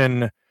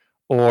 Funimation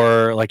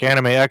or like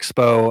Anime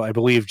Expo, I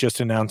believe, just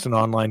announced an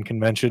online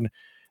convention.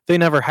 They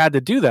never had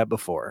to do that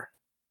before.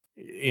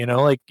 Maybe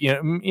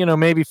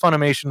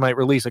Funimation might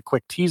release a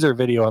quick teaser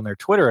video on their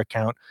Twitter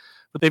account,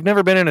 but they've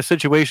never been in a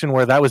situation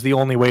where that was the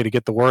only way to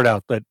get the word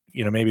out that,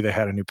 maybe they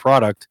had a new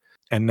product.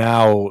 And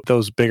now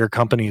those bigger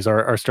companies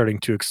are starting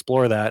to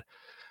explore that.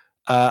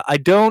 I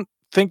don't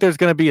think there's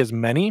going to be as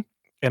many.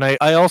 And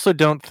I also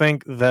don't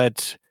think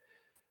that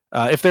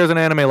if there's an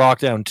Anime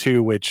Lockdown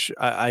 2, which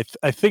I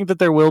think that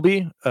there will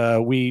be,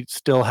 we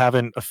still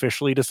haven't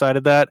officially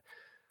decided that.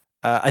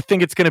 I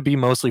think it's going to be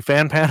mostly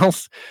fan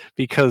panels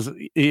because,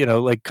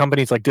 like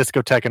companies like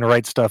Discotech and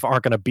Right Stuff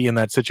aren't going to be in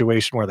that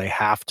situation where they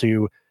have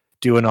to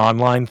do an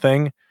online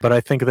thing. But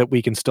I think that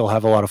we can still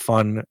have a lot of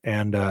fun.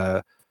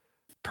 And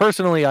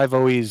personally, I've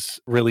always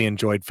really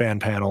enjoyed fan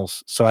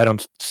panels. So I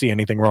don't see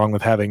anything wrong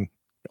with having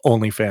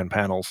only fan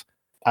panels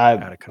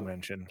at a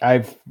convention.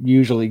 I've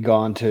usually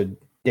gone to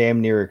damn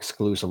near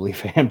exclusively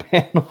fan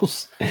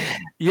panels.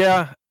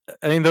 Yeah.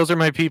 I mean, those are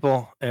my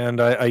people,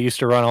 and I used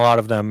to run a lot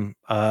of them.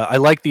 I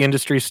like the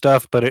industry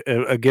stuff, but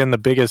again, the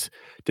biggest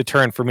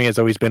deterrent for me has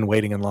always been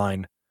waiting in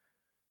line.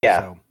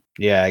 Yeah. So.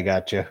 Yeah, I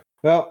got you.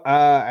 Well,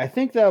 I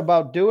think that'll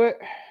about do it.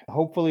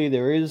 Hopefully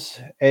there is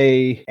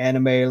a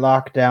Anime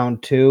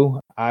Lockdown 2.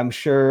 I'm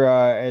sure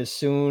as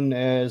soon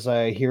as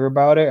I hear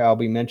about it, I'll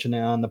be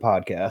mentioning it on the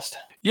podcast.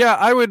 Yeah,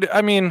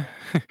 I mean,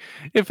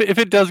 if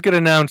it does get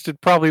announced,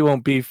 it probably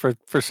won't be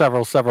for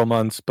several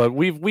months, but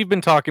we've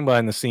been talking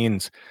behind the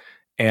scenes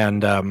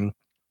and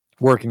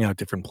working out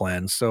different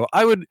plans. So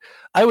I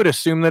would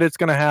assume that it's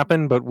going to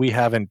happen, but we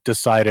haven't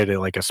decided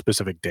like a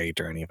specific date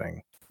or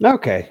anything.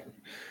 Okay.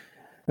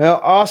 Well,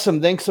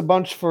 awesome. Thanks a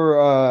bunch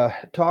for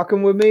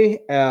talking with me.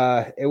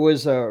 It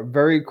was a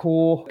very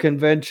cool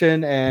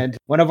convention, and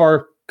one of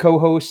our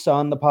co-hosts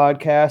on the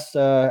podcast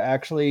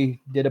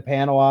actually did a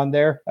panel on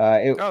there.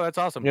 Oh, that's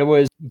awesome. It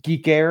was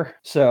Geek Air.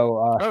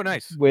 So oh,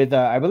 nice. With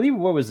I believe,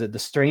 what was it, the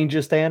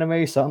strangest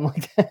anime, something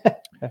like that.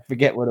 I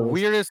forget what it was.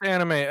 Weirdest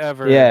anime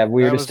ever. Yeah,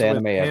 weirdest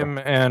anime ever. Him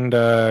and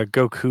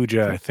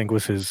Gokuja, I think,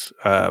 was his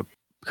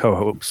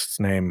co-host's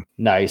name.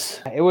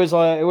 Nice. It was a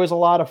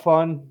lot of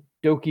fun.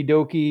 Doki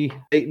Doki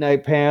late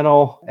night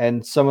panel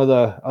and some of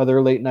the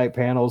other late night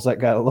panels that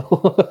got a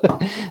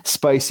little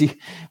spicy,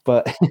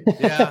 but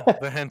yeah,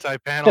 the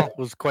hentai panel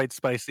was quite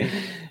spicy.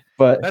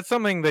 But that's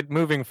something that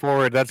moving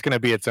forward, that's going to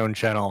be its own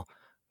channel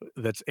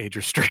that's age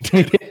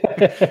restricted.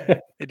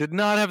 It did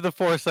not have the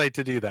foresight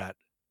to do that.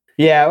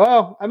 Yeah,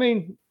 well, I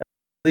mean, at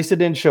least it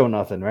didn't show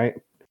nothing, right?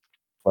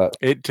 But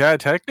it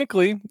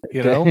technically,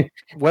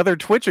 whether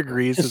Twitch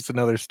agrees, it's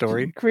another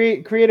story.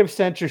 Creative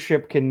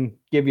censorship can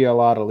give you a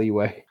lot of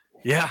leeway.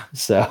 Yeah.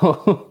 So,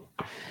 all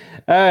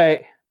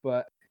right,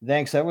 but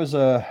thanks. That was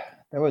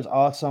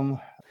awesome.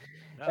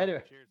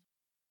 Anyway.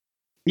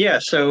 Yeah.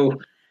 So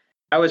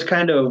I was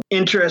kind of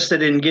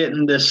interested in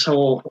getting this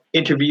whole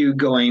interview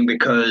going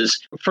because,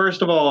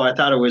 first of all, I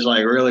thought it was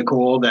like really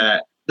cool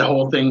that the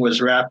whole thing was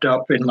wrapped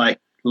up in like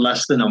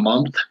less than a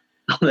month,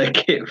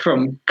 like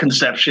from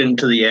conception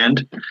to the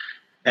end.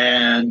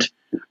 And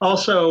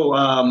also,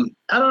 I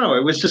don't know,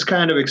 it was just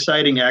kind of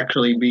exciting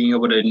actually being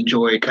able to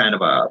enjoy kind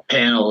of a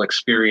panel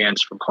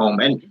experience from home.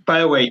 And by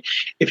the way,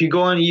 if you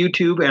go on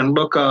YouTube and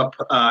look up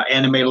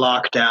Anime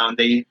Lockdown,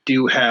 they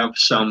do have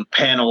some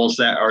panels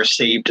that are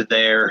saved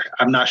there.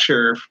 I'm not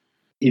sure if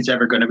he's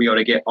ever going to be able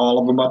to get all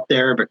of them up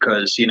there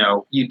because,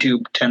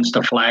 YouTube tends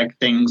to flag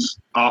things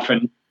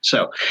often.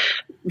 So,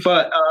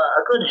 but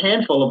a good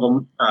handful of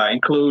them,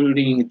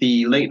 including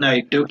the late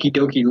night Doki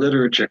Doki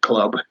Literature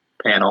Club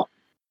panel.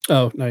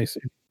 Oh, nice.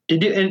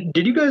 Did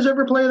you guys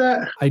ever play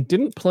that? I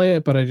didn't play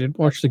it, but I did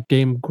watch the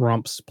Game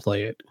Grumps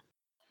play it.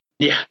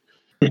 Yeah.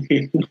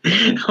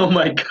 Oh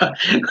my god,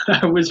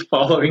 I was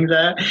following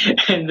that,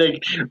 and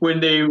like when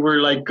they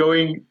were like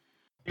going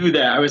through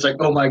that, I was like,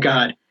 oh my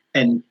god,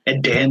 and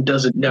Dan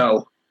doesn't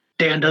know.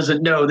 Dan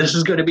doesn't know. This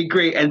is going to be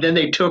great. And then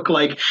they took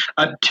like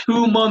a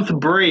 2-month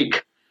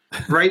break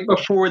right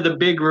before the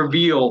big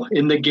reveal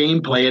in the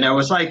gameplay, and I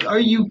was like, are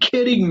you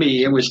kidding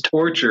me? It was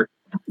torture.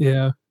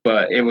 Yeah.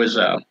 But it was,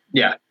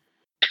 yeah.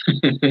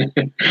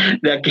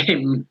 That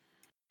game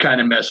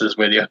kind of messes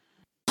with you.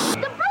 The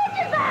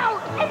bridge is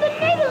out, and the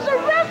natives are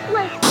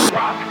restless.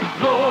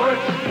 Rock Lords,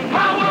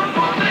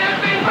 powerful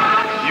living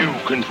rocks.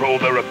 You control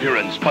their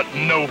appearance, but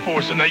no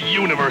force in the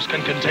universe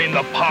can contain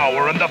the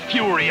power and the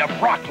fury of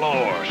Rock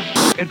Lords.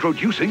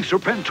 Introducing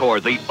Serpentor,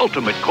 the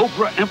ultimate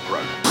Cobra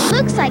Emperor.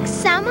 Looks like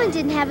someone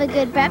didn't have a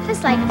good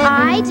breakfast like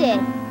I did.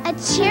 A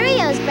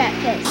Cheerios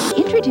breakfast.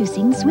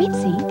 Introducing Sweet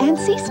Sea and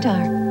Sea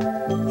Star.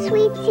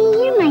 Sweet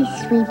Sea, you're my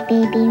sweet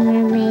baby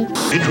mermaid.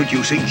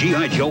 Introducing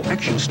G.I. Joe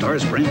Action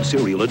Stars brand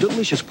cereal, a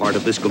delicious part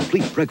of this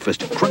complete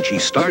breakfast. Crunchy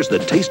stars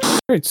that taste... All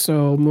right,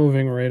 so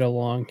moving right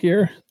along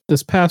here.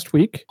 This past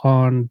week,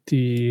 on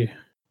the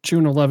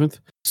June 11th,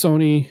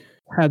 Sony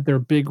had their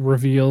big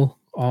reveal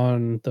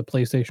on the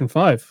PlayStation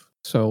 5.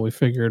 So we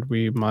figured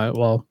we might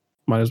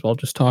as well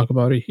just talk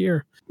about it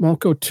here. Won't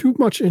go too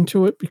much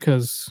into it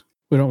because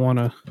we don't want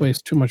to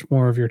waste too much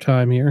more of your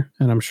time here.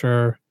 And I'm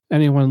sure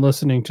anyone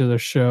listening to the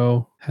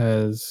show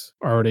has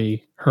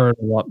already heard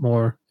a lot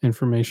more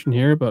information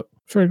here, but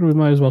figured we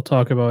might as well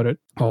talk about it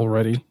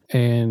already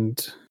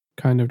and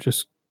kind of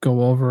just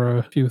go over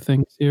a few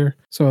things here.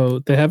 So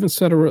they haven't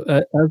set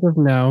as of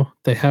now,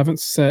 they haven't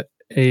set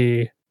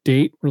a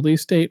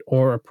release date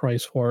or a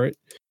price for it,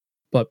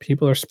 but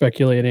people are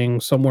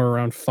speculating somewhere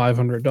around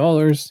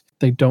 $500.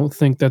 They don't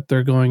think that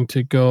they're going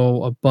to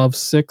go above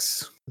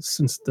 $600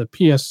 since the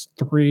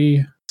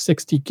PS3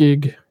 60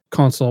 gig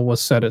console was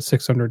set at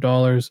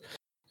 $600.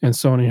 And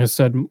Sony has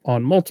said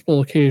on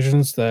multiple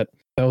occasions that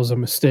was a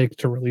mistake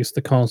to release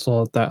the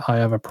console at that high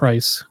of a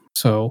price.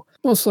 So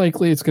most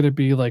likely it's going to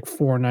be like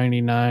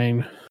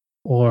 $499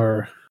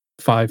 or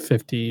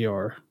 $550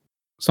 or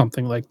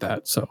something like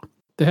that. So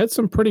they had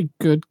some pretty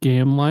good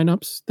game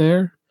lineups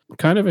there. I'm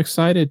kind of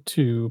excited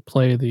to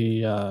play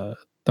the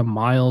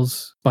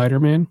Miles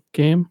Spider-Man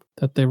game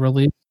that they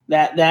released.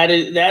 That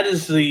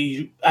is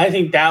I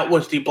think that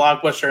was the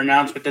blockbuster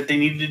announcement that they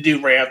needed to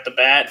do right off the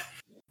bat,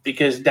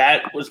 because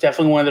that was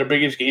definitely one of their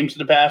biggest games in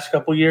the past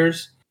couple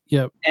years.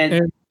 Yep.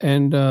 And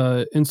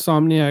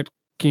Insomniac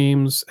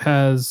Games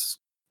has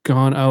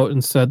gone out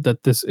and said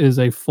that this is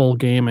a full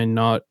game and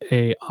not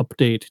a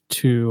update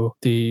to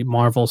the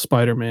Marvel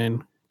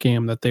Spider-Man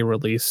game that they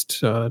released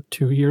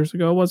 2 years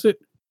ago, was it?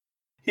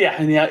 Yeah,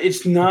 and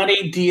it's not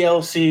a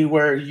DLC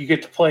where you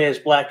get to play as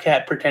Black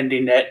Cat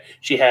pretending that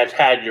she has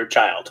had your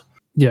child.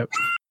 Yep.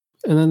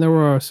 And then there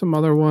were some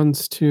other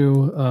ones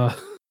too.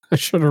 I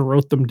should have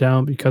wrote them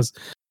down because...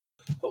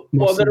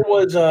 Well, there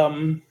was...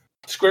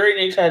 Square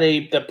Enix had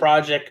the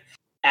project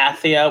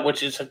Athia,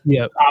 which is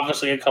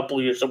obviously a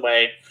couple years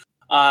away.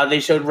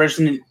 They showed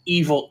Resident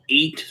Evil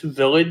 8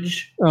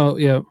 Village. Oh,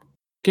 yeah.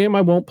 Game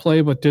I won't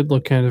play, but did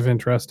look kind of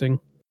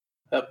interesting.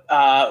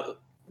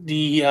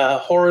 The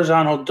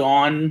Horizontal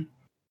Dawn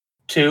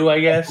 2, I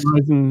guess.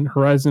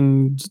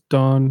 Horizon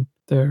Dawn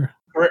there.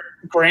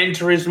 Gran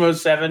Turismo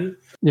 7.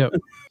 Yep.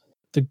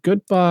 The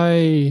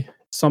Goodbye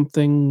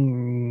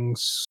something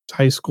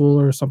high school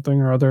or something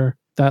or other.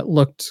 That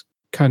looked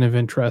kind of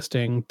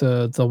interesting.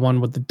 The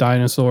one with the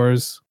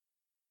dinosaurs.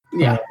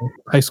 Yeah.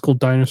 High school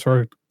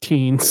dinosaur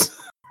teens.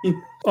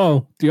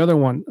 Oh, the other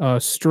one,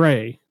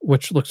 Stray,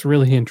 which looks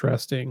really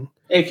interesting.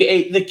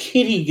 AKA the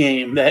kitty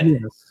game that...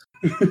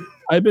 Yes.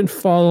 I've been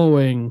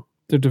following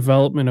the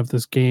development of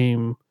this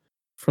game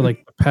for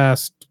like the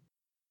past,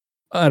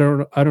 I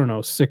don't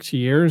know, 6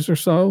 years or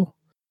so.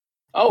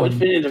 Oh, it's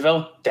been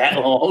developed that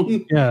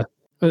long? Yeah,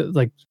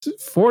 like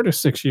 4 to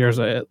 6 years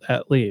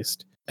at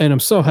least. And I'm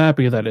so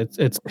happy that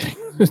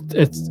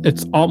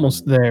it's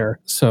almost there.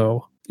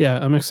 So yeah,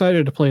 I'm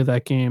excited to play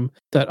that game.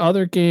 That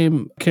other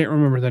game, can't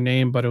remember the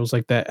name, but it was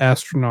like that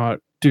astronaut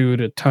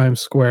dude at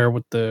Times Square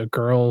with the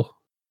girl.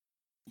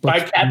 By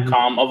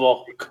Capcom of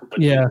all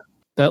companies. Yeah,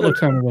 that looked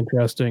kind of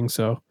interesting.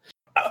 So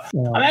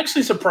I'm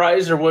actually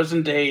surprised there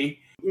wasn't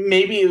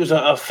maybe it was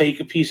a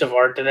fake piece of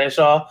art that I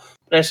saw,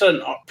 but I saw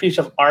a piece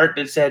of art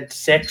that said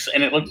 6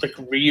 and it looked like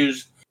a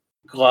reused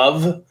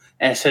glove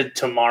and it said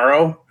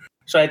tomorrow.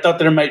 So I thought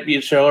there might be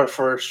a trailer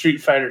for Street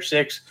Fighter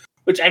 6,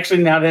 which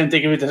actually, now that I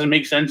think of it, doesn't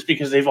make sense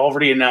because they've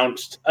already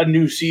announced a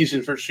new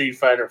season for Street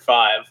Fighter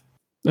 5.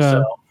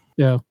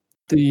 Yeah,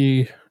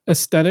 the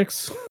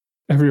aesthetics,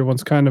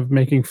 everyone's kind of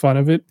making fun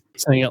of it,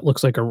 saying it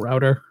looks like a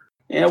router.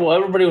 Yeah, well,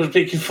 everybody was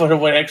making fun of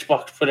what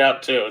Xbox put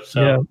out too.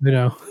 So yeah, you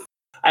know.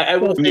 I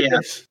will say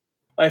this.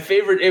 My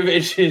favorite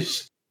image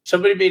is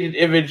somebody made an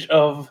image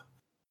of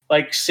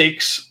like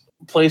 6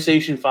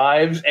 PlayStation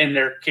 5s and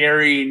they're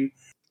carrying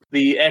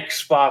the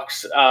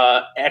Xbox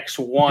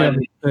X1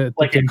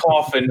 like a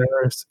coffin.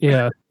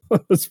 Yeah,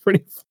 that's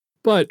pretty.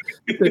 But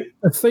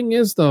the thing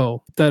is,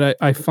 though, that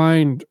I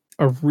find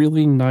a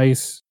really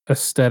nice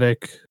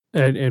aesthetic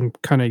and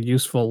kind of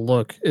useful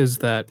look is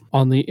that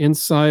on the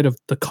inside of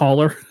the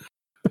collar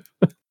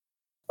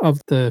of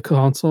the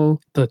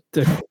console, the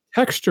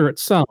texture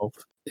itself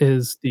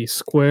is the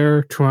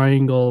square,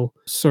 triangle,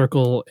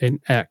 circle, and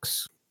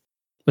X,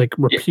 like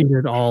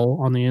repeated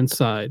all on the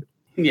inside.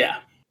 Yeah.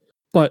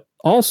 But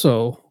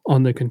also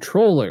on the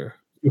controller,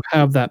 you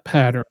have that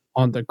pattern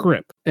on the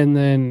grip. And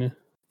then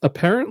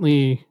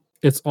apparently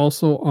it's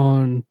also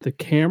on the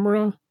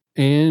camera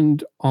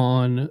and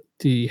on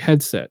the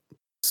headset.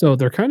 So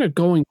they're kind of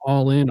going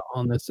all in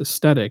on this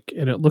aesthetic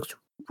and it looks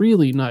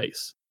really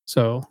nice.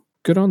 So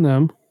good on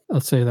them.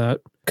 I'll say that.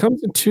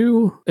 Comes in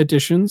 2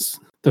 editions.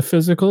 The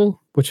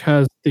physical, which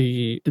has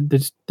the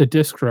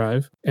disc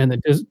drive, and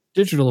the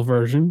digital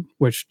version,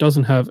 which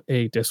doesn't have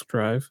a disc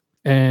drive.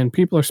 And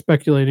people are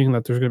speculating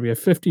that there's going to be a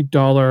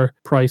 $50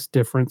 price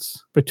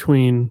difference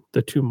between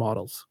the 2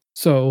 models.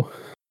 So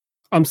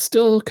I'm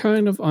still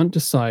kind of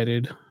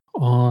undecided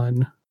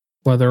on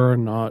whether or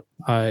not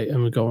I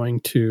am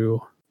going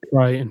to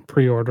try and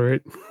pre-order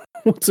it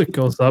once it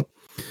goes up.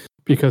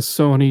 Because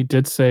Sony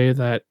did say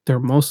that they're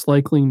most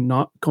likely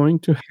not going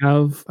to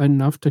have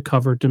enough to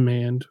cover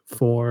demand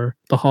for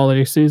the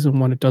holiday season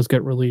when it does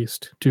get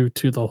released, due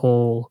to the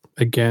whole,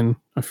 again,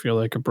 I feel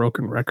like a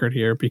broken record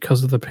here,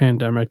 because of the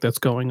pandemic that's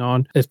going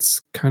on.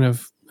 It's kind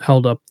of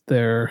held up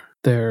their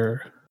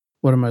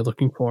what am I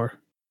looking for?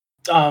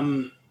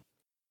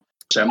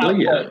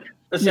 Assembly,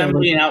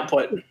 Assembly and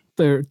output.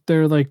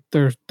 They're like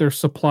their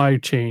supply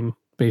chain,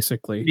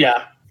 basically.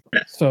 Yeah.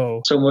 So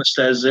It's almost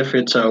as if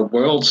it's a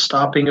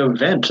world-stopping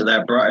event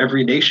that brought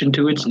every nation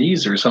to its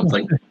knees or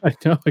something. I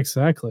know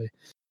exactly.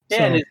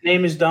 Yeah, and his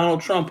name is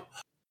Donald Trump.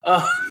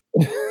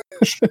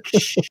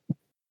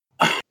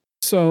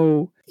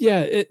 So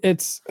yeah,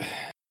 it's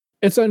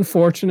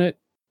unfortunate,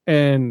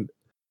 and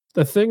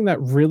the thing that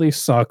really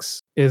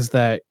sucks is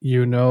that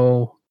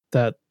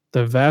that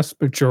the vast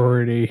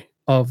majority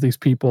of these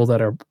people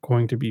that are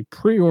going to be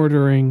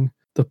pre-ordering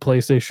the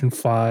PlayStation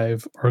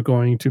 5 are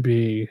going to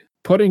be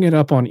putting it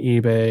up on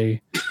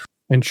eBay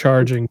and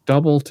charging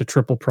double to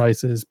triple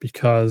prices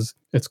because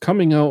it's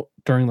coming out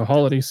during the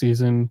holiday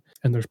season,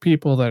 and there's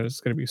people that is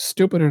going to be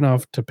stupid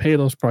enough to pay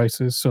those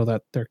prices so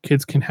that their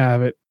kids can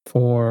have it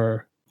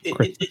for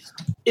Christmas.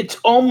 It's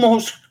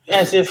almost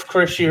as if,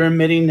 Chris, you're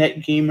admitting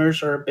that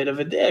gamers are a bit of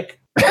a dick.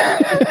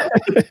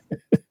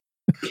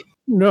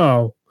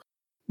 No.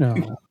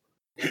 Well,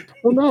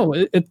 no.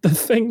 The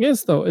thing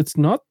is, though, it's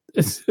not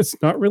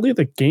really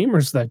the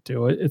gamers that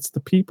do it. It's the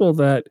people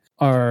that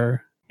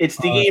are. It's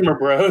the gamer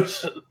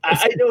bros.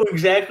 I know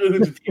exactly who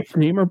the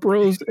gamer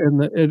bros,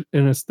 and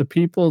it's the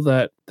people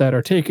that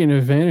are taking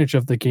advantage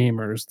of the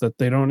gamers, that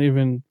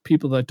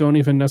people that don't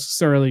even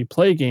necessarily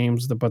play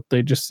games, but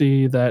they just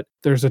see that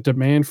there's a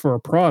demand for a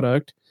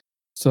product.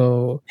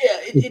 So yeah,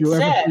 it's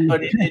sad,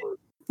 but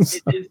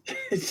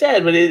it's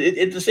sad, but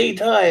at the same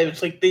time,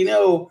 it's like they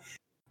know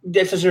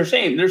that's as they're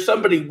saying. There's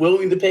somebody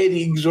willing to pay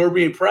the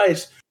exorbitant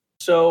price.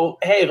 So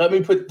hey, let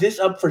me put this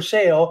up for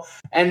sale,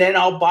 and then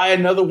I'll buy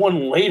another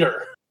one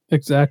later.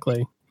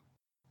 Exactly.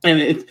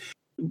 And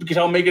because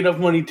I'll make enough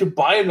money to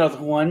buy another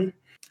one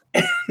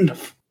and a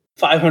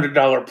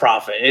 $500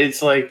 profit.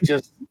 It's like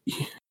just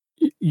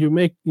you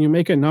make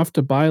enough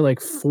to buy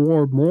like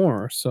 4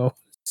 more. So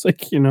it's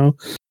like,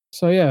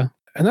 so yeah.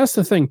 And that's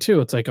the thing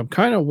too. It's like, I'm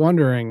kind of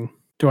wondering,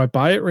 do I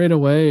buy it right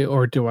away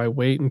or do I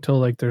wait until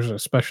like there's a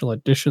special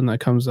edition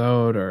that comes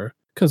out, or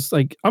because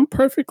like I'm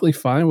perfectly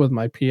fine with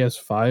my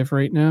PS5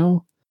 right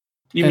now.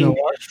 You mean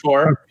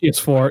PS4?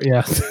 PS4,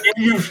 yeah.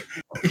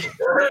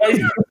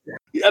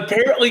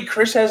 Apparently,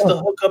 Chris has the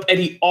hookup, and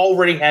he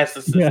already has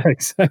the system. Yeah,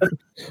 exactly.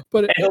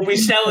 But and he'll be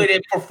selling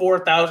it for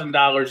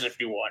 $4,000 if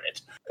you want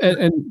it.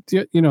 And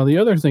the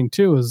other thing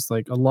too is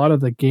like a lot of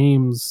the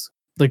games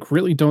like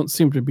really don't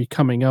seem to be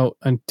coming out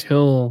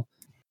until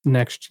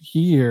next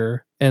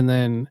year, and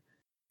then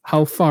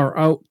how far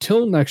out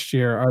till next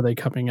year are they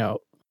coming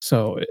out?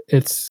 So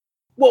it's.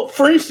 Well,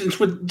 for instance,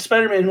 with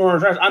Spider-Man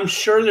Miles Morales, I'm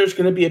sure there's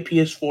going to be a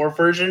PS4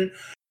 version.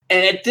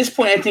 And at this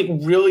point, I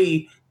think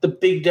really the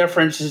big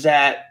difference is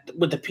that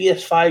with the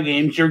PS5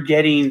 games, you're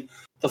getting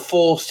the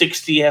full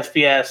 60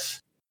 FPS,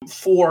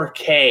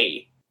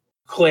 4K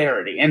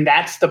clarity. And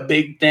that's the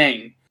big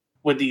thing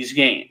with these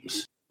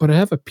games. But I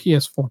have a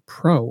PS4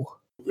 Pro.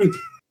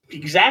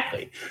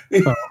 Exactly.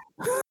 Oh.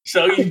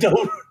 So you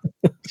don't...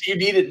 Do you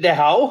need it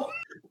now?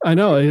 I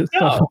know.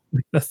 No.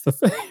 That's the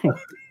thing.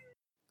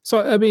 So,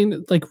 I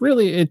mean, like,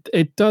 really,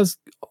 it does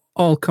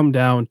all come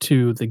down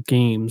to the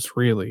games,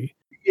 really.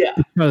 Yeah.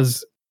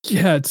 Because,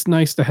 yeah, it's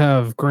nice to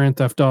have Grand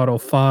Theft Auto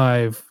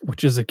 5,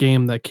 which is a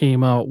game that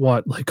came out,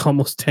 like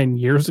almost 10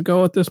 years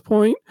ago at this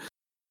point?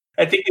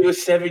 I think it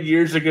was 7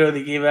 years ago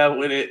they came out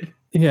with it.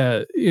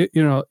 Yeah,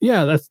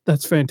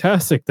 that's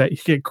fantastic that you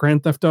get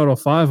Grand Theft Auto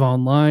 5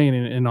 online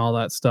and all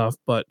that stuff,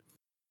 but...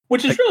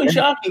 Which is really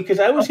shocking,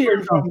 because I was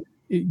hearing from...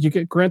 You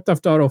get Grand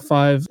Theft Auto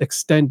 5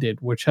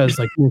 Extended, which has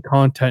like new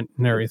content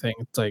and everything.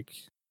 It's like,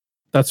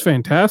 that's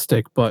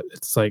fantastic, but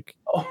it's like,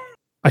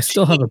 I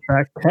still have a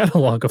back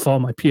catalog of all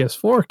my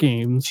PS4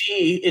 games.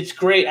 Gee, it's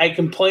great. I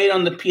can play it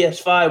on the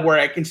PS5 where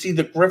I can see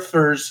the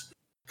grifters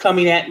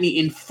coming at me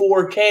in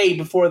 4K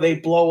before they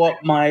blow up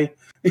my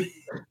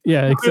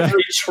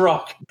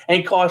truck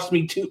and cost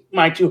me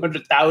my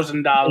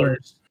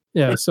 $200,000.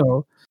 Yeah,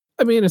 so,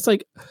 I mean, it's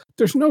like,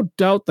 there's no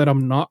doubt that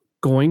I'm not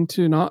going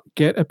to not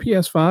get a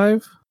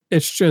PS5.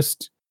 It's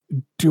just,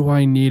 do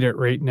I need it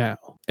right now?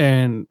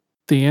 And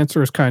the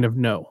answer is kind of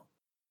no.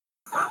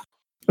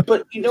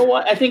 But you know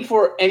what? I think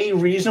for any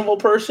reasonable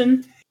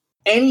person,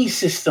 any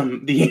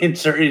system, the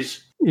answer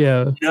is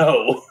no.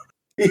 Well,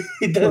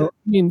 I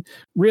mean,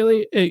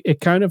 really,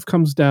 it kind of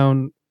comes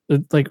down,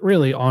 like,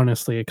 really,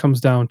 honestly, it comes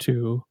down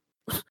to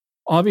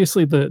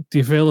obviously the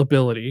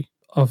availability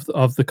of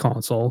the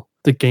console,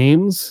 the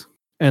games,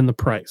 and the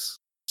price.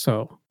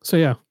 So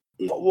yeah.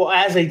 Well,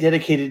 as a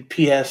dedicated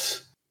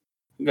PS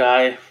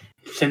guy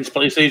since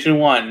PlayStation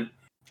 1,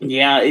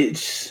 yeah,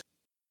 it's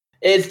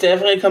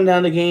definitely come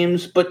down to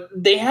games, but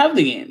they have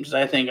the games,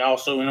 I think,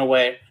 also in a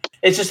way.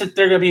 It's just that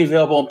they're going to be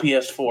available on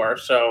PS4.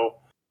 So,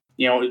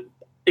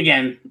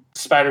 again,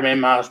 Spider-Man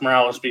Miles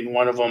Morales being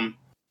one of them.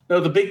 No,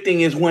 the big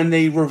thing is when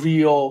they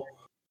reveal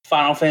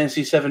Final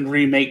Fantasy VII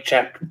Remake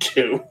Chapter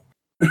 2.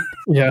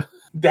 Yeah.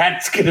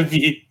 That's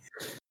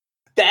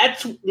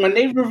when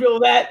they reveal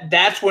that,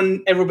 that's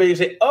when everybody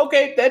say,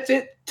 okay, that's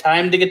it.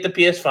 Time to get the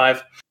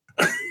PS5.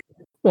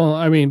 Well,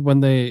 I mean, when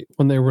they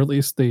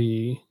released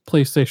the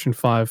PlayStation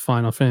 5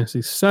 Final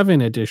Fantasy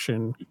VII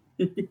edition,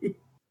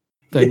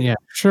 then yeah,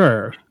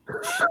 sure.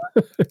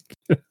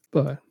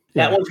 But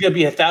that one's going to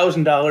be $1,000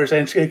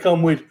 and it's going to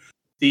come with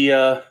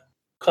the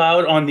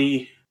Cloud on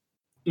the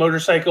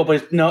motorcycle, but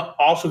it's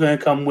also going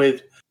to come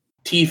with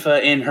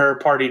Tifa in her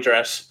party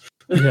dress.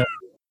 Yeah.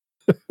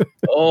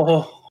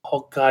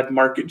 oh God,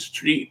 Market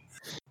Street.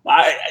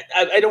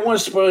 I don't want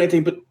to spoil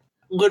anything, but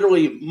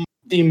literally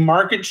the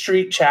Market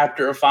Street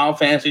chapter of Final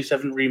Fantasy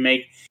VII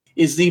Remake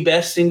is the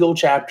best single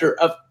chapter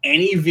of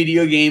any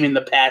video game in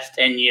the past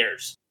 10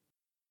 years.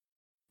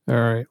 All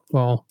right.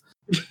 Well,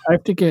 I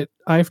have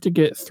to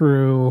get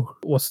through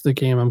what's the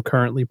game I'm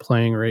currently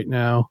playing right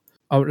now.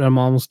 I'm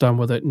almost done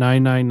with it.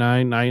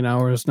 999, 9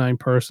 hours, 9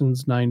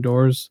 persons, 9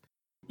 doors.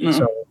 Mm-hmm.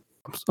 So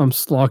I'm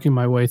slocking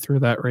my way through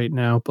that right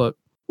now, but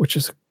which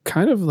is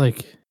kind of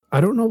like,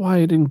 I don't know why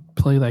I didn't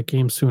play that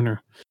game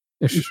sooner.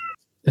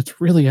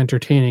 It's really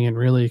entertaining and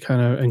really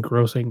kind of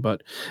engrossing.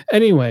 But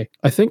anyway,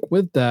 I think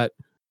with that,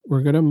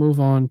 we're going to move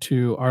on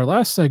to our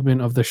last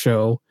segment of the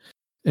show.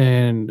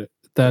 And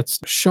that's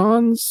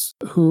Sean's,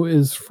 who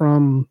is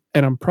from,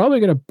 and I'm probably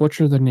going to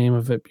butcher the name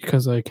of it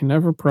because I can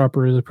never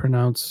properly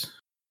pronounce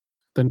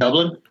the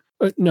Dublin?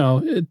 No,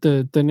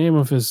 the name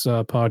of his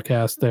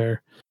podcast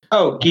there.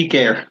 Oh, Geek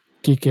Air.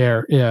 Geek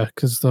Air, yeah,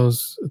 because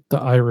the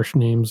Irish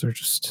names are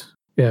just,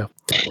 yeah.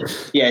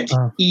 Yeah, it's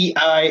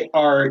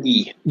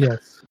E-I-R-E.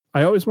 Yes.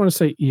 I always want to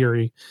say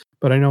Erie,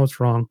 but I know it's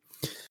wrong.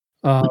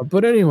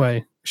 But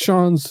anyway,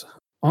 Sean's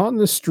on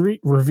the street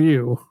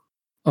review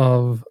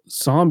of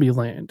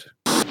Zombieland.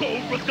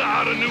 Cobra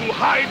got a new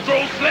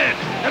hydro sled,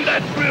 and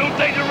that's real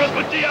dangerous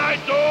with G.I.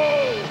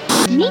 Joe.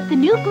 Meet the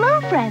new glow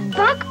friend.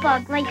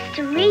 Buck likes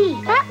to read.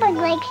 Fatbug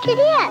likes to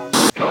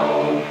dance.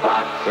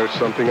 There's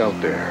something out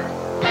there.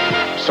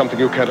 Something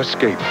you can't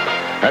escape.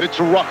 And it's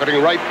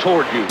rocketing right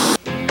toward you.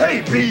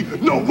 Hey, B,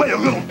 no way a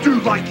little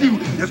dude like you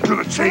is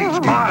gonna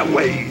change my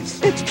ways.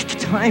 It's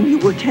time you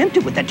were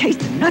tempted with a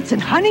taste of nuts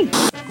and honey.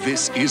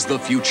 This is the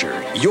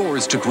future,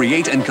 yours to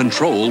create and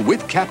control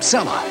with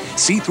Capsella.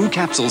 See-through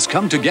capsules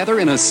come together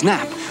in a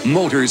snap.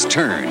 Motors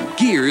turn,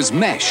 gears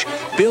mesh.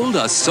 Build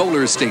a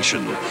solar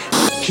station.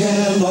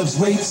 Kellogg's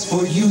waits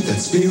for you, that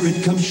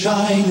spirit comes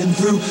shining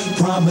through,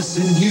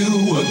 promising you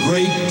a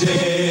great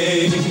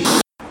day.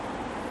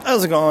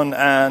 How's it going?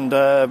 And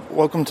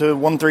welcome to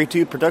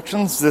 132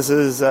 Productions. This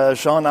is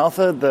Sean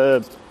Alpha,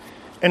 the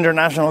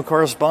international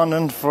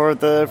correspondent for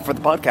the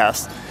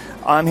podcast.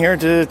 I'm here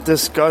to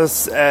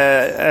discuss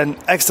an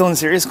excellent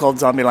series called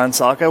Zombieland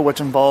Saga, which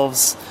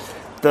involves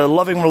the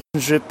loving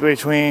relationship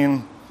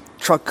between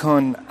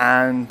Truck-kun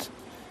and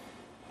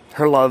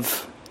her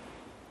love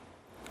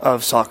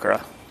of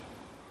Sakura.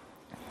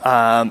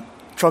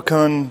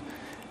 Truck-kun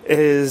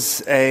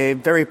is a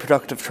very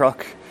productive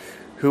truck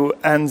who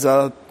ends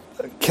up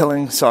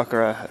killing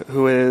Sakura,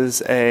 who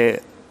is a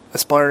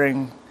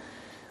aspiring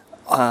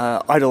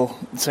idol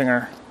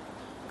singer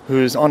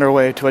who's on her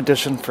way to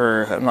audition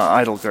for an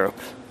idol group.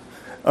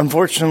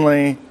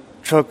 Unfortunately,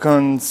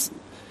 Truck-kun's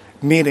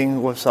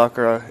meeting with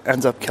Sakura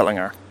ends up killing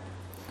her.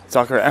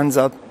 Sakura ends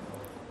up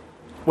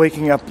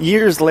waking up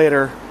years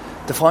later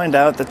to find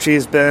out that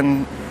she's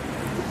been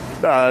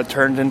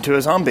turned into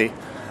a zombie,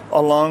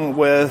 along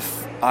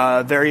with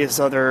various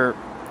other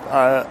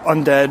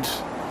undead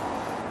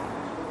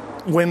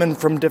women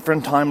from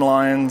different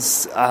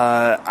timelines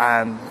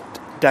and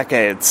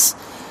decades.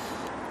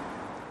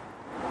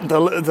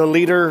 The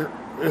leader,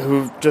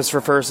 who just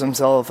refers to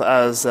himself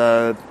as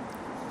the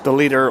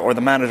leader or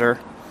the manager,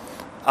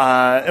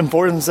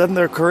 informs them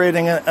they're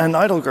creating an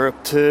idol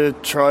group to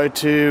try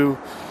to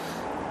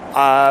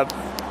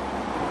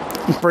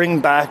bring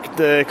back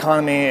the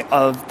economy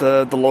of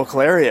the local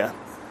area.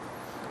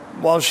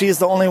 While she's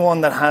the only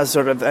one that has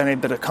sort of any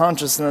bit of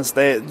consciousness,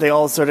 they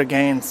all sort of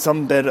gain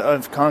some bit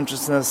of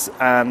consciousness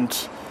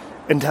and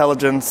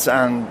intelligence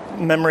and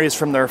memories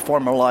from their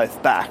former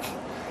life back.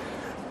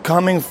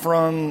 Coming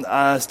from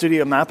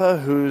Studio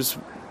Mappa, who's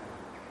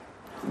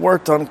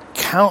worked on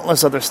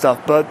countless other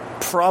stuff, but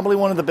probably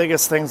one of the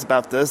biggest things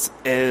about this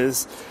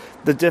is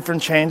the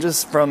different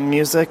changes from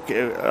music.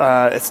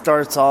 It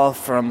starts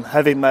off from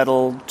heavy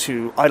metal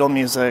to idol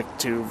music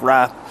to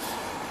rap.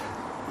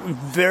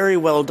 Very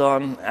well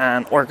done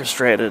and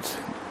orchestrated.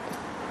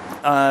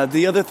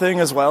 The other thing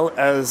as well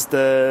as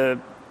the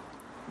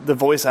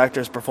voice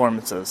actors'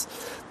 performances.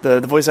 The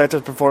voice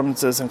actors'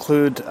 performances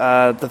include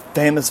the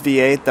famous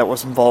V8 that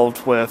was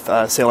involved with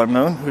Sailor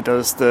Moon, who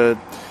does the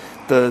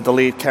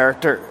lead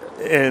character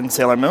in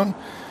Sailor Moon.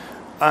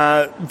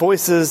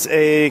 Voices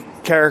a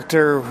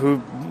character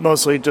who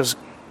mostly just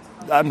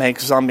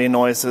makes zombie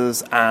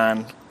noises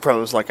and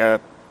crows like a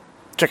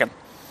chicken.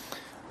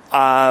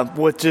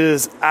 Which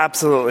is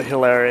absolutely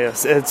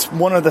hilarious. It's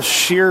one of the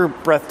sheer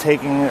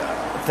breathtaking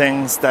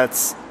things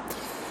that's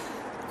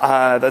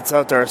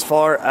out there as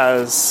far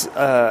as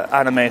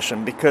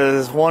animation,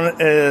 because one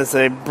is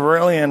a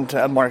brilliant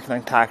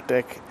marketing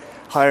tactic.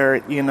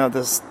 Hire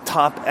this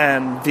top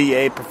end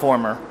VA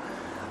performer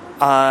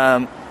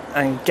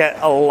and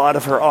get a lot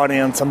of her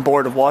audience on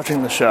board of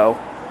watching the show,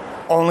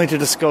 only to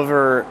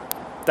discover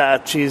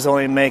that she's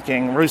only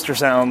making rooster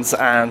sounds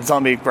and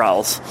zombie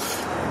growls.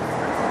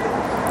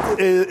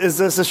 Is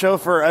this a show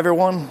for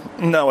everyone?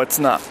 No, it's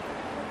not.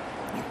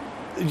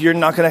 You're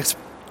not going to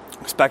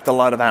expect a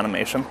lot of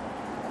animation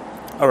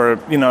or,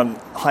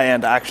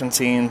 high-end action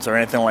scenes or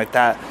anything like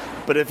that.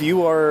 But if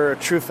you are a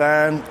true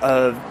fan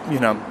of,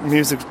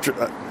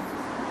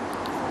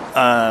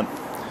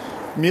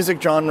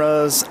 music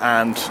genres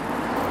and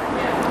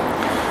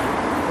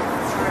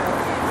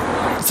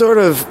sort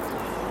of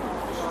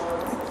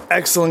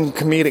excellent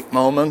comedic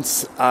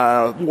moments,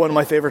 one of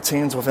my favorite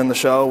scenes within the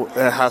show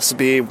has to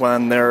be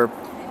when they're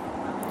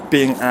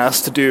being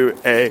asked to do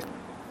a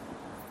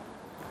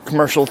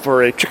commercial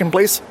for a chicken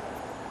place.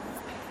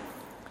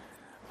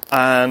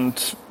 And,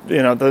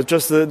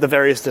 the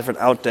various different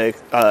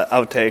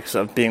outtakes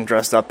of being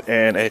dressed up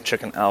in a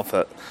chicken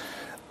outfit.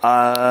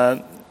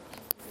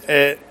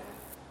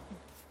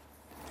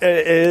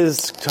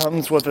 It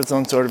comes with its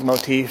own sort of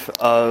motif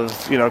of,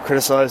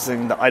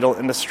 criticizing the idol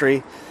industry,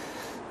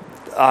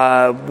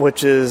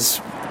 which is,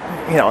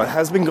 it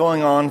has been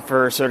going on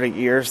for sort of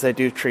years. They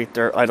do treat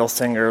their idol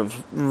singers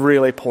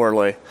really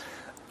poorly.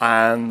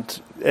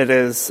 And it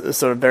is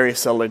sort of very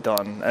subtly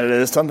done. And it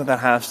is something that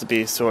has to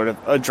be sort of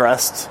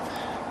addressed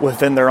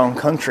within their own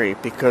country,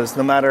 because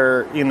no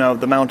matter, the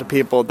amount of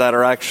people that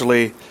are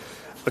actually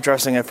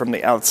addressing it from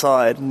the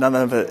outside, none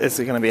of it is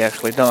going to be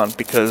actually done,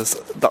 because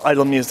the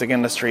idol music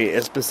industry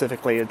is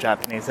specifically a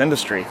Japanese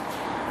industry.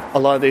 A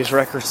lot of these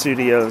record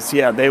studios,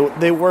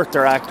 they work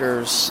their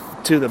actors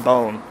to the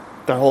bone.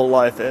 Their whole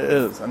life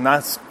is. And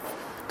that's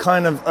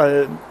kind of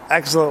an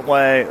excellent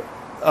way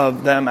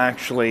of them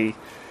actually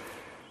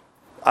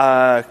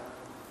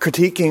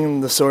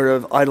critiquing the sort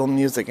of idol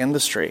music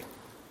industry,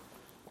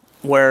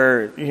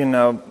 where,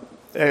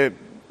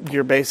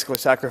 you're basically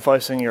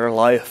sacrificing your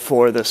life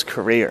for this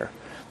career.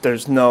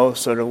 There's no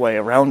sort of way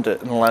around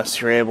it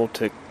unless you're able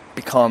to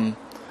become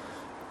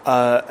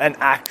an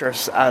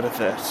actress out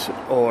of it,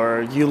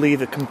 or you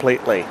leave it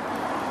completely.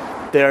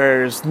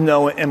 There's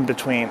no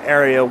in-between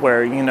area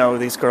where,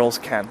 these girls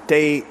can't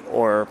date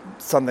or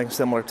something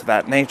similar to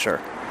that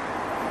nature.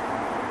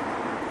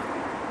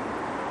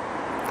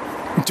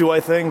 Do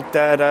I think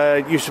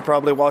that you should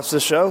probably watch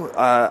this show?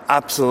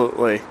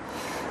 Absolutely.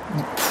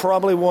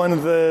 Probably one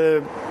of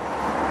the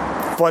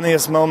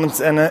funniest moments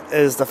in it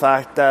is the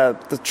fact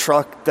that the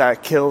truck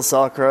that kills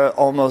Sakura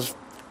almost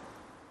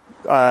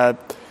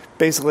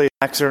basically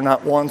attacks her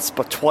not once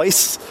but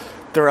twice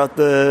throughout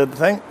the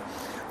thing.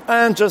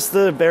 And just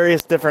the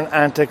various different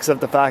antics of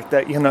the fact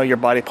that, your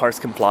body parts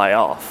can fly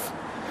off.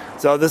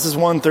 So this is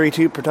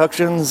 132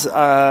 Productions.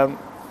 I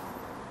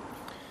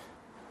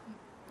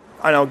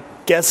know,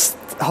 guest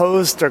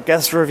host or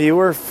guest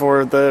reviewer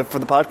for the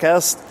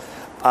podcast.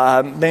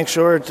 Make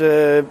sure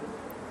to,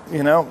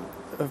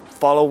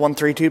 follow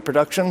 132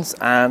 Productions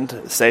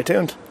and stay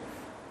tuned.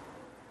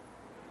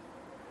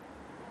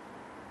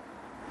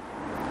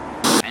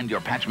 And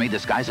your patch may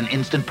disguise an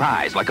instant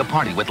prize, like a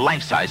party with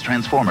life-size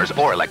Transformers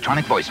or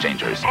electronic voice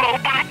changers.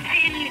 Robots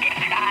in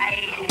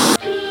disguise.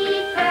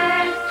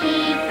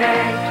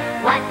 Keepers,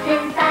 what's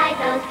inside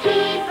those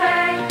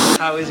keepers?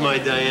 How is my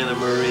Diana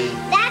Marie?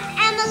 That's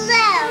Emma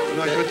Lou.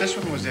 No, I thought this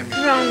one was Emmy.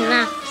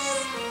 Grown-ups.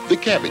 The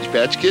Cabbage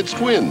Patch Kids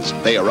twins.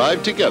 They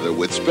arrived together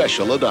with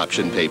special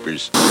adoption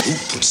papers. Who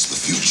puts the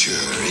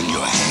future in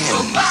your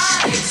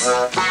hands?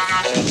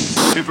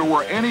 If it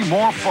were any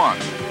more fun,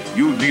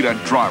 you'd need a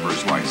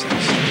driver's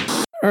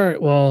license. All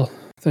right, well,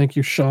 thank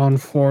you, Sean,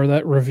 for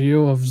that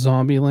review of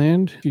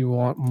Zombieland. If you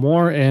want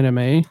more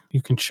anime,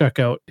 you can check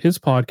out his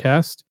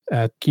podcast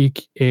at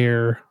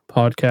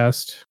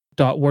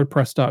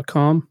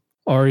geekairpodcast.wordpress.com,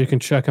 or you can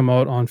check him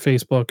out on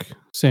Facebook.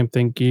 Same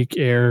thing, Geek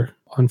Air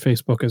on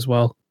Facebook as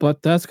well.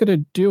 But that's going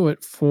to do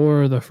it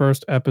for the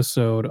first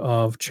episode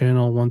of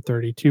Channel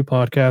 132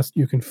 Podcast.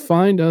 You can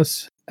find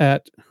us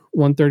at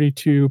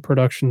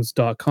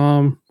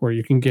 132productions.com, where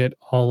you can get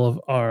all of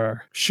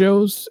our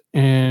shows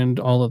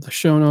and all of the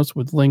show notes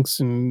with links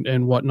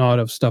and whatnot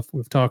of stuff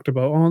we've talked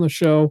about on the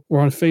show. We're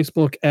on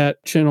Facebook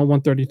at Channel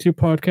 132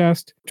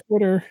 Podcast,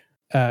 Twitter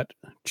at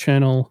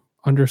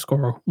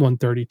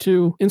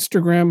Channel_132,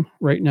 Instagram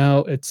right now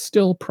it's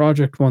still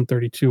Project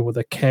 132 with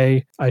a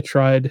K. I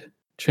tried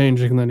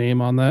changing the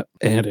name on that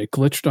and it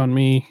glitched on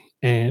me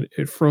and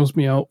it froze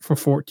me out for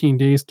 14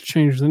 days to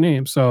change the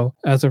name. So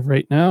as of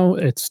right now,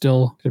 it's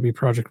still going to be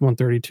Project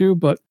 132.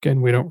 But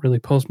again, we don't really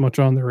post much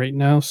on there right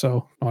now,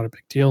 so not a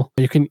big deal.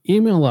 You can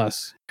email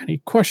us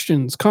any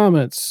questions,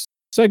 comments,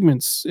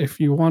 segments. If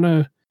you want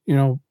to,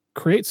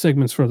 create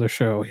segments for the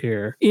show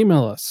here,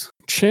 email us,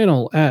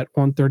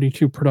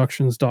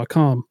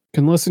 channel@132productions.com. You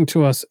can listen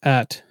to us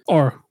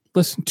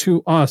listen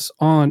to us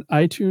on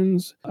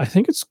iTunes. I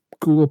think it's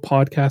Google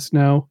Podcasts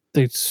now.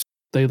 They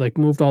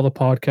moved all the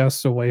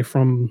podcasts away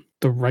from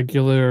the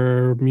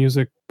regular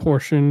music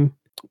portion.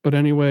 But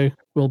anyway,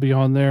 we'll be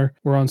on there.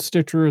 We're on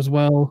Stitcher as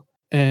well,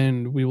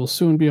 and we will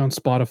soon be on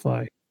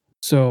Spotify.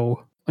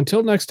 So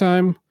until next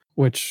time,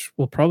 which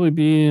will probably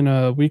be in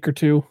a week or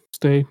two,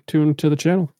 stay tuned to the channel.